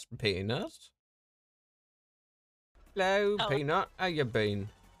this Peanut? Hello, Peanut. How you been?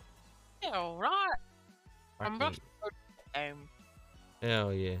 Yeah, all right. I'm Fucking-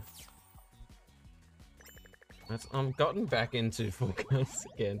 Hell yeah. I'm gotten back into Fall Guys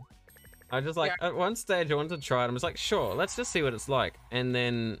again. I just like, at one stage I wanted to try it. I was like, sure, let's just see what it's like. And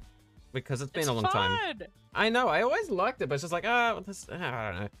then, because it's been a long time. I know, I always liked it, but it's just like, I don't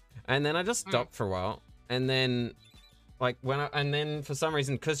know. And then I just stopped for a while. And then, like, and then for some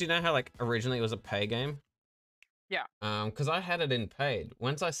reason, because you know how, like, originally it was a pay game? Yeah. Because I had it in paid.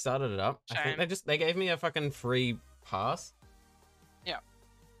 Once I started it up, I think they gave me a fucking free pass. Yeah.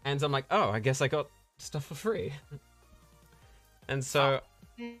 And so I'm like, oh, I guess I got stuff for free. And so,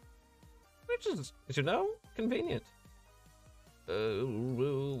 which is, you know, convenient. There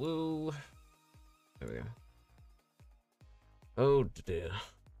we go. Oh dear.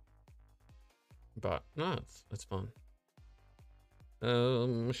 But no, it's fun.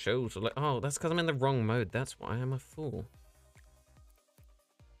 Shows like, oh, that's because I'm in the wrong mode. That's why I'm a fool.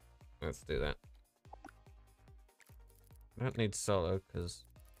 Let's do that. I don't need solo because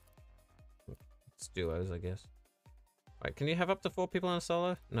it's duos, I guess. Wait, can you have up to 4 people in a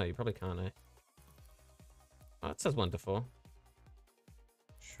solo? No, you probably can't, eh? Oh, it says 1 to 4.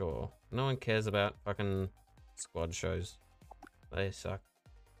 Sure. No one cares about fucking squad shows. They suck.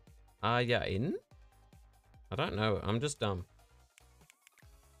 Yeah, in? I don't know. I'm just dumb.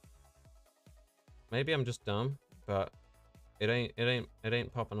 Maybe I'm just dumb, but it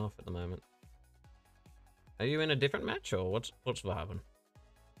ain't popping off at the moment. Are you in a different match or what's vibing?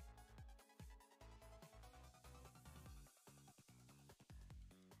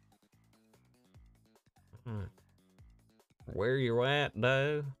 Where you at,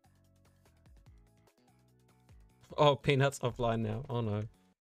 though? Oh, Peanut's offline now. Oh no.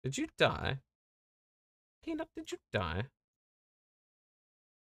 Did you die? Peanut, did you die?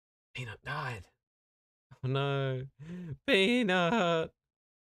 Peanut died. Oh no. Peanut.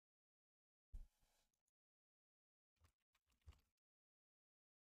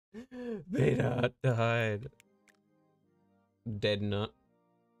 Peanut died. Dead nut.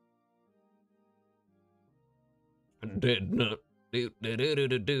 Dead nut.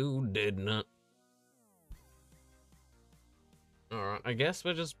 Dead nut. Alright, I guess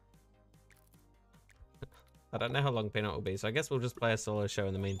we're just... I don't know how long Peanut will be, so I guess we'll just play a solo show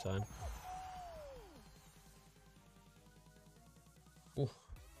in the meantime. Ooh,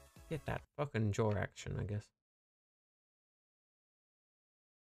 get that fucking jaw action, I guess.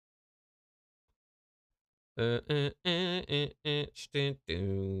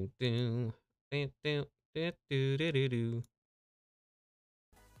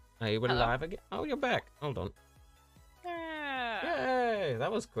 Are you alive again? Oh, you're back. Hold on. Yeah. Yay!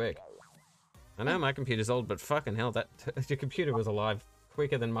 That was quick. I know my computer's old, but fucking hell, that your computer was alive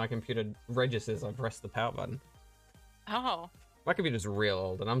quicker than my computer registers I pressed the power button. Oh. My computer's real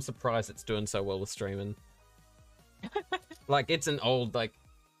old, and I'm surprised it's doing so well with streaming. Like, it's an old, like,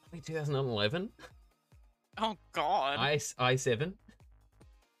 2011? Oh, God. i7.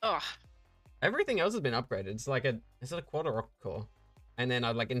 Ugh. Everything else has been upgraded. It's like it's a quad core. And then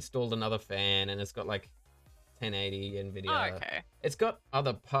I, like, installed another fan, and it's got, like, 1080 NVIDIA. Oh, okay. It's got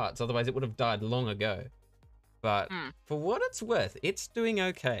other parts, otherwise it would have died long ago. But for what it's worth, it's doing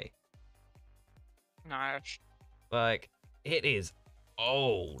okay. Nice. Like, it is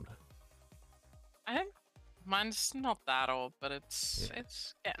old. I think mine's not that old, but it's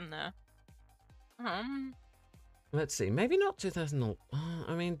getting there. Let's see, maybe not 2000.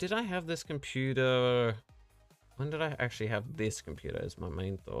 I mean, did I have this computer? When did I actually have this computer is my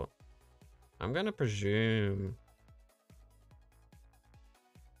main thought. I'm gonna presume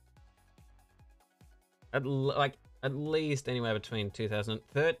at least anywhere between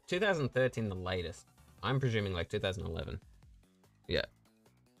 2013 the latest. I'm presuming like 2011. Yeah.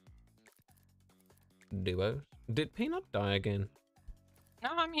 Duos. Did Peanut die again? No,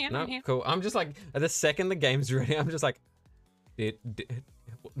 I'm here. No, I'm here. cool. I'm just like, the second the game's ready, I'm just like,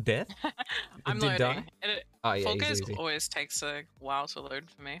 death? I'm Did loading. die? Oh yeah, Fall Guys easy. always takes a while to load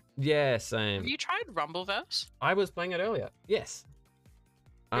for me. Yeah, same. Have you tried Rumbleverse? I was playing it earlier. Yes.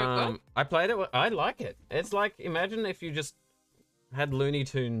 Good? I played it. I like it. It's like, imagine if you just had Looney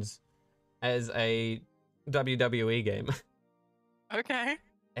Tunes as a WWE game. Okay.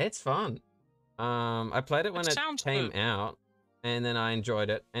 It's fun. I played it when it came good. out, and then I enjoyed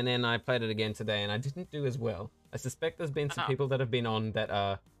it, and then I played it again today, and I didn't do as well. I suspect there's been some people that have been on that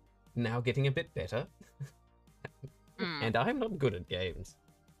are now getting a bit better, and I'm not good at games.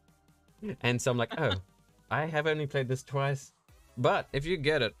 And so I'm like, oh, I have only played this twice, but if you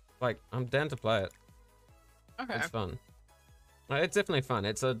get it, like, I'm down to play it. Okay. It's fun. It's definitely fun.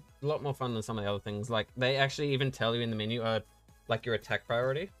 It's a lot more fun than some of the other things. Like, they actually even tell you in the menu, like, your attack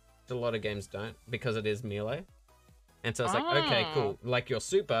priority. Which a lot of games don't, because it is melee. And so it's like, okay, cool. Like, your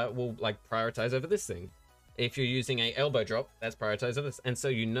super will, like, prioritize over this thing. If you're using a elbow drop, that's prioritized over this. And so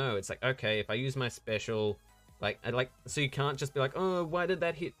you know, it's like, okay, if I use my special, so you can't just be like, oh, why did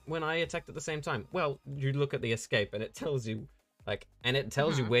that hit when I attacked at the same time? Well, you look at the escape and it tells you, like, and it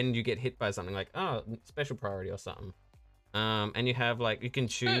tells you when you get hit by something, like, oh, special priority or something. And you have, like, you can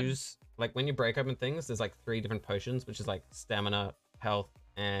choose, like, when you break open things, there's like 3 different potions, which is like stamina, health,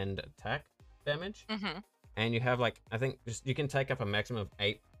 and attack damage. And you have, like, I think just you can take up a maximum of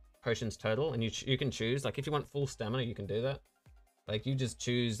 8 potions total, and you can choose, like, if you want full stamina, you can do that. Like, you just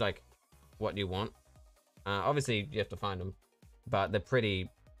choose, like, what you want. Obviously you have to find them, but they're pretty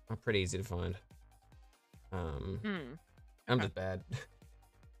easy to find. I'm just bad.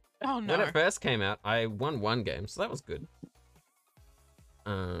 Oh no. When it first came out, I won 1 game, so that was good.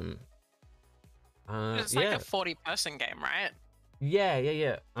 It's like a 40-person game, right?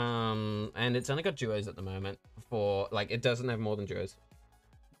 Yeah. And it's only got duos at the moment. For, like, it doesn't have more than duos.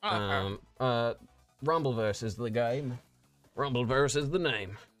 Rumbleverse is the game. Rumbleverse is the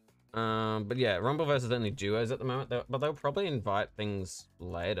name. But yeah, Rumbleverse is only duos at the moment. But they'll probably invite things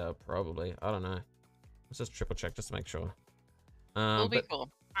later, probably. I don't know. Let's just triple check just to make sure. It'll be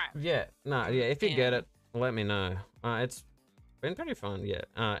cool. Alright. Yeah, if you get it, let me know. It's been pretty fun, yeah.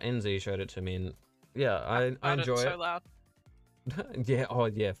 NZ showed it to me, and yeah, I enjoy it. So loud. Yeah, oh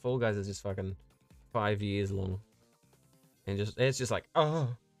yeah, Fall Guys is just fucking 5 years long. And it's just like,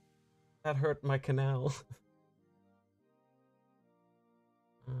 oh, that hurt my canal.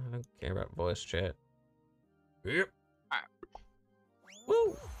 I don't care about voice chat. Yep.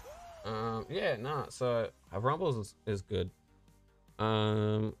 Woo! Yeah, nah, so Rumbles is good.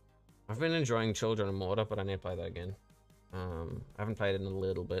 I've been enjoying Children of Mortar, but I need to play that again. I haven't played it in a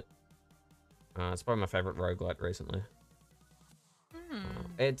little bit. It's probably my favorite roguelite recently.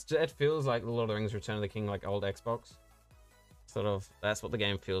 It feels like Lord of the Rings Return of the King, like old Xbox. Sort of, that's what the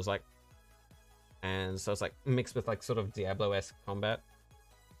game feels like. And so it's like mixed with like sort of Diablo-esque combat.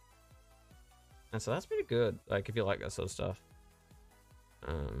 And so that's pretty good, like if you like that sort of stuff.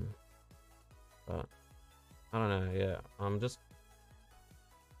 But I don't know, yeah.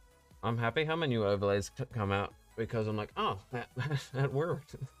 I'm happy how my new overlays come out, because I'm like, oh, that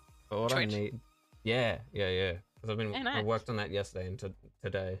worked for what I need. Yeah. Because I worked on that yesterday and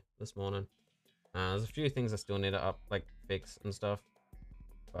today, this morning. There's a few things I still need to fix and stuff,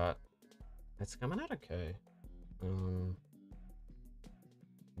 but it's coming out okay.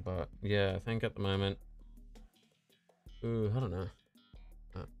 But yeah, I think at the moment, I don't know.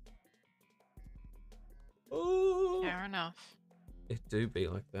 Fair enough. It do be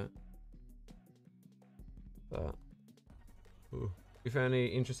like that. But you found any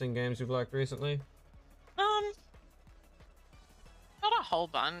interesting games you've liked recently? Not a whole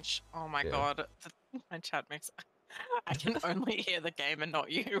bunch. Oh my god, my chat makes. I can only hear the game and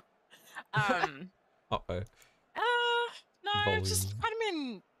not you. Uh-oh. No, Volume. just kind of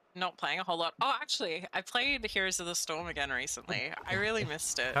been not playing a whole lot. Oh, actually, I played Heroes of the Storm again recently. I really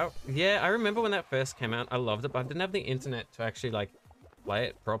missed it. Yeah, I remember when that first came out. I loved it, but I didn't have the internet to actually like play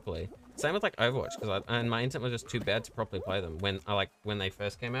it properly. Same with like Overwatch, and my internet was just too bad to properly play them when they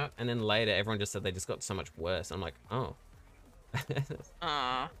first came out, and then later everyone just said they just got so much worse. I'm like, oh.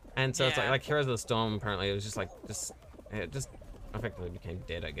 And so it's like Heroes of the Storm. Apparently, it was it just effectively became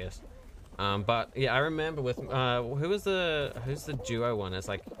dead, I guess. But yeah, I remember with who's the duo one? It's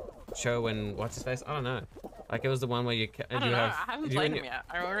like Cho and what's his face? I don't know. Like it was the one where I don't know. I haven't played him yet.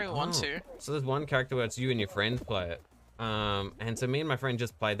 I really want to. So there's one character where it's you and your friend play it. And so me and my friend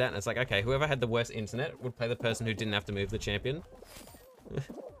just played that, and it's like, okay, whoever had the worst internet would play the person who didn't have to move the champion.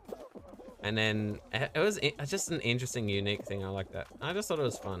 And then it was just an interesting, unique thing. I like that. I just thought it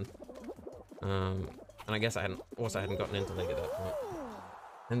was fun. And I guess I hadn't gotten into League at that point.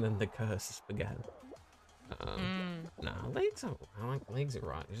 And then the curse began. Nah, leagues are right.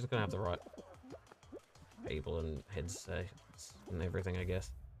 You're just gonna have the right people and headsets and everything, I guess.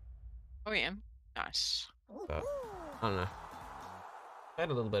 Oh yeah, nice. But I don't know. I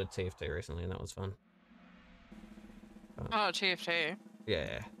had a little bit of TFT recently, and that was fun. Oh, TFT.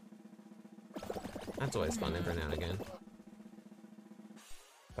 Yeah. That's always fun every now and again.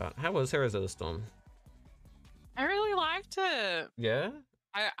 But how was Heroes of the Storm? I really liked it. Yeah?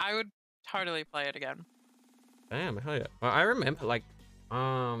 I would totally play it again. Damn, hell yeah. Well, I remember, like,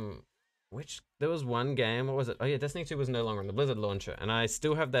 there was one game, what was it? Oh yeah, Destiny 2 was no longer on the Blizzard launcher, and I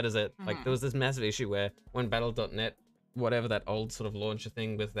still have that as a, like, there was this massive issue where when Battle.net, whatever that old sort of launcher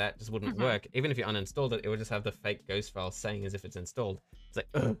thing with that just wouldn't work. Even if you uninstalled it, it would just have the fake ghost file saying as if it's installed. It's like,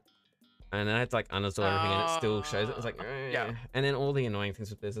 ugh. And then I had to like uninstall everything and it still shows it. It's like, yeah. And then all the annoying things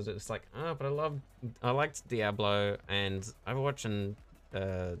with Blizzard, it's like, oh, but I liked Diablo and Overwatch and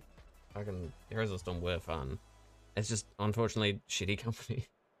fucking Heroes of the Storm were fun. It's just unfortunately shitty company.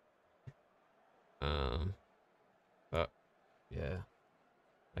 But yeah,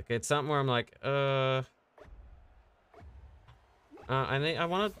 like it's something where I'm like, I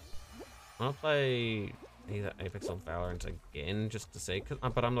want to play either Apex or Valorant again just to see,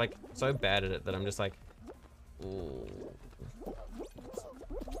 but I'm like so bad at it that I'm just like, ooh.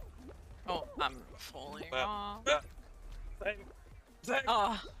 Oh, I'm falling Well, off. Zach,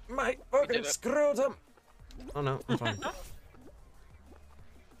 Oh, my fucking scrotum. Oh no, I'm fine.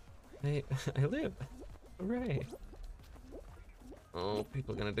 I live. Hooray. Oh,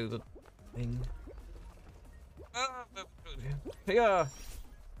 people are gonna do the thing. Yeah.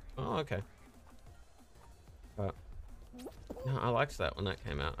 Oh, okay. But no, I liked that when that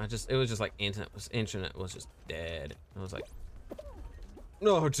came out. It was just like internet was just dead. I was like,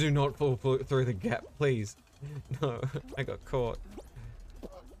 no, do not fall through the gap, please. No, I got caught.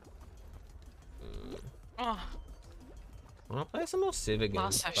 oh. I want to play some more Civ again,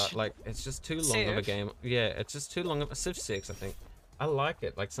 but like it's just too long of a game. Yeah, it's just too long of a Civ 6. I think I like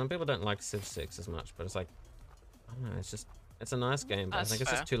it. Like some people don't like Civ 6 as much, but it's like I don't know. It's a nice game, but I think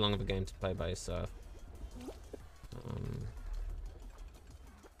it's just too long of a game to play by yourself.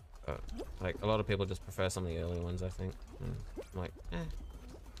 But, like a lot of people just prefer some of the early ones. I think. I'm like, eh.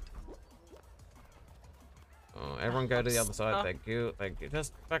 Oh, everyone go to the other side. Thank you. Thank you.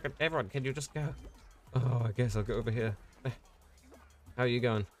 Just fucking everyone. Can you just go? Oh, I guess I'll go over here. How are you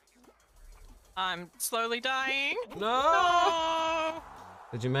going? I'm slowly dying. No!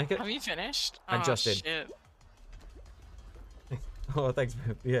 Did you make it? Have you finished? I just did. Shit. Oh, thanks,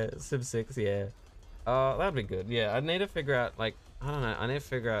 man. Yeah, Civ 6, yeah. That'd be good. Yeah, I need to figure out, like, I don't know. I need to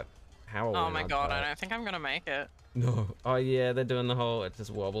figure out how. Oh my god, I don't think I'm gonna make it. No. Oh yeah, they're doing the whole. It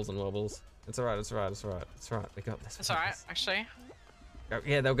just wobbles and wobbles. It's alright. It's alright. It's alright. It's alright. We got this. It's alright, actually. Oh,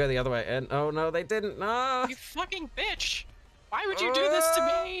 yeah, they'll go the other way. And oh no, they didn't. No. You fucking bitch! Why would you do this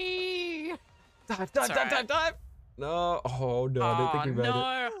to me? Dive! No. Oh no, I didn't think we made it.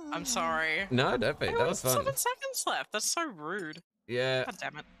 No, I'm sorry. No, don't be. That was fun. 7 seconds left. That's so rude. Yeah. God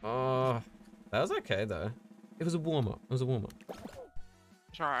damn it. Oh, that was okay though. It was a warm up. It was a warm up.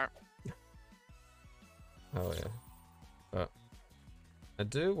 It's alright. Oh yeah. But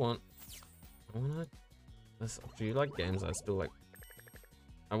I want to. Do you like games? I still like.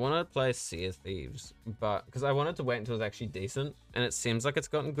 I want to play Sea of Thieves, but because I wanted to wait until it was actually decent, and it seems like it's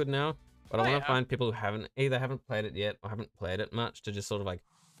gotten good now. But I want to find people who haven't played it yet or haven't played it much to just sort of like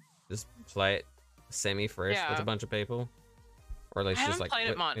just play it semi-fresh with a bunch of people, or at least just like. I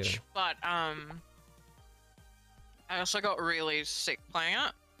haven't played it much, but I also got really sick playing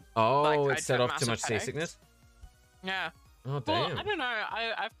it. Oh, like, it set off too much headaches. seasickness. Yeah. Oh damn. Well, I don't know.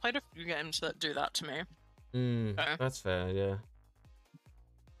 I've played a few games that do that to me. So. That's fair. Yeah.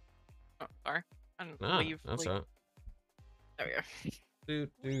 Oh, sorry. And No, that's right. There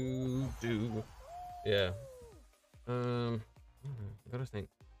we Do. Yeah. I gotta think.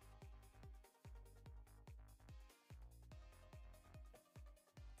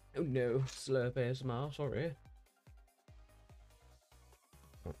 Oh no, slurp ASMR, sorry.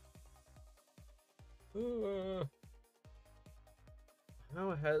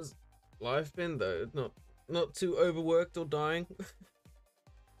 How has life been though? Not too overworked or dying?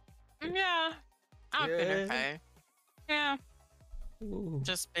 Yeah. I've been okay. Yeah. Ooh.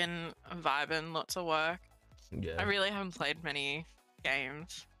 Just been vibing, lots of work. Yeah. I really haven't played many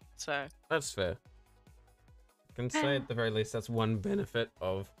games, so. That's fair. I can say at the very least that's one benefit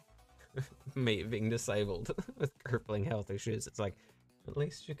of me being disabled with crippling health issues. It's like, at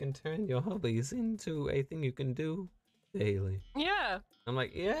least you can turn your hobbies into a thing you can do daily. Yeah. I'm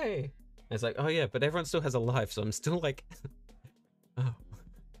like, yay. And it's like, oh yeah, but everyone still has a life, so I'm still like, oh.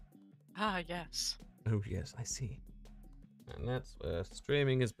 Ah, yes. Oh yes, I see. And that's where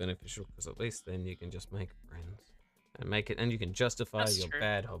streaming is beneficial, because at least then you can just make friends and you can justify your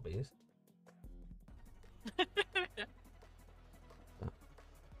bad hobbies.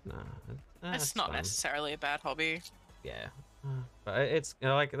 Nah, it's not necessarily a bad hobby. Yeah, But it's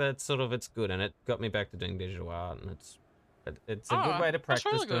like that's sort of it's good, and it got me back to doing digital art, and it's a good way to that's practice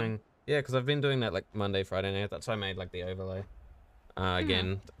really good. doing. Yeah, because I've been doing that like Monday, Friday night. That's why I made like the overlay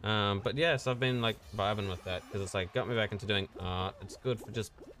again. But yeah, so I've been like vibing with that because it's like got me back into doing art. It's good for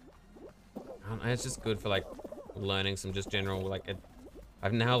just, I don't know, it's just good for like learning some just general like.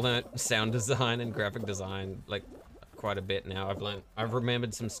 I've now learnt sound design and graphic design like quite a bit now. I've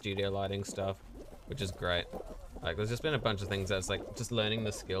remembered some studio lighting stuff, which is great. Like there's just been a bunch of things that's like just learning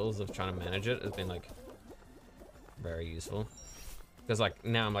the skills of trying to manage it has been like very useful. Because like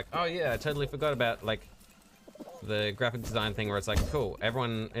now I'm like, oh yeah, I totally forgot about like the graphic design thing where it's like, cool,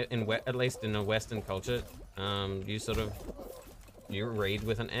 everyone at least in a Western culture, you read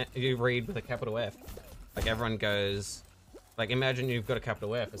with a capital F. Like everyone goes, like imagine you've got a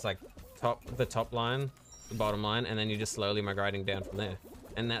capital F. It's like the top line, the bottom line, and then you're just slowly migrating down from there.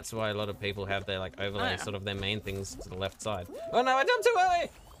 And that's why a lot of people have their like overlay, sort of their main things to the left side. Oh no, I jumped too early!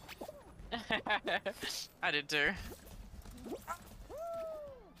 I did too.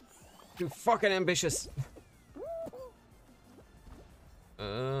 Too fucking ambitious.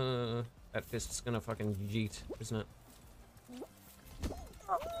 That fist's gonna fucking yeet, isn't it?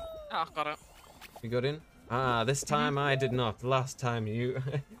 Oh, got it. You got in? Ah, this time I did not. Last time you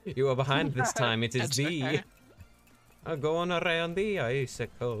were behind. This time it is thee. Okay. Going around the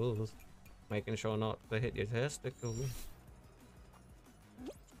icicles, making sure not to hit your testicles.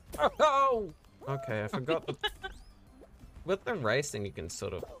 Oh! Okay, I forgot the... With the racing, you can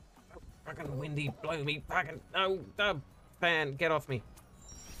sort of... Fucking windy, blow me, fucking... No, the fan, get off me.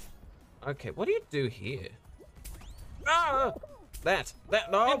 Okay, what do you do here? Ah! That,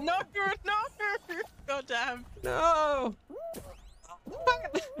 no! No! God damn. No!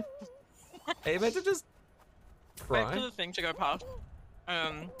 Are you meant to just... Wait cry? for the thing to go past.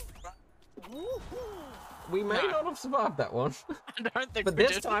 We may not have survived that one. I don't think But we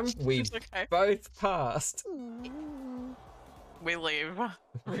this did. time, we It's okay. both passed. We leave.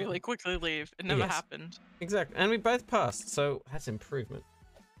 Really quickly leave. It never Yes. happened. Exactly, and we both passed, so that's improvement.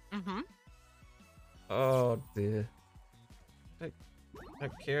 Mm-hmm. Oh dear. I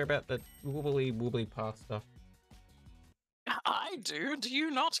care about the wobbly path stuff. I do. Do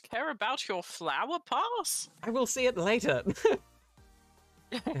you not care about your flower pass? I will see it later.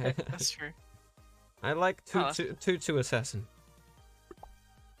 That's true. I like Tutu Assassin.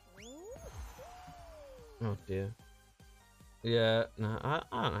 Oh dear. Yeah, no, I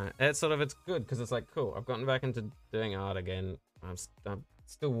don't know. It's sort of, it's good because it's like, cool, I've gotten back into doing art again. I'm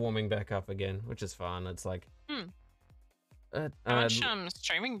still warming back up again, which is fun. It's like... How much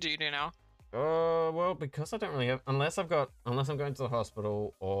streaming do you do now? Well, because I don't really have, unless I'm going to the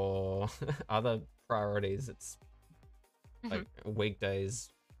hospital or other priorities, it's like weekdays,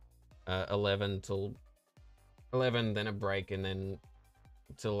 11 till 11, then a break, and then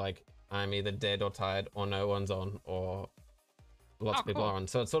till like I'm either dead or tired or no one's on or lots of people are on.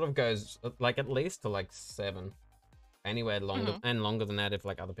 So it sort of goes like at least to like 7, anywhere longer and longer than that if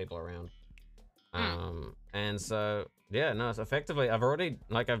like other people are around. And so yeah, no, it's effectively I've already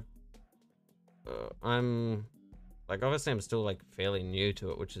like I'm like obviously I'm still like fairly new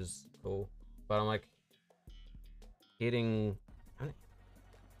to it, which is cool, but I'm like hitting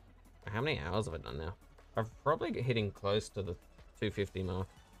how many hours have I done now? I'm probably hitting close to the 250 mark.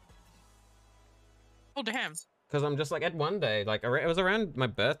 Oh damn. Because I'm just like at one day, like it was around my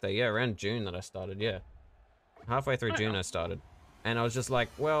birthday, yeah, around June that I started, yeah. Halfway through June I started. And I was just like,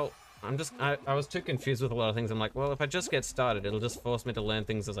 well, I was too confused with a lot of things. I'm like, well, if I just get started, it'll just force me to learn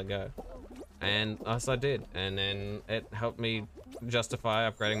things as I go. And thus I did. And then it helped me justify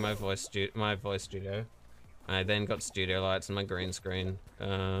upgrading my voice studio. I then got studio lights and my green screen.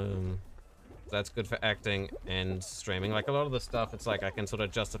 That's good for acting and streaming. Like a lot of the stuff, it's like I can sort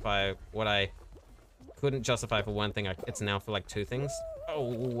of justify what I couldn't justify for one thing. It's now for like 2 things.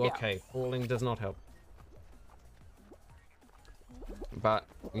 Oh, okay. Falling does not help. But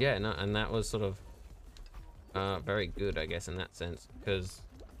yeah, no, and that was sort of very good, I guess, in that sense, because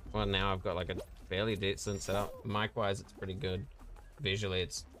well, now I've got like a fairly decent setup. Mic-wise, it's pretty good. Visually,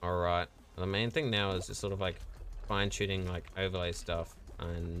 it's all right. The main thing now is just sort of like fine-tuning like overlay stuff,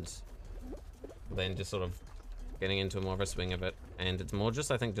 and then just sort of getting into more of a swing of it. And it's more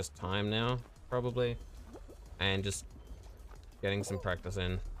just, I think, just time now, probably, and just getting some practice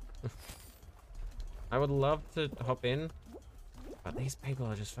in. I would love to hop in, but these people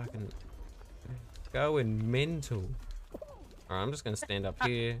are just fucking going mental. Alright, I'm just gonna stand up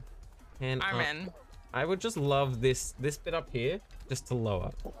here. And I'm in. I would just love this bit up here, just to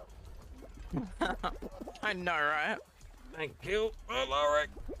lower. I know, right? Thank you for lowering.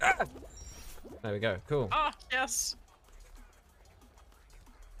 Ah! There we go, cool. Oh, yes.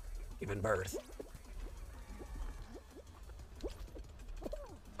 giving birth.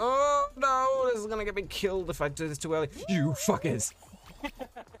 Oh no, this is gonna get me killed if I do this too early. You fuckers!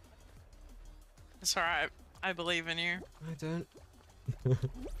 It's alright. I believe in you. I don't.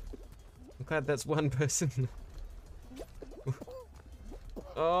 I'm glad that's one person.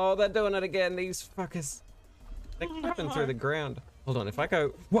 Oh, they're doing it again, these fuckers. They're creeping through the ground. Hold on, if I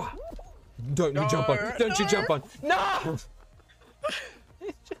go, wah! Don't you jump on! Don't you jump on! No!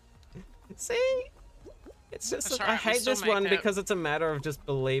 See? It's just, I hate this one because it's a matter of just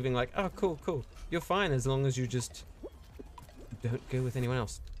believing like, oh, cool, cool. You're fine as long as you just don't go with anyone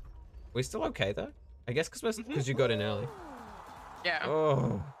else. We're still okay though? I guess because you got in early. Yeah.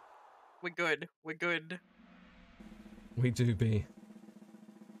 Oh. We're good. We're good. We do be.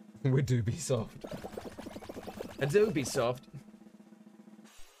 We do be soft. I do be soft.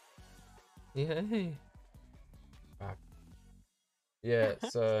 Yay. Fuck. Yeah,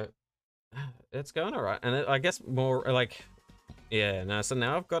 so it's going alright. And I guess more like, yeah, no, so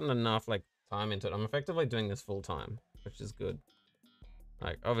now I've gotten enough like time into it. I'm effectively doing this full time, which is good.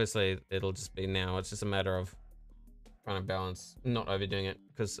 Like, obviously it'll just be now. It's just a matter of trying to balance, not overdoing it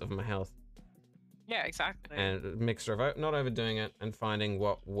because of my health. Yeah, exactly. And a mixture of not overdoing it and finding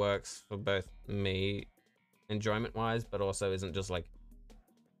what works for both me enjoyment-wise, but also isn't just like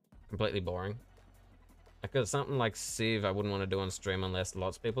completely boring. Because something like Civ I wouldn't want to do on stream unless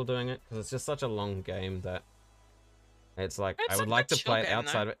lots of people doing it, because it's just such a long game that it's like I would like to play it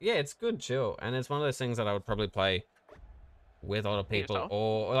outside of it. Yeah, it's good chill, and it's one of those things that I would probably play with a lot of people,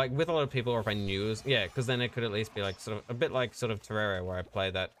 or like with a lot of people, or if I knew, yeah, because then it could at least be like sort of a bit like sort of Terraria, where I play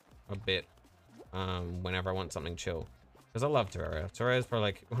that a bit whenever I want something chill, because I love Terraria. Terraria is probably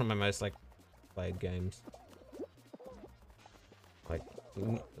like one of my most like played games. Like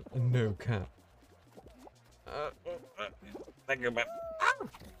no cap. Thank you,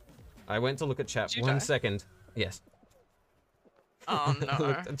 I went to look at chat. 1 second. Yes. Oh no.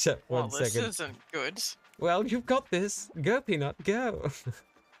 Looked at chat. Well, 1 second. this isn't good. Well, you've got this. Go, Peanut, go.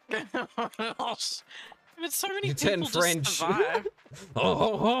 Gosh. But so many You people turn French. just survive. Oh,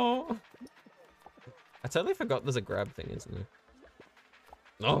 ho, ho. I totally forgot there's a grab thing, isn't there?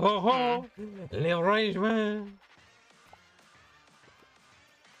 Oh, ho, ho. L'arrangement.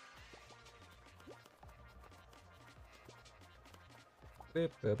 I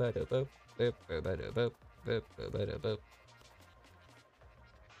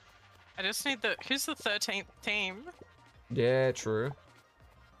just need who's the 13th team? Yeah, true.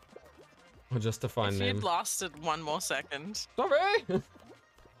 Or just to find them. If you'd lasted 1 more second. Sorry!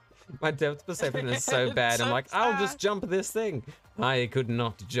 My depth perception is so bad. I'm like, I'll just jump this thing. I could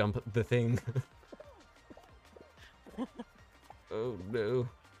not jump the thing. Oh no.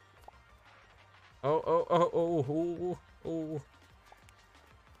 Oh.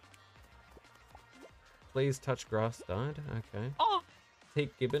 Please touch grass died. Okay. Oh!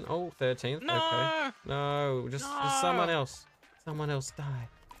 Teak Gibbon. Oh, 13th. No! Okay. No, just someone else. Someone else die.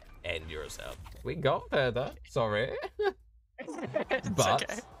 End yourself. We got further. Sorry. But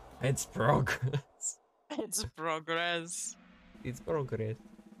okay. It's progress. It's progress. It's progress.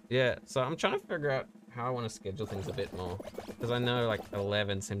 Yeah, so I'm trying to figure out how I want to schedule things a bit more. Because I know like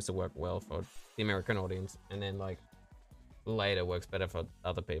 11 seems to work well for the American audience. And then like later works better for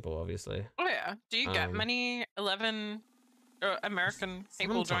other people, obviously. Oh yeah. Do you get many 11 American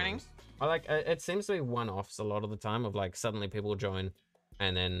people joining? I like it seems to be one-offs a lot of the time of like suddenly people join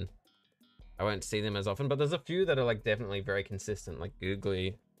and then I won't see them as often, but there's a few that are like definitely very consistent, like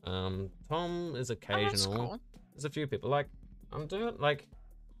Googly. Tom is occasional. Cool. There's a few people like I'm doing like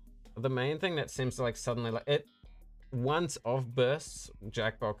the main thing that seems to like suddenly like it once off bursts,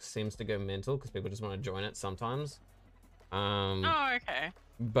 Jackbox seems to go mental because people just want to join it sometimes. Oh, okay.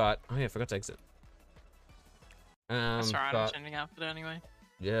 But oh yeah, I forgot to exit. That's alright, I'm changing outfit anyway.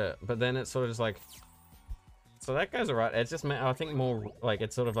 Yeah, but then it's sort of just like, so that goes alright. It's just, I think more like,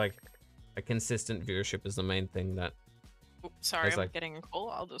 it's sort of like a consistent viewership is the main thing that. Oops, sorry, I'm like, getting a call.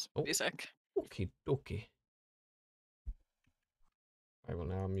 I'll just be sick. Okie dokie. I will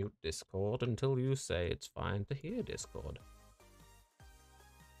now mute Discord until you say it's fine to hear Discord.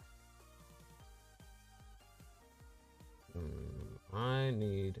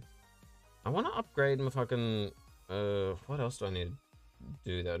 I want to upgrade my fucking, what else do I need to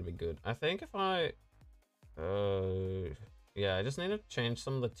do that would be good? I think if I, yeah, I just need to change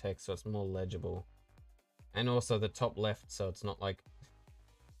some of the text so it's more legible. And also the top left so it's not like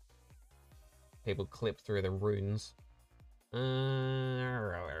people clip through the runes. I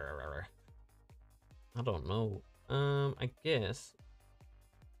don't know. I guess.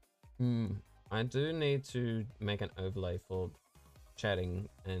 I do need to make an overlay for chatting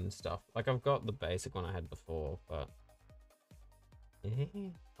and stuff. Like, I've got the basic one I had before, but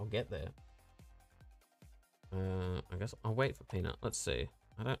I'll get there. I guess I'll wait for Peanut. Let's see.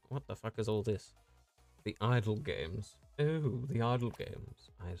 What the fuck is all this? The idle games. Oh, the idle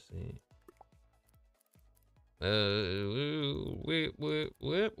games. I see.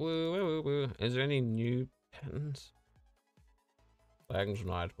 Is there any new patterns? Flags and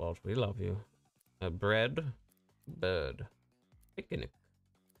nightballs, we love you. Bread, bird, picnic,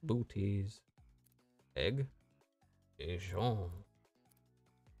 booties, egg, Dijon.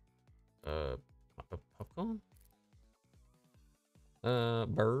 Popcorn?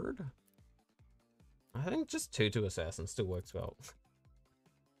 Bird? I think just Tutu Assassin still works well.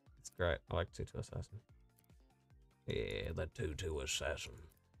 It's great. I like Tutu Assassin. Yeah, the Tutu Assassin.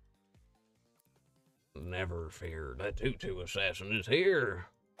 Never fear, the Tutu Assassin is here.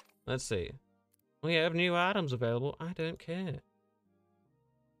 Let's see. We have new items available. I don't care.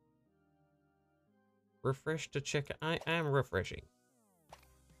 Refresh to check. I am refreshing.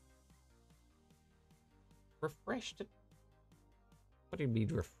 Refresh to... What do you mean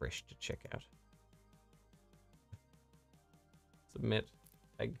refresh to check out? Submit.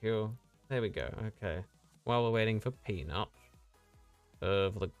 Thank you. There we go. Okay. While we're waiting for Peanut.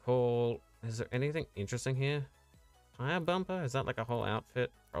 For the call. Is there anything interesting here? Tire bumper? Is that like a whole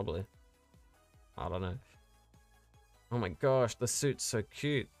outfit? Probably. I don't know. Oh my gosh, the suit's so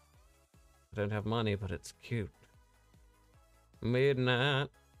cute. I don't have money, but it's cute. Midnight.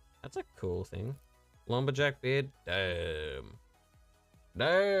 That's a cool thing. Lumberjack beard. Damn.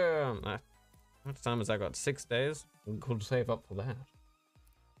 Damn. How much time has I got? 6 days? We could save up for that.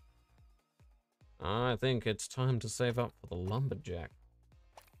 I think it's time to save up for the lumberjack.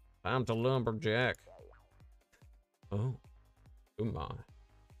 Time to lumberjack. Oh. Oh my.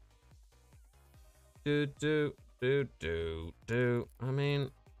 Do. I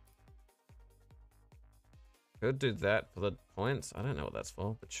mean, could do that for the points. I don't know what that's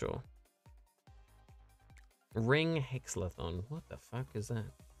for, but sure. Ring Hexlathon. What the fuck is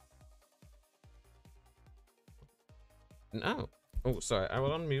that? No. Oh, sorry. I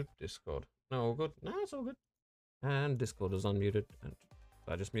will unmute Discord. No, all good. No, it's all good. And Discord is unmuted. And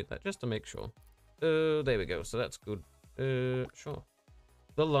I just mute that just to make sure. There we go. So that's good. Sure.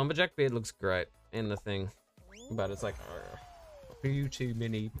 The lumberjack beard looks great in the thing, but it's like a few too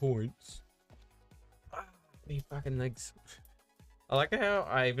many points. These fucking legs. I like how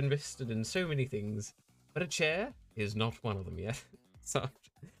I've invested in so many things, but a chair is not one of them yet. So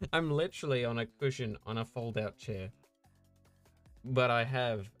I'm literally on a cushion on a fold-out chair, but I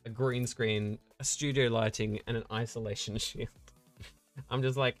have a green screen, a studio lighting, and an isolation shield. I'm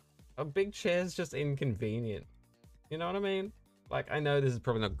just like, a big chair's just inconvenient. You know what I mean? Like, I know this is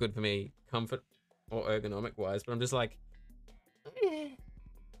probably not good for me, comfort or ergonomic wise, but I'm just like,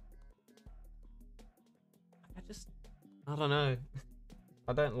 I don't know.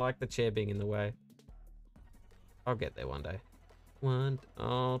 I don't like the chair being in the way. I'll get there one day.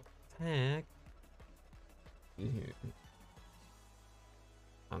 Oh, tag. I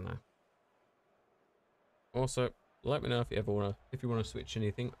don't know. Also, let me know if you ever wanna switch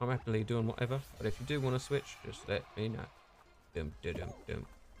anything. I'm happily doing whatever, but if you do want to switch, just let me know. Dum dum dum dum.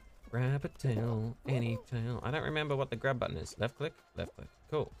 Grab a tail, any tail. I don't remember what the grab button is. Left click, left click.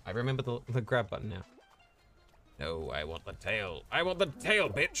 Cool. I remember the grab button now. No, I want the tail. I want the tail,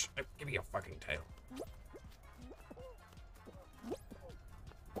 bitch. Give me your fucking tail.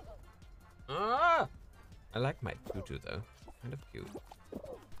 Ah! I like my tutu though. Kind of cute.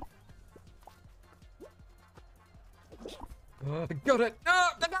 Oh, I got it!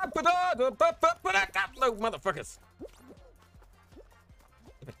 No, motherfuckers!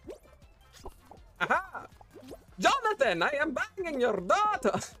 Aha! Jonathan, I am banging your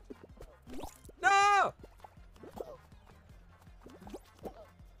daughter! No!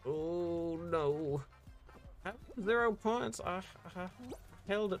 Oh no. 0 points. I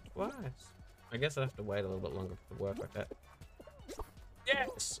held it twice. I guess I have to wait a little bit longer for it to work like that.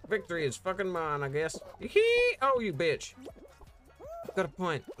 Yes! Victory is fucking mine, I guess. Hee! Oh, you bitch. We got a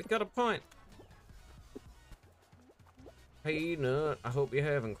point. We got a point. Peanut, I hope you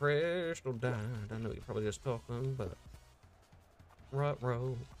haven't crashed or died. I know you're probably just talking, but... Right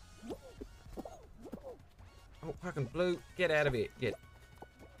row. Oh, fucking blue. Get out of it. Get...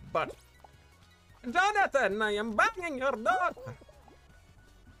 But... Jonathan, I am banging your daughter.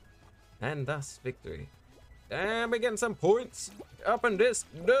 And thus, victory. And we're getting some points. Up in this.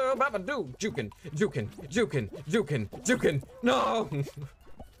 No, Baba do. Jukin. Jukin. Jukin. Jukin. Jukin. No!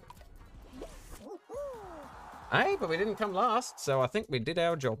 Hey, but we didn't come last, so I think we did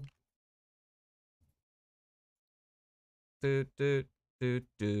our job. Do do do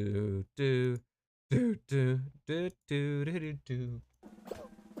do do do do do do do do.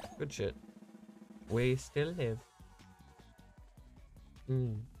 Good shit. We still live.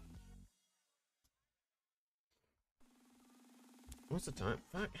 What's the time?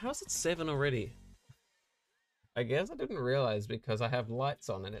 Fuck, how's it 7 already? I guess I didn't realize because I have lights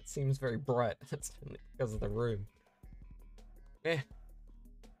on and it seems very bright. That's only because of the room. Eh.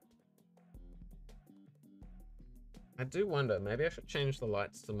 I do wonder, maybe I should change the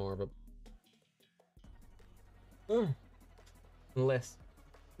lights to more of a... less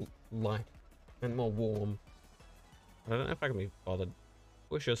light and more warm. I don't know if I can be bothered.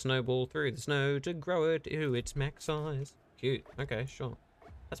 Push a snowball through the snow to grow it to its max size. Cute. Okay, sure.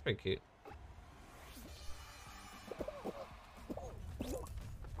 That's pretty cute.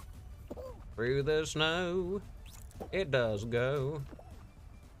 Through the snow, it does go.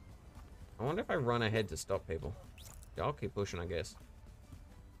 I wonder if I run ahead to stop people. Yeah, I'll keep pushing, I guess.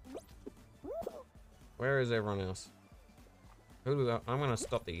 Where is everyone else? Who do I'm gonna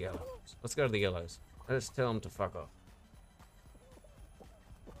stop the yellows. Let's go to the yellows. Let's tell them to fuck off.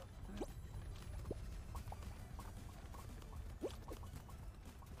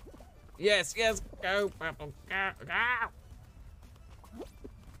 Yes, yes, go, purple, go, go.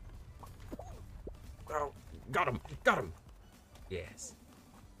 Oh, got him, got him. Yes.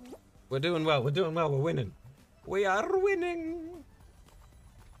 We're doing well, we're winning. We are winning.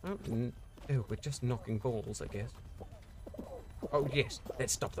 Oh, we're just knocking balls, I guess. Oh, yes,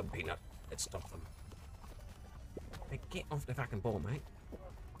 let's stop them, Peanut. Let's stop them. Hey, get off the fucking ball, mate.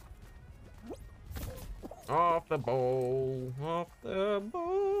 Off the ball, off the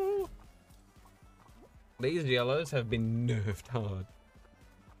ball. These yellows have been nerfed hard.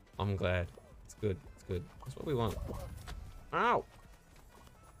 I'm glad. It's good, it's good. That's what we want. Ow!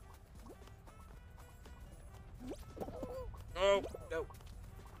 Oh, no.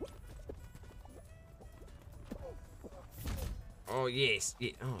 Oh, yes.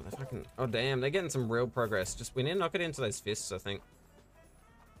 Yeah. Oh, they're fucking... Oh, damn. They're getting some real progress. Just, we need to knock it into those fists, I think.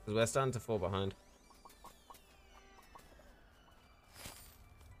 Because we're starting to fall behind.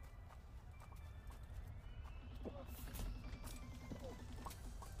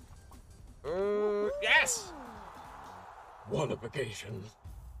 Yes! Qualification.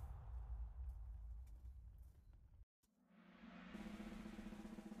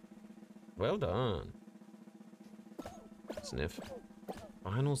 Well done. Sniff.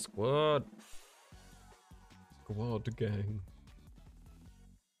 Final squad. Squad gang.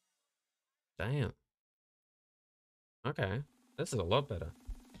 Damn. Okay. This is a lot better.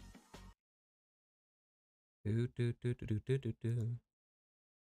 Do do do do do do do do.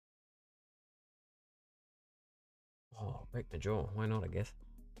 Oh, break the jaw. Why not, I guess.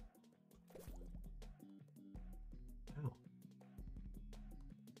 Ow.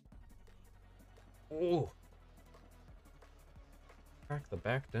 Oh. Crack the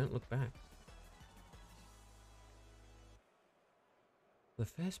back, don't look back. The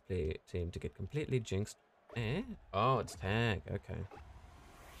first play team to get completely jinxed. Eh? Oh, it's tag. Okay.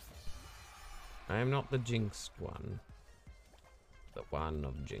 I am not the jinxed one. The one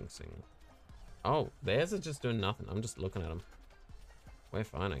of jinxing. Oh, theirs are just doing nothing. I'm just looking at them. We're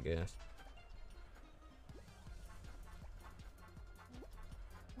fine, I guess.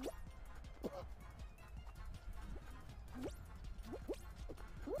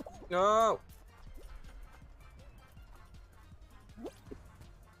 No!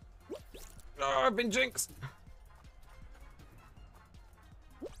 Oh, I've been jinxed!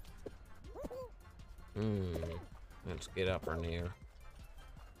 Let's get up in here.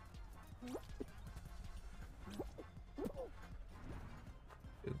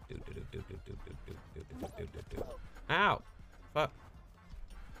 Ow! Fuck.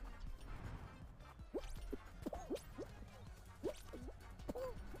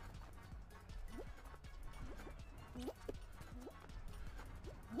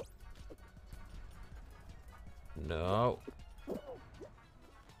 No.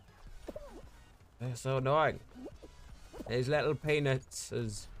 They're so annoying. These little peanuts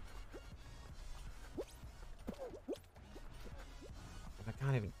is... I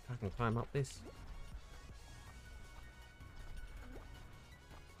can't even fucking climb up this.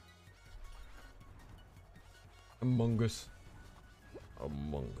 Among Us.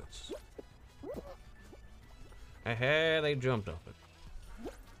 Among Us. Hey, they jumped off it.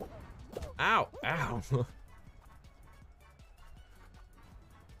 Ow! Ow!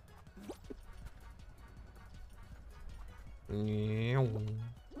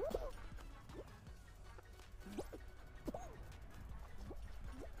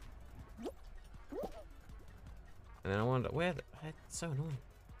 And then I wonder, It's so annoying.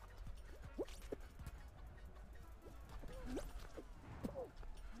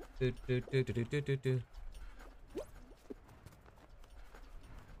 Do, do, do, do, do, do, do, do.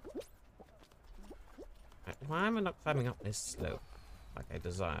 Right, why am I not climbing up this slope like I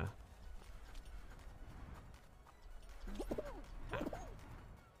desire?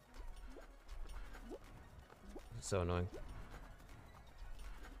 It's so annoying.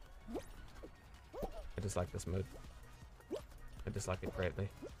 I dislike this mode. I dislike it greatly.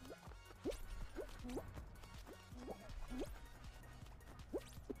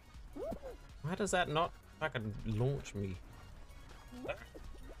 Why does that not fucking launch me?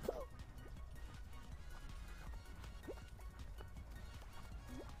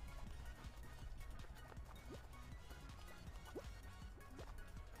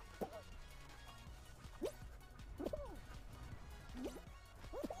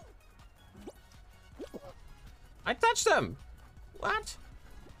 I touched them! What?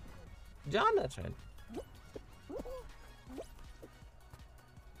 Jonathan.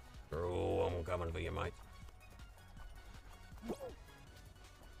 Oh, I'm coming for you, mate.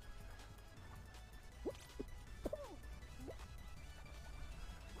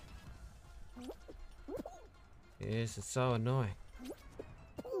 This is so annoying.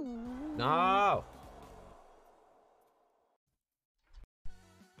 No!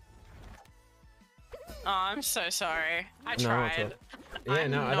 Oh, I'm so sorry. I No, tried. yeah,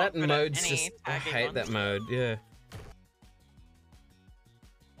 I'm no, not that good at mode's any just. I tagging hate that ones. mode, yeah.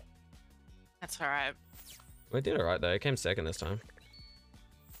 That's alright. We did alright though, it came second this time.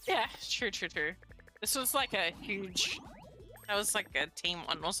 Yeah, true. This was like a huge. That was like a team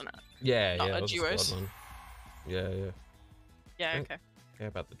one, wasn't it? Yeah, Not yeah, a it was a duos. squad one. Yeah, yeah. Yeah. Thank- Okay. Care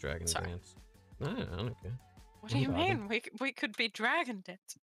about the dragon Sorry. dance. No, I don't care. What do you I'm vibing. mean? We could be dragon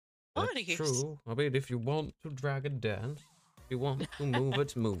dance. That's Please. true. I mean, if you want to dragon dance, if you want to move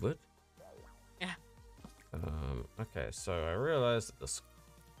it, move it. Yeah. Okay, so I realized that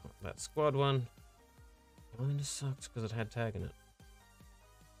that squad one kinda sucks because it had tag in it.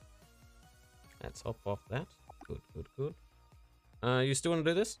 Let's hop off that. Good. You still want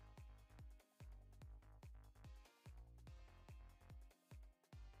to do this?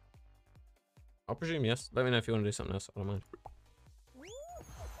 I'll presume yes. Let me know if you want to do something else. I don't mind.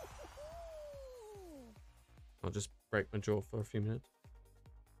 I'll just break my jaw for a few minutes.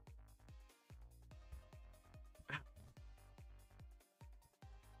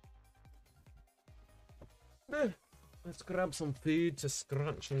 Let's grab some food to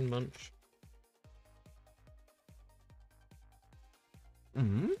scrunch and munch.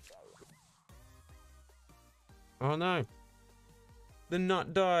 Oh no. The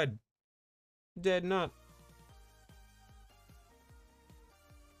nut died. Dead nut.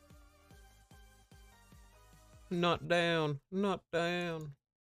 Not down. Not down.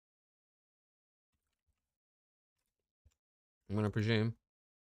 I'm gonna presume.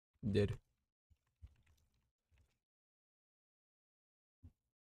 Dead.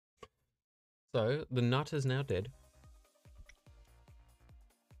 So, the nut is now dead.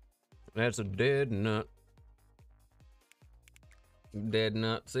 That's a dead nut. Dead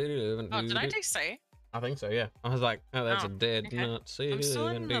nut. City living. Oh, did I do C? I think so, yeah. I was like, oh, that's Oh, a dead okay. nut. City I'm still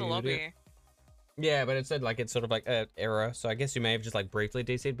living. in the lobby. Yeah, but it said like it's sort of like an error, so I guess you may have just like briefly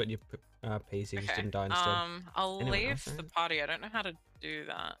DC'd, but your PC just didn't die instead. I'll Anyway, leave the party. I don't know how to do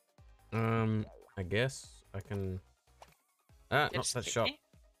that. I guess I can. Not It's that shop. sticky?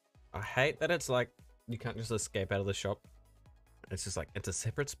 I hate that it's like you can't just escape out of the shop. It's just like it's a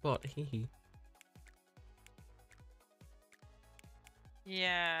separate spot. Hee.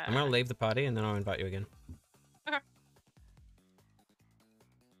 Yeah. I'm gonna leave the party and then I'll invite you again. Okay.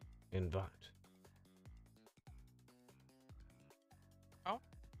 Invite. Oh.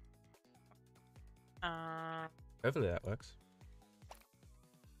 Hopefully that works.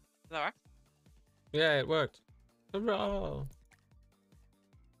 Does that work? Yeah, it worked. Hurrah!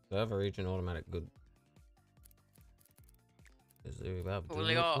 Server region automatic good. Is there about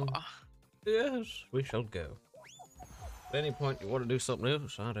Julio. Yes, we shall go. At any point you want to do something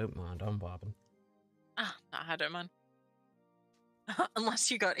else, I don't mind. I'm bobbing. Ah, no, I don't mind. Unless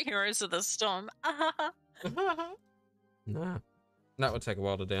you got Heroes of the Storm. Nah. That would take a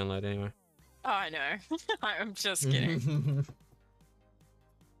while to download anyway. Oh, I know. I'm just kidding.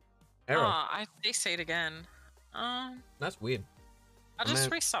 Error. Oh, I DC'd again. That's weird. I'll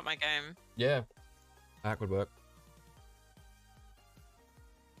just restart my game. Yeah. That would work.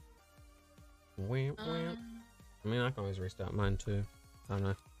 Wamp, wamp. I mean, I can always restart mine too. I don't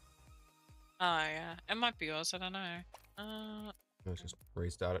know. Oh, yeah. It might be yours. I don't know. Let's just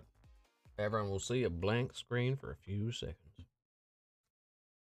restart it. Everyone will see a blank screen for a few seconds.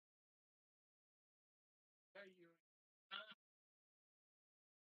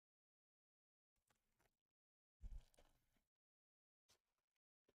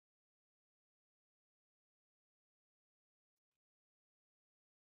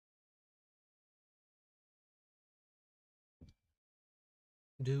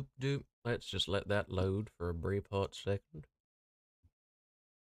 Doop doop. Let's just let that load for a brief hot second.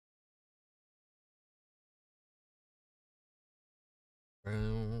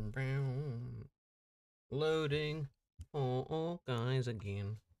 Brown, brown. Loading. Oh, guys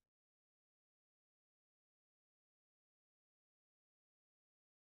again.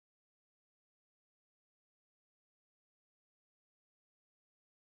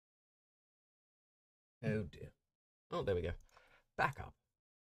 Oh dear. Oh, there we go. Back up.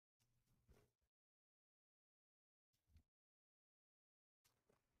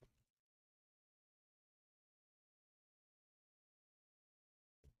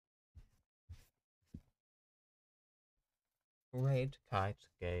 Red Kite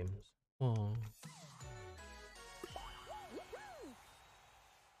Games. Oh.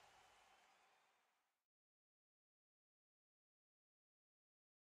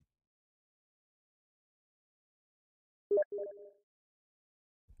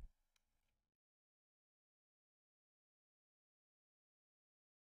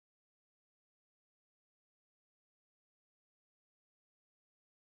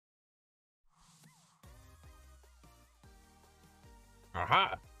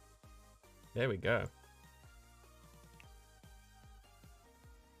 Aha! There we go.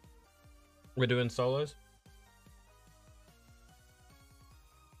 We're doing solos?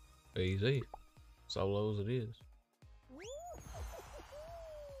 Easy. Solos it is.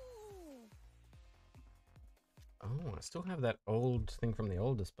 Oh, I still have that old thing from the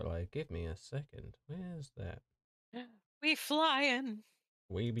old display. Give me a second. Where's that? We flying.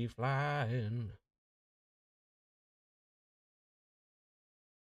 We be flying.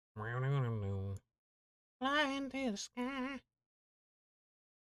 Flying to the sky.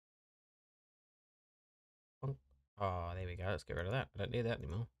 Oh, there we go. Let's get rid of that. I don't need that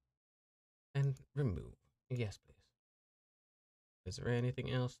anymore. And remove. Yes, please. Is there anything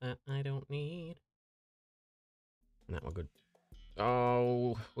else that I don't need? No, we're good.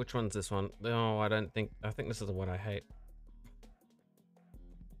 Oh, which one's this one? Oh, I think this is the one I hate.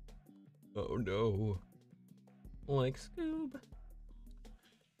 Oh no. Like Scoob.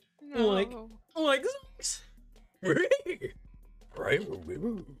 No. Like Zoinks.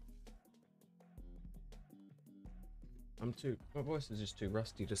 My voice is just too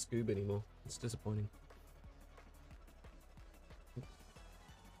rusty to Scoob anymore. It's disappointing.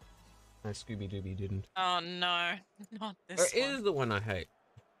 My Scooby Dooby didn't. Oh no, not this It one. is the one I hate.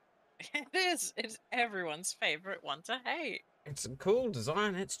 It is. It's everyone's favorite one to hate. It's a cool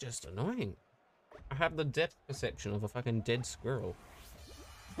design, it's just annoying. I have the depth perception of a fucking dead squirrel.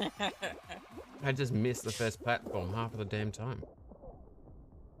 I just missed the first platform half of the damn time.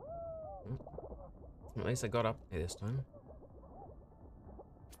 At least I got up there this time.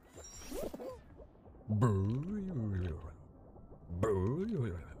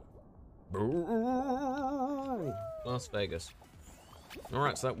 Las Vegas.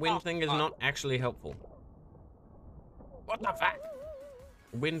 Alright, so that wind thing is not actually helpful. What the fuck?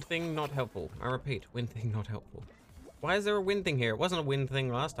 Wind thing not helpful. I repeat, wind thing not helpful. Why is there a wind thing here? It wasn't a wind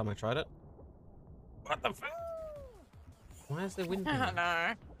thing last time I tried it. What the fuck? Why is there wind thing? I don't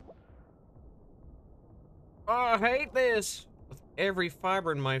know. Oh, I hate this! With every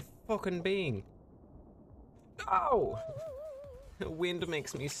fiber in my fucking being. Oh! The wind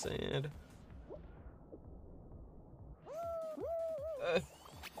makes me sad.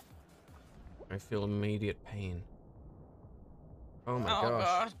 I feel immediate pain. Oh my gosh.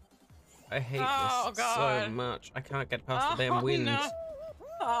 God. I hate this God. so much. I can't get past the damn wind. No.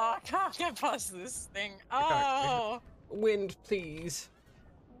 Oh, I can't get past this thing. Oh. Wind, please.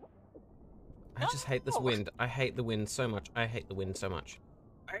 I just hate this wind. I hate the wind so much. I hate the wind so much.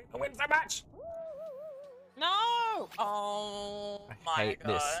 I hate the wind so much! No! Oh my I hate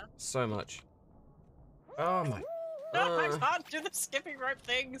God. this so much. Oh my. No, I can't do the skipping rope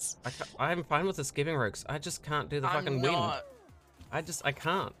things. I'm fine with the skipping ropes. I just can't do the fucking wind. I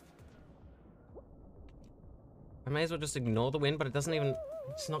can't. I may as well just ignore the wind, but it doesn't even, it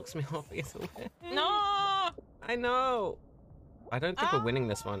just knocks me off either way. No! I know. I don't think we're winning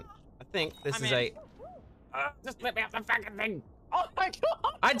this one. I think this is a... just let me out the fucking thing. Oh my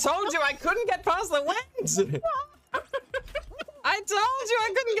God! I told you I couldn't get past the wind. I told you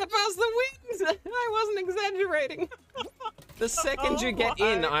I couldn't get past the wind. I wasn't exaggerating. The second you get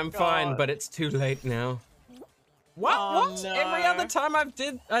in, I'm fine, but it's too late now. What? What? No. Every other time I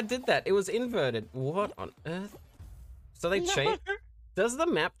did that, it was inverted. What on earth? So they change. Does the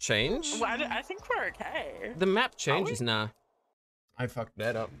map change? Well, I think we're okay. The map changes, nah. I fucked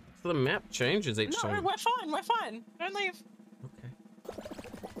that up. So the map changes each time. No, we're fine. We're fine. Don't leave. Okay.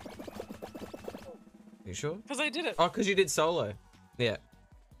 You sure? Because I did it. Oh, because you did solo. Yeah.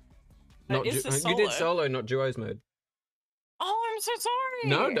 Not is this you did solo? solo, not duos mode. Oh, I'm so sorry.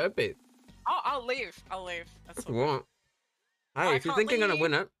 No, don't be. I'll leave. I'll leave. That's If you all. want. Hey, I if you can't think you're gonna leave.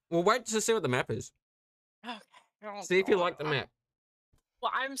 win it, well, wait to see what the map is. Okay. Oh, See if you God. like the map.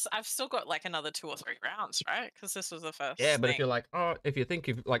 Well, I've still got like another 2 or 3 rounds, right? Because this was the first. Yeah, but if thing. you're like, oh, if you think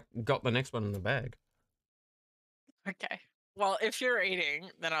you've like got the next one in the bag. Okay. Well, if you're eating,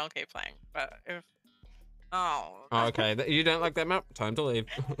 then I'll keep playing. But if Oh, okay. You don't like that map? Time to leave.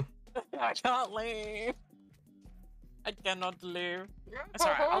 I can't leave. I cannot leave. It's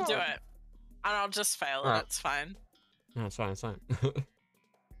alright. I'll do it, and I'll just fail it. It's fine. No, it's fine. It's fine.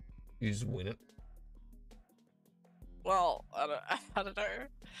 You just win it. Well, I don't know.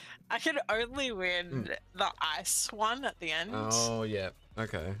 I can only win the ice one at the end. Oh yeah.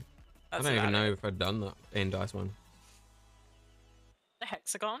 Okay. That's I don't even about know it. if I've done the end ice one. The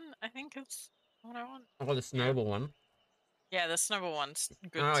hexagon, I think, is what I want. Oh, the snowball one. Yeah, the snowball one's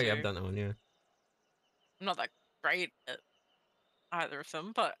good Oh too. yeah, I've done that one. Yeah. I'm not that great at either of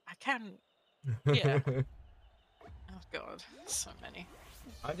them, but I can. Yeah. Oh god, so many.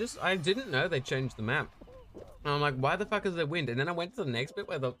 I didn't know they changed the map. And I'm like, why the fuck is there wind? And then I went to the next bit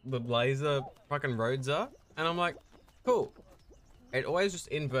where the laser fucking roads are, and I'm like, cool. It always just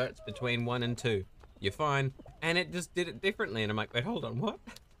inverts between 1 and 2. You're fine. And it just did it differently, and I'm like, wait, hold on, what?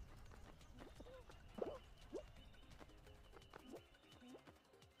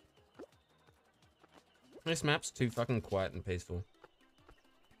 This map's too fucking quiet and peaceful.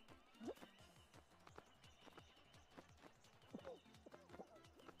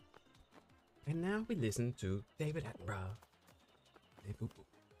 And now we listen to David Attenborough. Hey, boop, boop.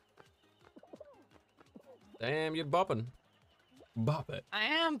 Damn, you're bopping. Bop it. I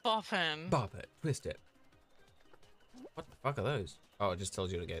am bopping. Bop it. Twist it. What the fuck are those? Oh, it just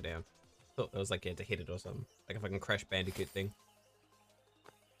tells you to go down. Thought that was like you had to hit it or something. Like a fucking Crash Bandicoot thing.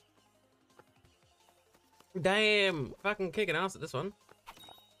 Damn! Fucking kicking ass at this one.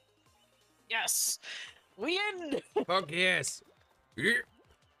 Yes! Win! Fuck yes! Yeah.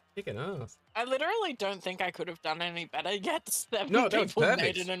 Kicking ass. I literally don't think I could have done any better, yet 7 No, that was people made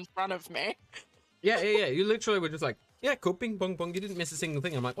perfect. it in front of me. Yeah. You literally were just like, yeah, cool, bing, bong, bong. You didn't miss a single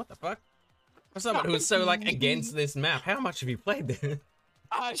thing. I'm like, what the fuck? For someone who was so like against this map, how much have you played there?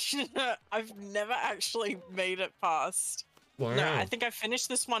 I've never actually made it past. Wow. No, I think I finished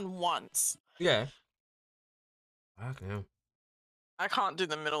this one once. Yeah. Fuck no. I can't do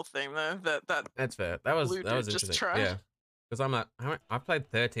the middle thing though. That's fair. That was Blue dude just interesting. tried. Yeah. Because I'm like, I played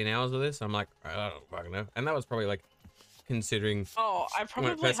 13 hours of this. I'm like, I don't fucking know. And that was probably like, considering. Oh, I when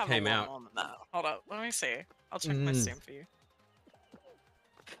probably it first have came a lot out. more than that. Hold up, let me see. I'll check my Steam for you.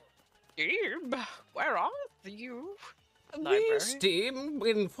 Steam, where are you? Library. Steam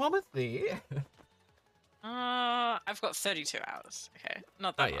informeth thee. I've got 32 hours. Okay,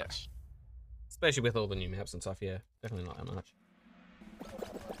 not that Oh, yeah. much. Especially with all the new maps and stuff, yeah. Definitely not that much.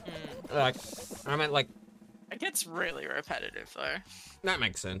 Like, I meant like, It gets really repetitive though. that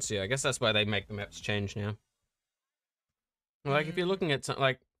makes sense, yeah. I guess that's why they make the maps change now. Like, if you're looking at something,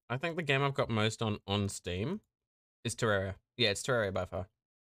 like, I think the game I've got most on Steam is Terraria. Yeah, it's Terraria by far.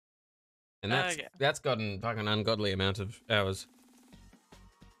 And that's gotten fucking ungodly amount of hours.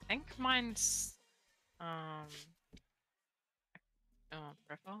 I think mine's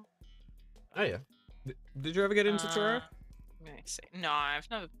profile. Oh yeah. Did you ever get into Terraria? Let me see. No, I've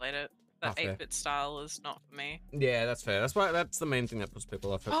never played it. That fair. 8-bit style is not for me. Yeah, that's fair. That's the main thing that puts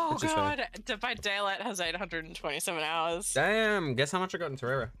people off it. Oh which is fair. god, Dead by Daylight has 827 hours. Damn, guess how much I got in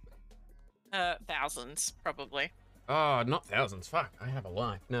Terraria? Thousands, probably. Oh, not thousands. Fuck, I have a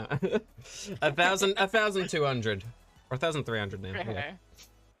life. No. 1,200. Or 1,300 now. Okay. Yeah.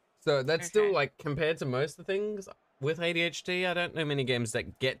 So that's still like, compared to most of the things, with ADHD, I don't know many games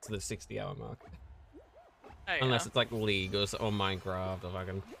that get to the 60-hour mark. Oh, yeah. Unless it's like League or Minecraft or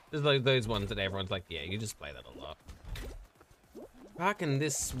fucking... There's like those ones that everyone's like, yeah, you just play that a lot. Fucking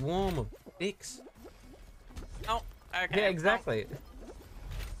this swarm of dicks. Oh, okay. Yeah, exactly.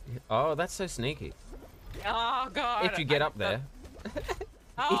 Oh, that's so sneaky. Oh god. If you get up there.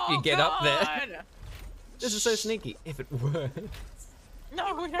 Oh, if you get up there. God. This is so sneaky. If it works.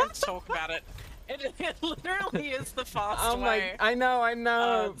 No, we don't talk about it. It literally is the fast I'm way. like, I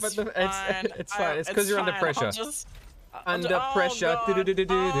know, but fine. it's fine. It's because you're under pressure. Under pressure.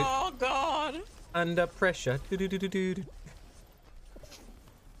 Oh god. Under pressure.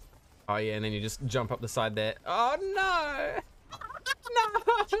 Oh yeah, and then you just jump up the side there. Oh no! No!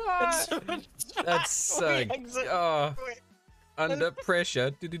 That's so. Oh. Under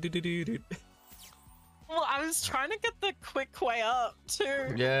pressure. Well, I was trying to get the quick way up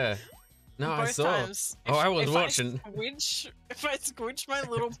too. Yeah. No, I both saw. times. Oh, I was watching. If I squinch my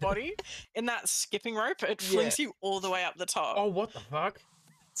little body in that skipping rope, it Yeah. flings you all the way up the top. Oh, what the fuck?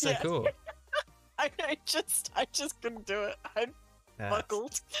 So Yeah. cool. I just couldn't do it. I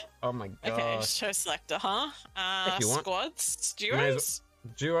buckled. Oh my god. Okay, show selector, huh? If you want. Squads, May as duos.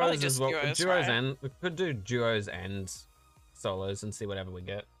 Duos Probably as just well. duos, Duos right? and we could do duos and solos and see whatever we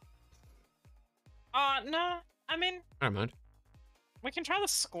get. No. I mean, I don't mind. we can try the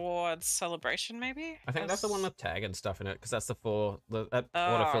squad celebration, maybe. I think that's the one with tag and stuff in it, because that's that Oh,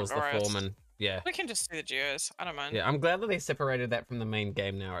 autofills the alright. form and yeah. We can just do the duos. I don't mind. Yeah, I'm glad that they separated that from the main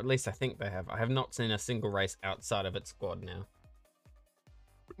game now. Or at least I think they have. I have not seen a single race outside of its squad now,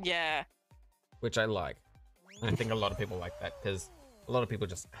 Yeah. which I like. And I think a lot of people like that because a lot of people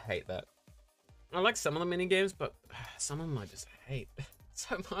just hate that. I like some of the mini games, but some of them I just hate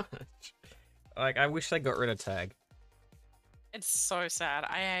so much. Like, I wish they got rid of tag. It's so sad.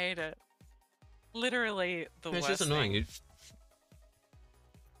 I hate it. Literally the It's worst just annoying. thing.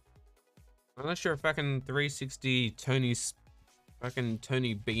 Unless you're a fucking 360 Tony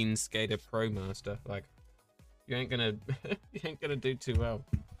Bean Skater Pro Master, like, you ain't gonna you ain't gonna do too well.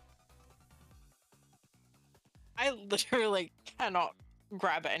 I literally cannot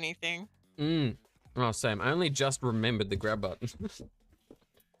grab anything. Oh, same. I only just remembered the grab button.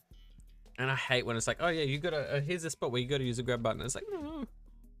 And I hate when it's like, oh yeah, you gotta, here's a spot where you gotta use a grab button. It's like, no.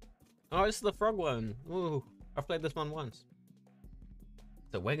 Oh, it's the frog one. Ooh, I've played this one once.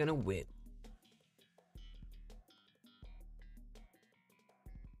 So we're gonna win.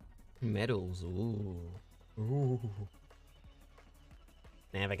 Medals, ooh. Ooh.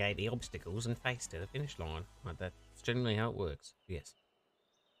 Navigate the obstacles and face to the finish line. Like, that's generally how it works, yes.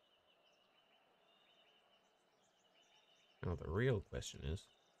 Now the real question is,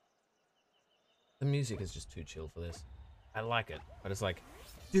 the music is just too chill for this. I like it, but it's like,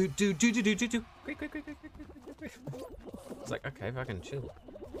 do. Quick. It's like, okay, fucking chill.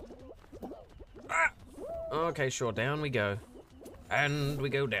 Ah! Okay, sure, down we go. And we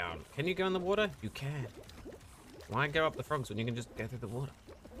go down. Can you go in the water? You can. Why go up the frogs when you can just go through the water?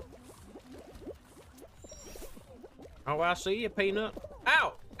 Oh, I see you, Peanut.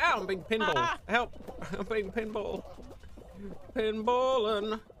 Ow! Ow, I'm being pinball. Help! I'm being pinball.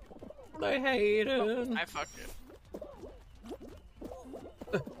 Pinballing. They hate it. Oh, I fucked it.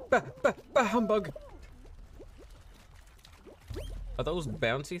 Humbug. Are those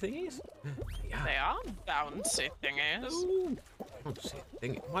bouncy thingies? Yeah. They are bouncy thingies. Ooh. Bouncy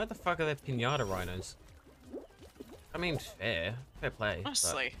thingy. Why the fuck are there pinata rhinos? I mean, fair play.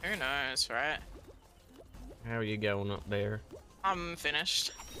 Honestly, who knows, right? How are you going up there? I'm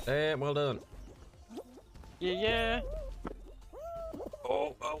finished. Yeah, well done. Yeah.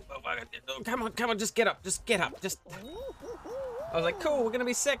 Oh, come on, just get up, I was like, cool, we're gonna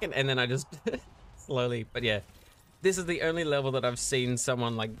be second, and then I just slowly, but yeah. This is the only level that I've seen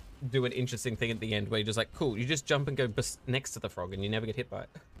someone like do an interesting thing at the end where you're just like, cool, you just jump and go next to the frog and you never get hit by it.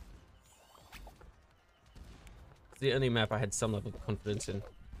 It's the only map I had some level of confidence in.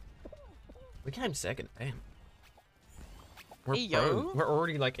 We came second, damn. We're pro. We're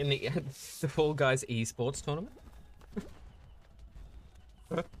already like in the Fall Guys esports tournament.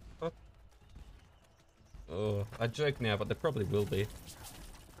 Oh, I joke now, but there probably will be.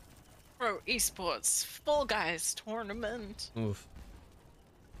 Bro, esports, Fall Guys tournament. Oof.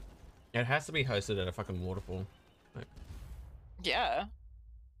 It has to be hosted at a fucking waterfall. Like, Yeah.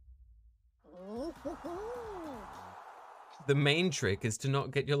 the main trick is to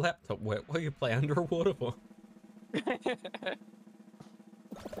not get your laptop wet while you play under a waterfall.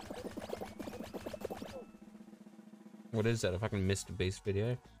 What is that? A fucking Mr. Beast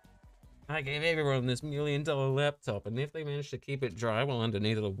video? I gave everyone this $1 million laptop, and if they manage to keep it dry while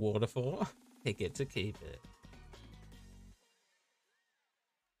underneath a waterfall, they get to keep it.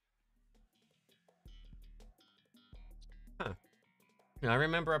 Huh. Now, I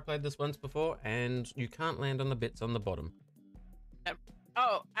remember I played this once before, and you can't land on the bits on the bottom.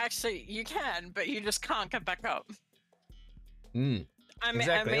 Oh, actually, you can, but you just can't get back up.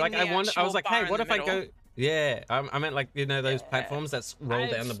 Exactly. Like, I was like, hey, what if I go... Yeah, I meant like, you know, those platforms that roll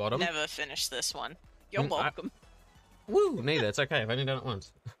down the bottom. Never finished this one. You're welcome. Woo, neither. It's okay. I've only done it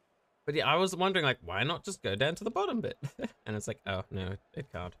once. But yeah, I was wondering, like, why not just go down to the bottom bit? And it's like, oh, no,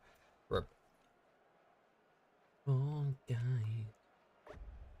 it can't. Rip. Oh, guys.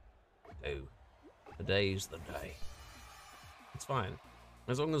 Oh, today's the day. It's fine.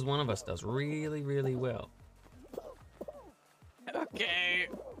 As long as one of us does really, really well. Okay.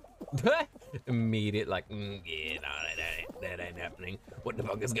 Immediate, like, yeah, no, that ain't happening. What the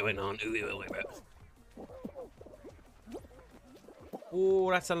fuck is going on? Oh,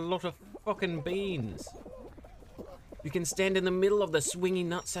 that's a lot of fucking beans. You can stand in the middle of the swingy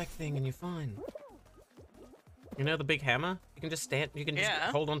nutsack thing and you're fine. You know the big hammer? You can just stand, you can just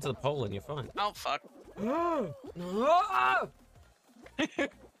hold onto the pole and you're fine. Oh, fuck. No!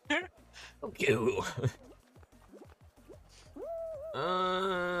 Fuck you.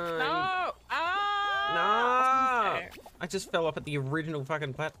 No! No! Okay. I just fell off at the original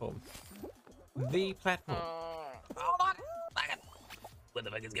fucking platform. The platform. Oh my god! What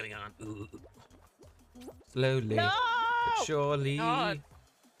the fuck is going on? Ooh. Slowly, No! but surely. God.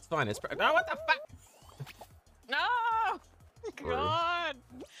 It's fine. It's no. What the fuck? No! God!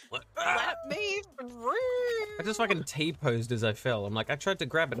 What? Let me through! I just fucking T-posed as I fell. I'm like, I tried to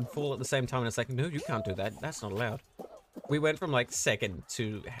grab it and fall at the same time, and it's like, no, you can't do that. That's not allowed. We went from like second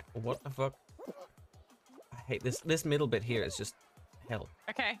to what the fuck? I hate this. This middle bit here is just hell.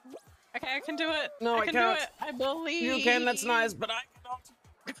 Okay. Okay, I can do it. No, I can can't. do it. I believe. You can. That's nice, but I cannot.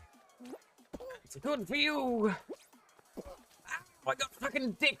 It's good for you. I got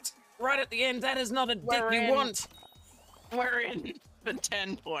fucking dicked right at the end. That is not a dick you want. We're in for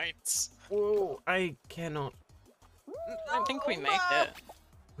 10 points. Whoa, I cannot. I think we make it.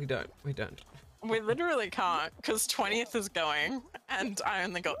 We don't. We don't. We literally can't, because 20th is going, and I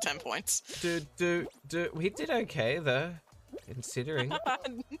only got 10 points. We did okay though, considering.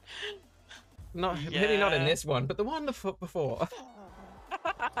 Not maybe not in this one, but the one before.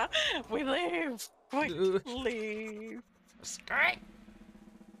 We leave. Quick, leave. Escape.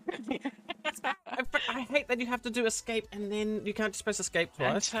 I hate that you have to do escape and then you can't just press escape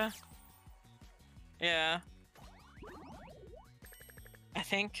twice. Enter. Yeah. I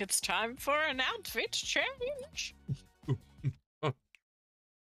think it's time for an outfit change.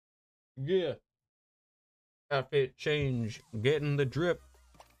 Yeah. Outfit change. Getting the drip.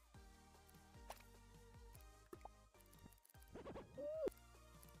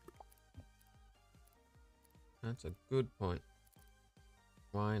 That's a good point.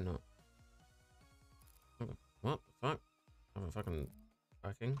 Why not? What the fuck? I'm a fucking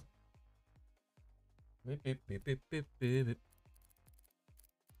fucking. Beep beep beep beep beep beep beep.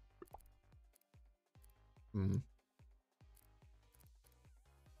 Hmm.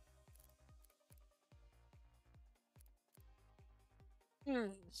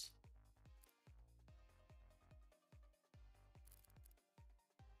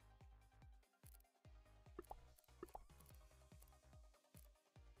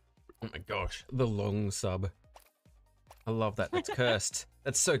 Oh my gosh, the long sub. I love that. That's cursed.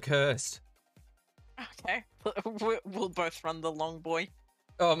 That's so cursed. Okay, we'll both run the long boy.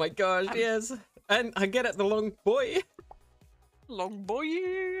 Oh my gosh, yes. And I get it, the long boy. Long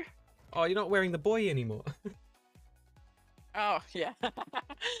boy. Oh, you're not wearing the boy anymore. Oh, yeah.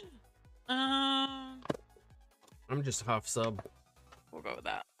 I'm just half sub. We'll go with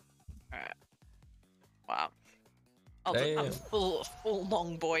that. Alright. Wow. I'm full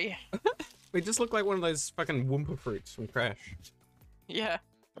long boy. We just look like one of those fucking Wumpa fruits from Crash. Yeah.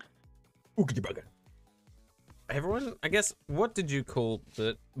 Oogity bugger. Everyone, I guess, what did you call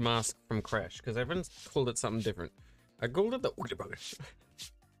the mask from Crash? Because everyone's called it something different. I called it the Oogity bugger.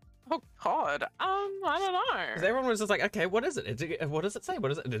 Oh God, I don't know. Because everyone was just like, okay, what is it? What does it say?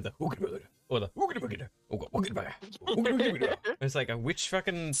 What is it? The Oogity bugger or the Oogity bugger? Oogity bugger. It's like a which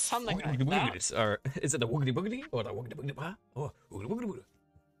fucking something like that. Or is it the Woogity boogity or the Woogity boogity? Or Woogity boogity boogity?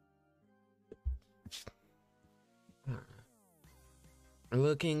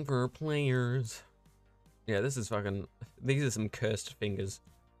 Looking for players. Yeah, this is fucking. These are some cursed fingers.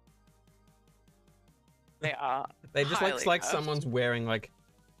 They are. They just highly like cursed. someone's wearing like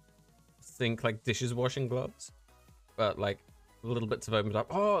dishes washing gloves, but like little bits have opened up.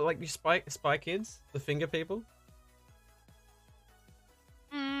 Oh, like you Spy Kids, the finger people.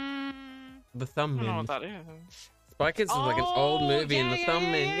 The thumb I don't know men. what that is. Spy Kids is like an old movie in the yeah, thumb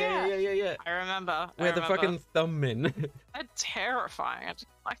men. yeah. Yeah. I remember. We're the fucking thumb men. They're terrifying.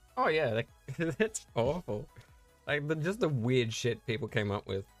 Like, Oh yeah, like, it's awful. Like just the weird shit people came up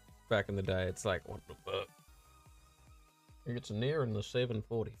with back in the day. It's like, what the fuck? It's nearing the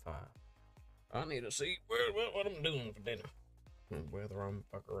 7:45. I need to see what I'm doing for dinner, and whether I'm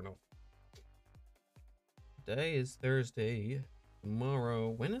fuckering off. Today is Thursday.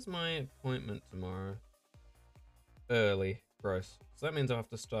 Tomorrow, when is my appointment tomorrow? Early. Gross. So that means I have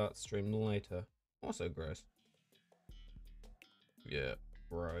to start stream later. Also gross. Yeah,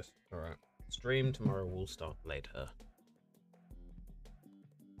 gross. Alright. Stream tomorrow will start later.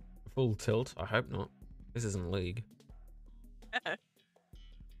 Full tilt? I hope not. This isn't League.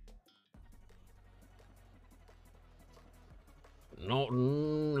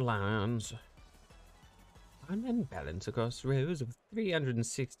 Norton Lions. and then balance across rows of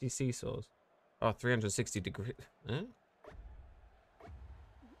 360 seesaws. Oh, 360 degrees. Huh?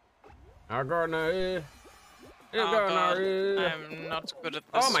 I'm gonna... Oh god, I'm not good at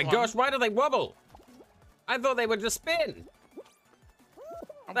this Oh my one. gosh, why do they wobble? I thought they would just spin.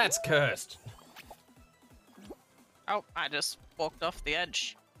 That's cursed. Oh, I just walked off the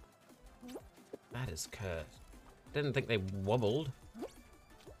edge. That is cursed. Didn't think they wobbled.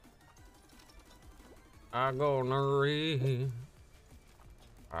 I go nerdy.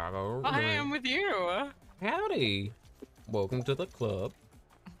 I go I am with you. Howdy. Welcome to the club.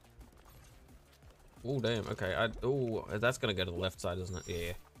 Oh damn. Okay. Oh, that's gonna go to the left side, isn't it?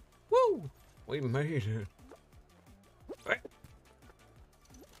 Yeah. Woo! We made it.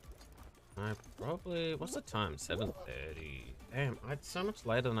 I probably. What's the time? 7:30. Damn. It's so much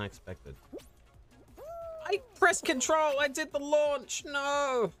later than I expected. I pressed control. I did the launch.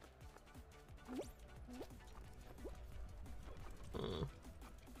 No.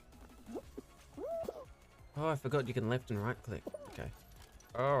 Oh, I forgot you can left and right click. Okay.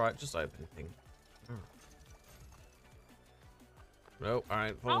 Alright, just open thing. Alright. No, I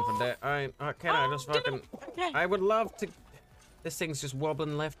ain't falling for that. Can I just fucking... Okay. I would love to... This thing's just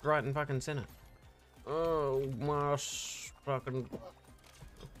wobbling left, right, and fucking center. Oh, my fucking...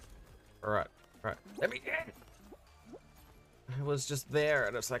 Alright, right. Let me in! I was just there,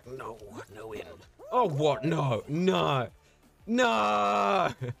 and it's like, no, no in. Oh, what? No, no,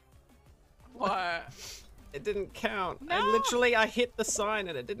 no! What? It didn't count. No. I hit the sign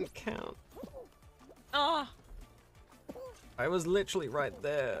and it didn't count. Oh. I was literally right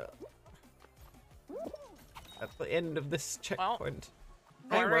there. At the end of this checkpoint.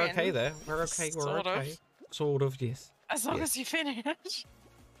 Well, hey, we're okay in. there. We're okay, we're Sort okay. of. Sort of, yes. As long Yes. as you finish.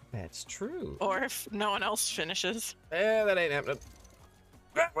 That's true. Or if no one else finishes. Yeah, that ain't happening.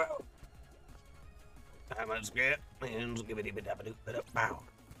 Well. I must get hands, give it a bit of a bow.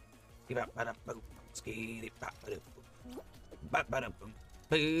 Give up, but up, boom. Skid it, pop,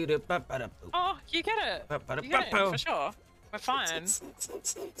 but up, boom. Oh, you get it. You get it, for sure. We're fine.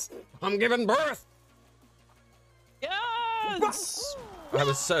 I'm giving birth. Yes! I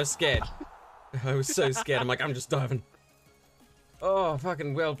was so scared. I was so scared. I'm like, I'm just diving. Oh,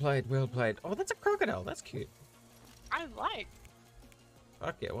 fucking well played, well played. Oh, that's a crocodile. That's cute. I like.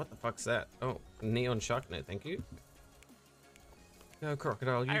 Fuck yeah, what the fuck's that? Oh, neon shark, no thank you. Go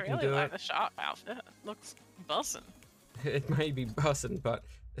crocodile, you I can really do like it. the shark outfit. It looks bussin'. It may be bussin', but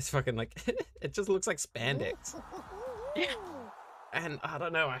it's fucking like, it just looks like spandex. Yeah. And I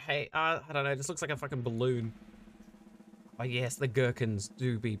don't know, I don't know, it just looks like a fucking balloon. Oh yes, the gherkins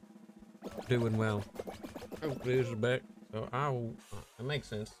do be doing well. Oh, there's the back. So I will, it makes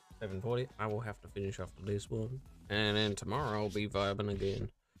sense, 7:40. I will have to finish off this one. And then tomorrow I'll be vibing again.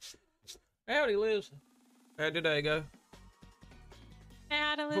 Howdy, Liz. How'd your day go?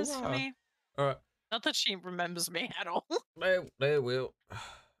 Yeah, it is for me. Alright. Not that she remembers me at all. They will.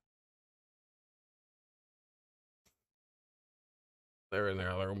 They're in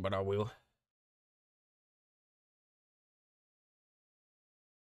their other room, but I will.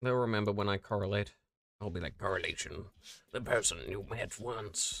 They'll remember when I correlate. I'll be like, correlation. The person you met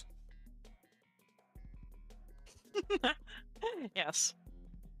once. Yes.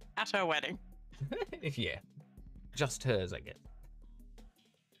 At her wedding. Yeah. Just hers, I guess.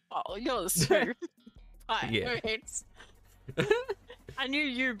 Oh, yours too. But, Yeah. I mean, I knew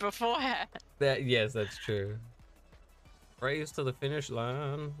you beforehand. Yes, that's true. Race to the finish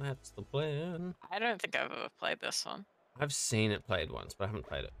line. That's the plan. I don't think I've ever played this one. I've seen it played once, but I haven't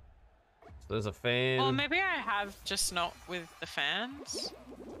played it. So there's a fan. Well, maybe I have, just not with the fans.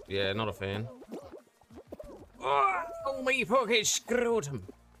 Yeah, not a fan. Oh, me pocket scrotum.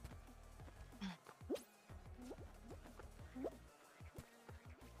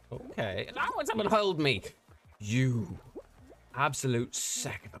 Okay. Now someone hold me. You. Absolute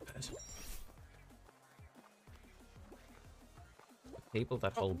sack of a person. People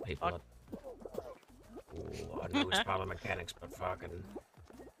that hold people up. Oh, I know it's part of mechanics, but fucking.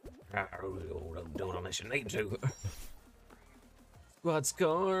 Don't do it unless you need to. Squad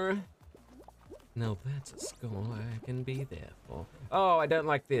score. Now that's a score I can be there for. Oh, I don't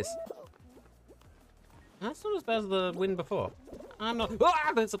like this. That's not as bad as the win before. I'm not.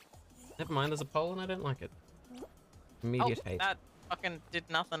 Ah, there's a. Never mind, there's a pole and I don't like it. Immediate hate. That fucking did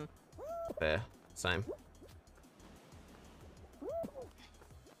nothing. There. Same.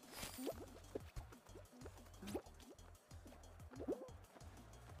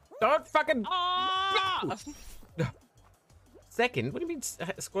 Don't fucking. Ah! Second? What do you mean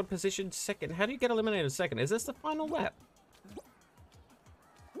squad position second? How do you get eliminated second? Is this the final lap?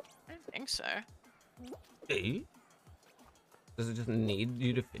 I don't think so. Eh? Does it just need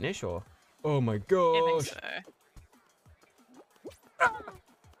you to finish, or? Oh my I think gosh! so.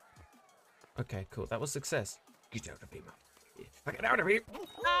 Okay, cool. That was success. Get out of here, man. Get out of here!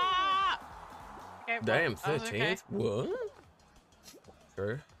 Ah! Okay, well, Damn, that was 13th? okay. What?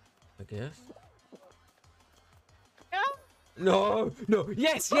 Sure, I guess. Yeah. No, no,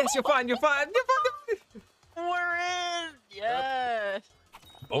 yes, you're fine, you're fine, you're fine. We're in! Yes!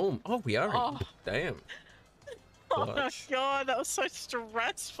 Boom. Oh, we are Oh. in. Damn. Oh my Clutch. god, that was so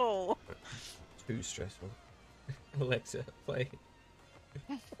stressful. Too stressful. Alexa, play.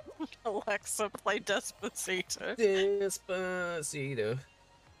 Alexa, play Despacito. Despacito.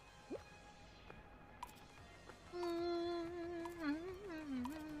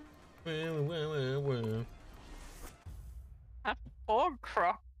 That poor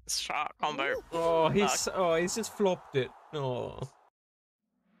croc shark combo. Oh, he's just flopped it. Oh.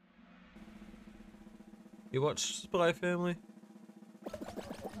 You watch Spy Family?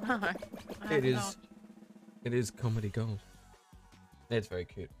 No, I It have is. not. It is comedy gold. It's very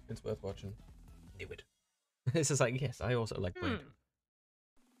cute. It's worth watching. Knew it. This is like, yes, I also like bread.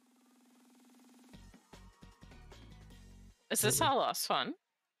 Is this Really? our last one?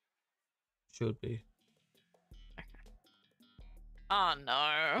 Should be. Oh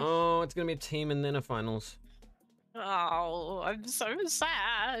no. Oh, it's gonna be a team and then a finals. Oh, I'm so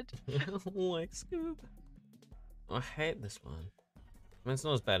sad. Like Scoob. I hate this one. I mean, it's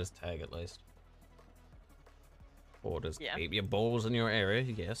not as bad as tag, at least. Or just Yeah. keep your balls in your area.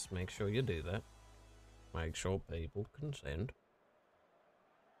 Yes, make sure you do that. Make sure people consent.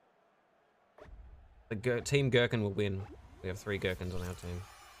 The team Gherkin will win. We have 3 Gherkins on our team.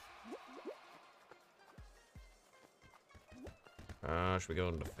 Should we go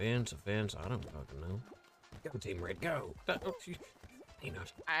on defense? Offense? I don't fucking know. Go Team Red, go!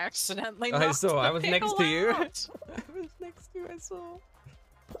 Peanut. I accidentally I knocked saw. the I was next to pickle you. out. I was next to you. I saw.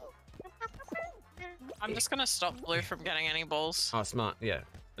 I'm just gonna stop Blue from getting any balls. Oh, smart. Yeah.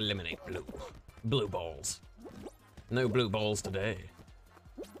 Eliminate blue. Blue balls. No blue balls today.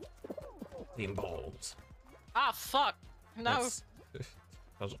 Team balls. Ah, fuck. No,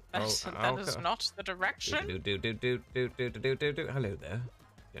 that is okay. not the direction. Do. Hello there,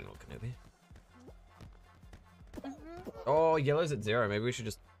 General Kenobi. Oh, yellow's at 0. Maybe we should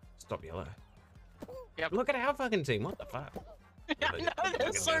just stop yellow. Yep. Look at our fucking team. What the fuck? I know,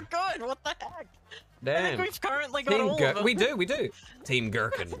 they're so good. What the heck? I Damn. think we've currently got Team all of them. We do. Team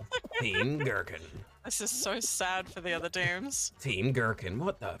Gherkin. Team Gherkin. This is so sad for the other teams. Team Gherkin.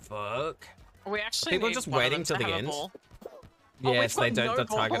 What the fuck? We actually People need just one of waiting them till to the have a end. ball. Yes, we've they got don't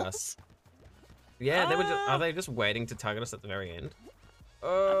no target balls? us. Yeah, they were just, are they just waiting to target us at the very end?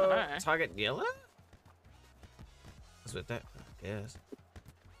 know. Target yellow? That's what that, I guess.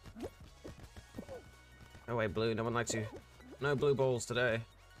 Go away, blue. No one likes you. No blue balls today.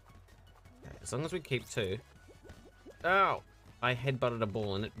 Okay, as long as we keep 2. Oh! I headbutted a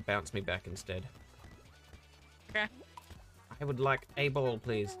ball and it bounced me back instead. Okay. I would like a ball,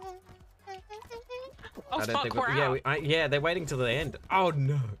 please. Oh I don't fuck, think we're yeah, out. yeah, they're waiting till the end. Oh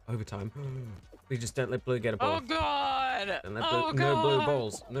no, overtime. We just don't let blue get a ball. Oh god. Don't let Oh blue, god. no blue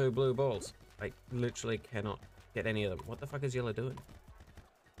balls. No blue balls. I literally cannot get any of them. What the fuck is yellow doing?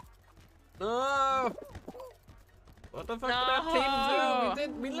 No! What the fuck did our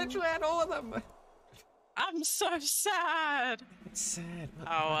team do? We literally had all of them. I'm so sad. It's sad. What the Oh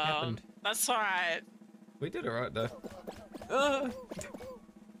fuck well, happened? that's alright. We did alright though. Ah.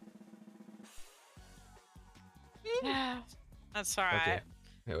 Yeah, that's Okay. alright.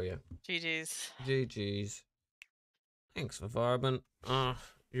 Hell yeah. GG's. GG's. Thanks for vibing.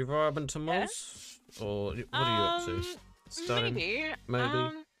 You vibing to Moss? Or what are you up to? Studying? Maybe. Maybe.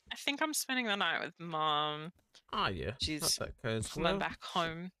 I think I'm spending the night with Mom. Ah, yeah. She's Hope that goes coming well. back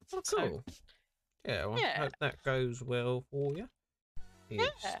home. Oh, so- cool. Yeah, well, Yeah. hope that goes well for you.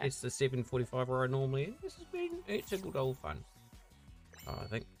 It's the 7:45 where I normally am. It's a good old fun. I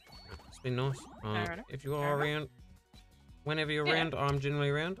think it's been nice. Fair enough, If you fair are enough. around, whenever you're Yeah. around, I'm generally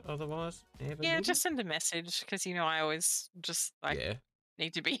around. Otherwise, have a Yeah, good just send a message because you know I always just one. like Yeah,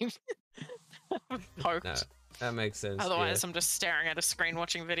 need to be poked. no, that makes sense. Otherwise, yeah. I'm just staring at a screen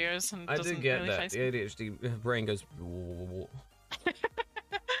watching videos and I do doesn't get really that. face The me. ADHD brain goes. "Whoa."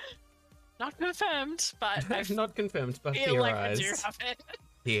 Not confirmed, but I Not confirmed, but feel like I do theorized. have it.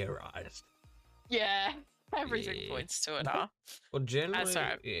 Theorized. Yeah, everything Yeah. points to it. Huh? Well, generally,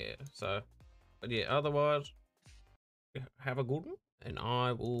 alright. yeah. So, but yeah. Otherwise, have a good one, and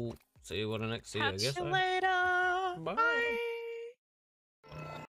I will see you on the next video. I Catch guess. you later. Bye. Bye.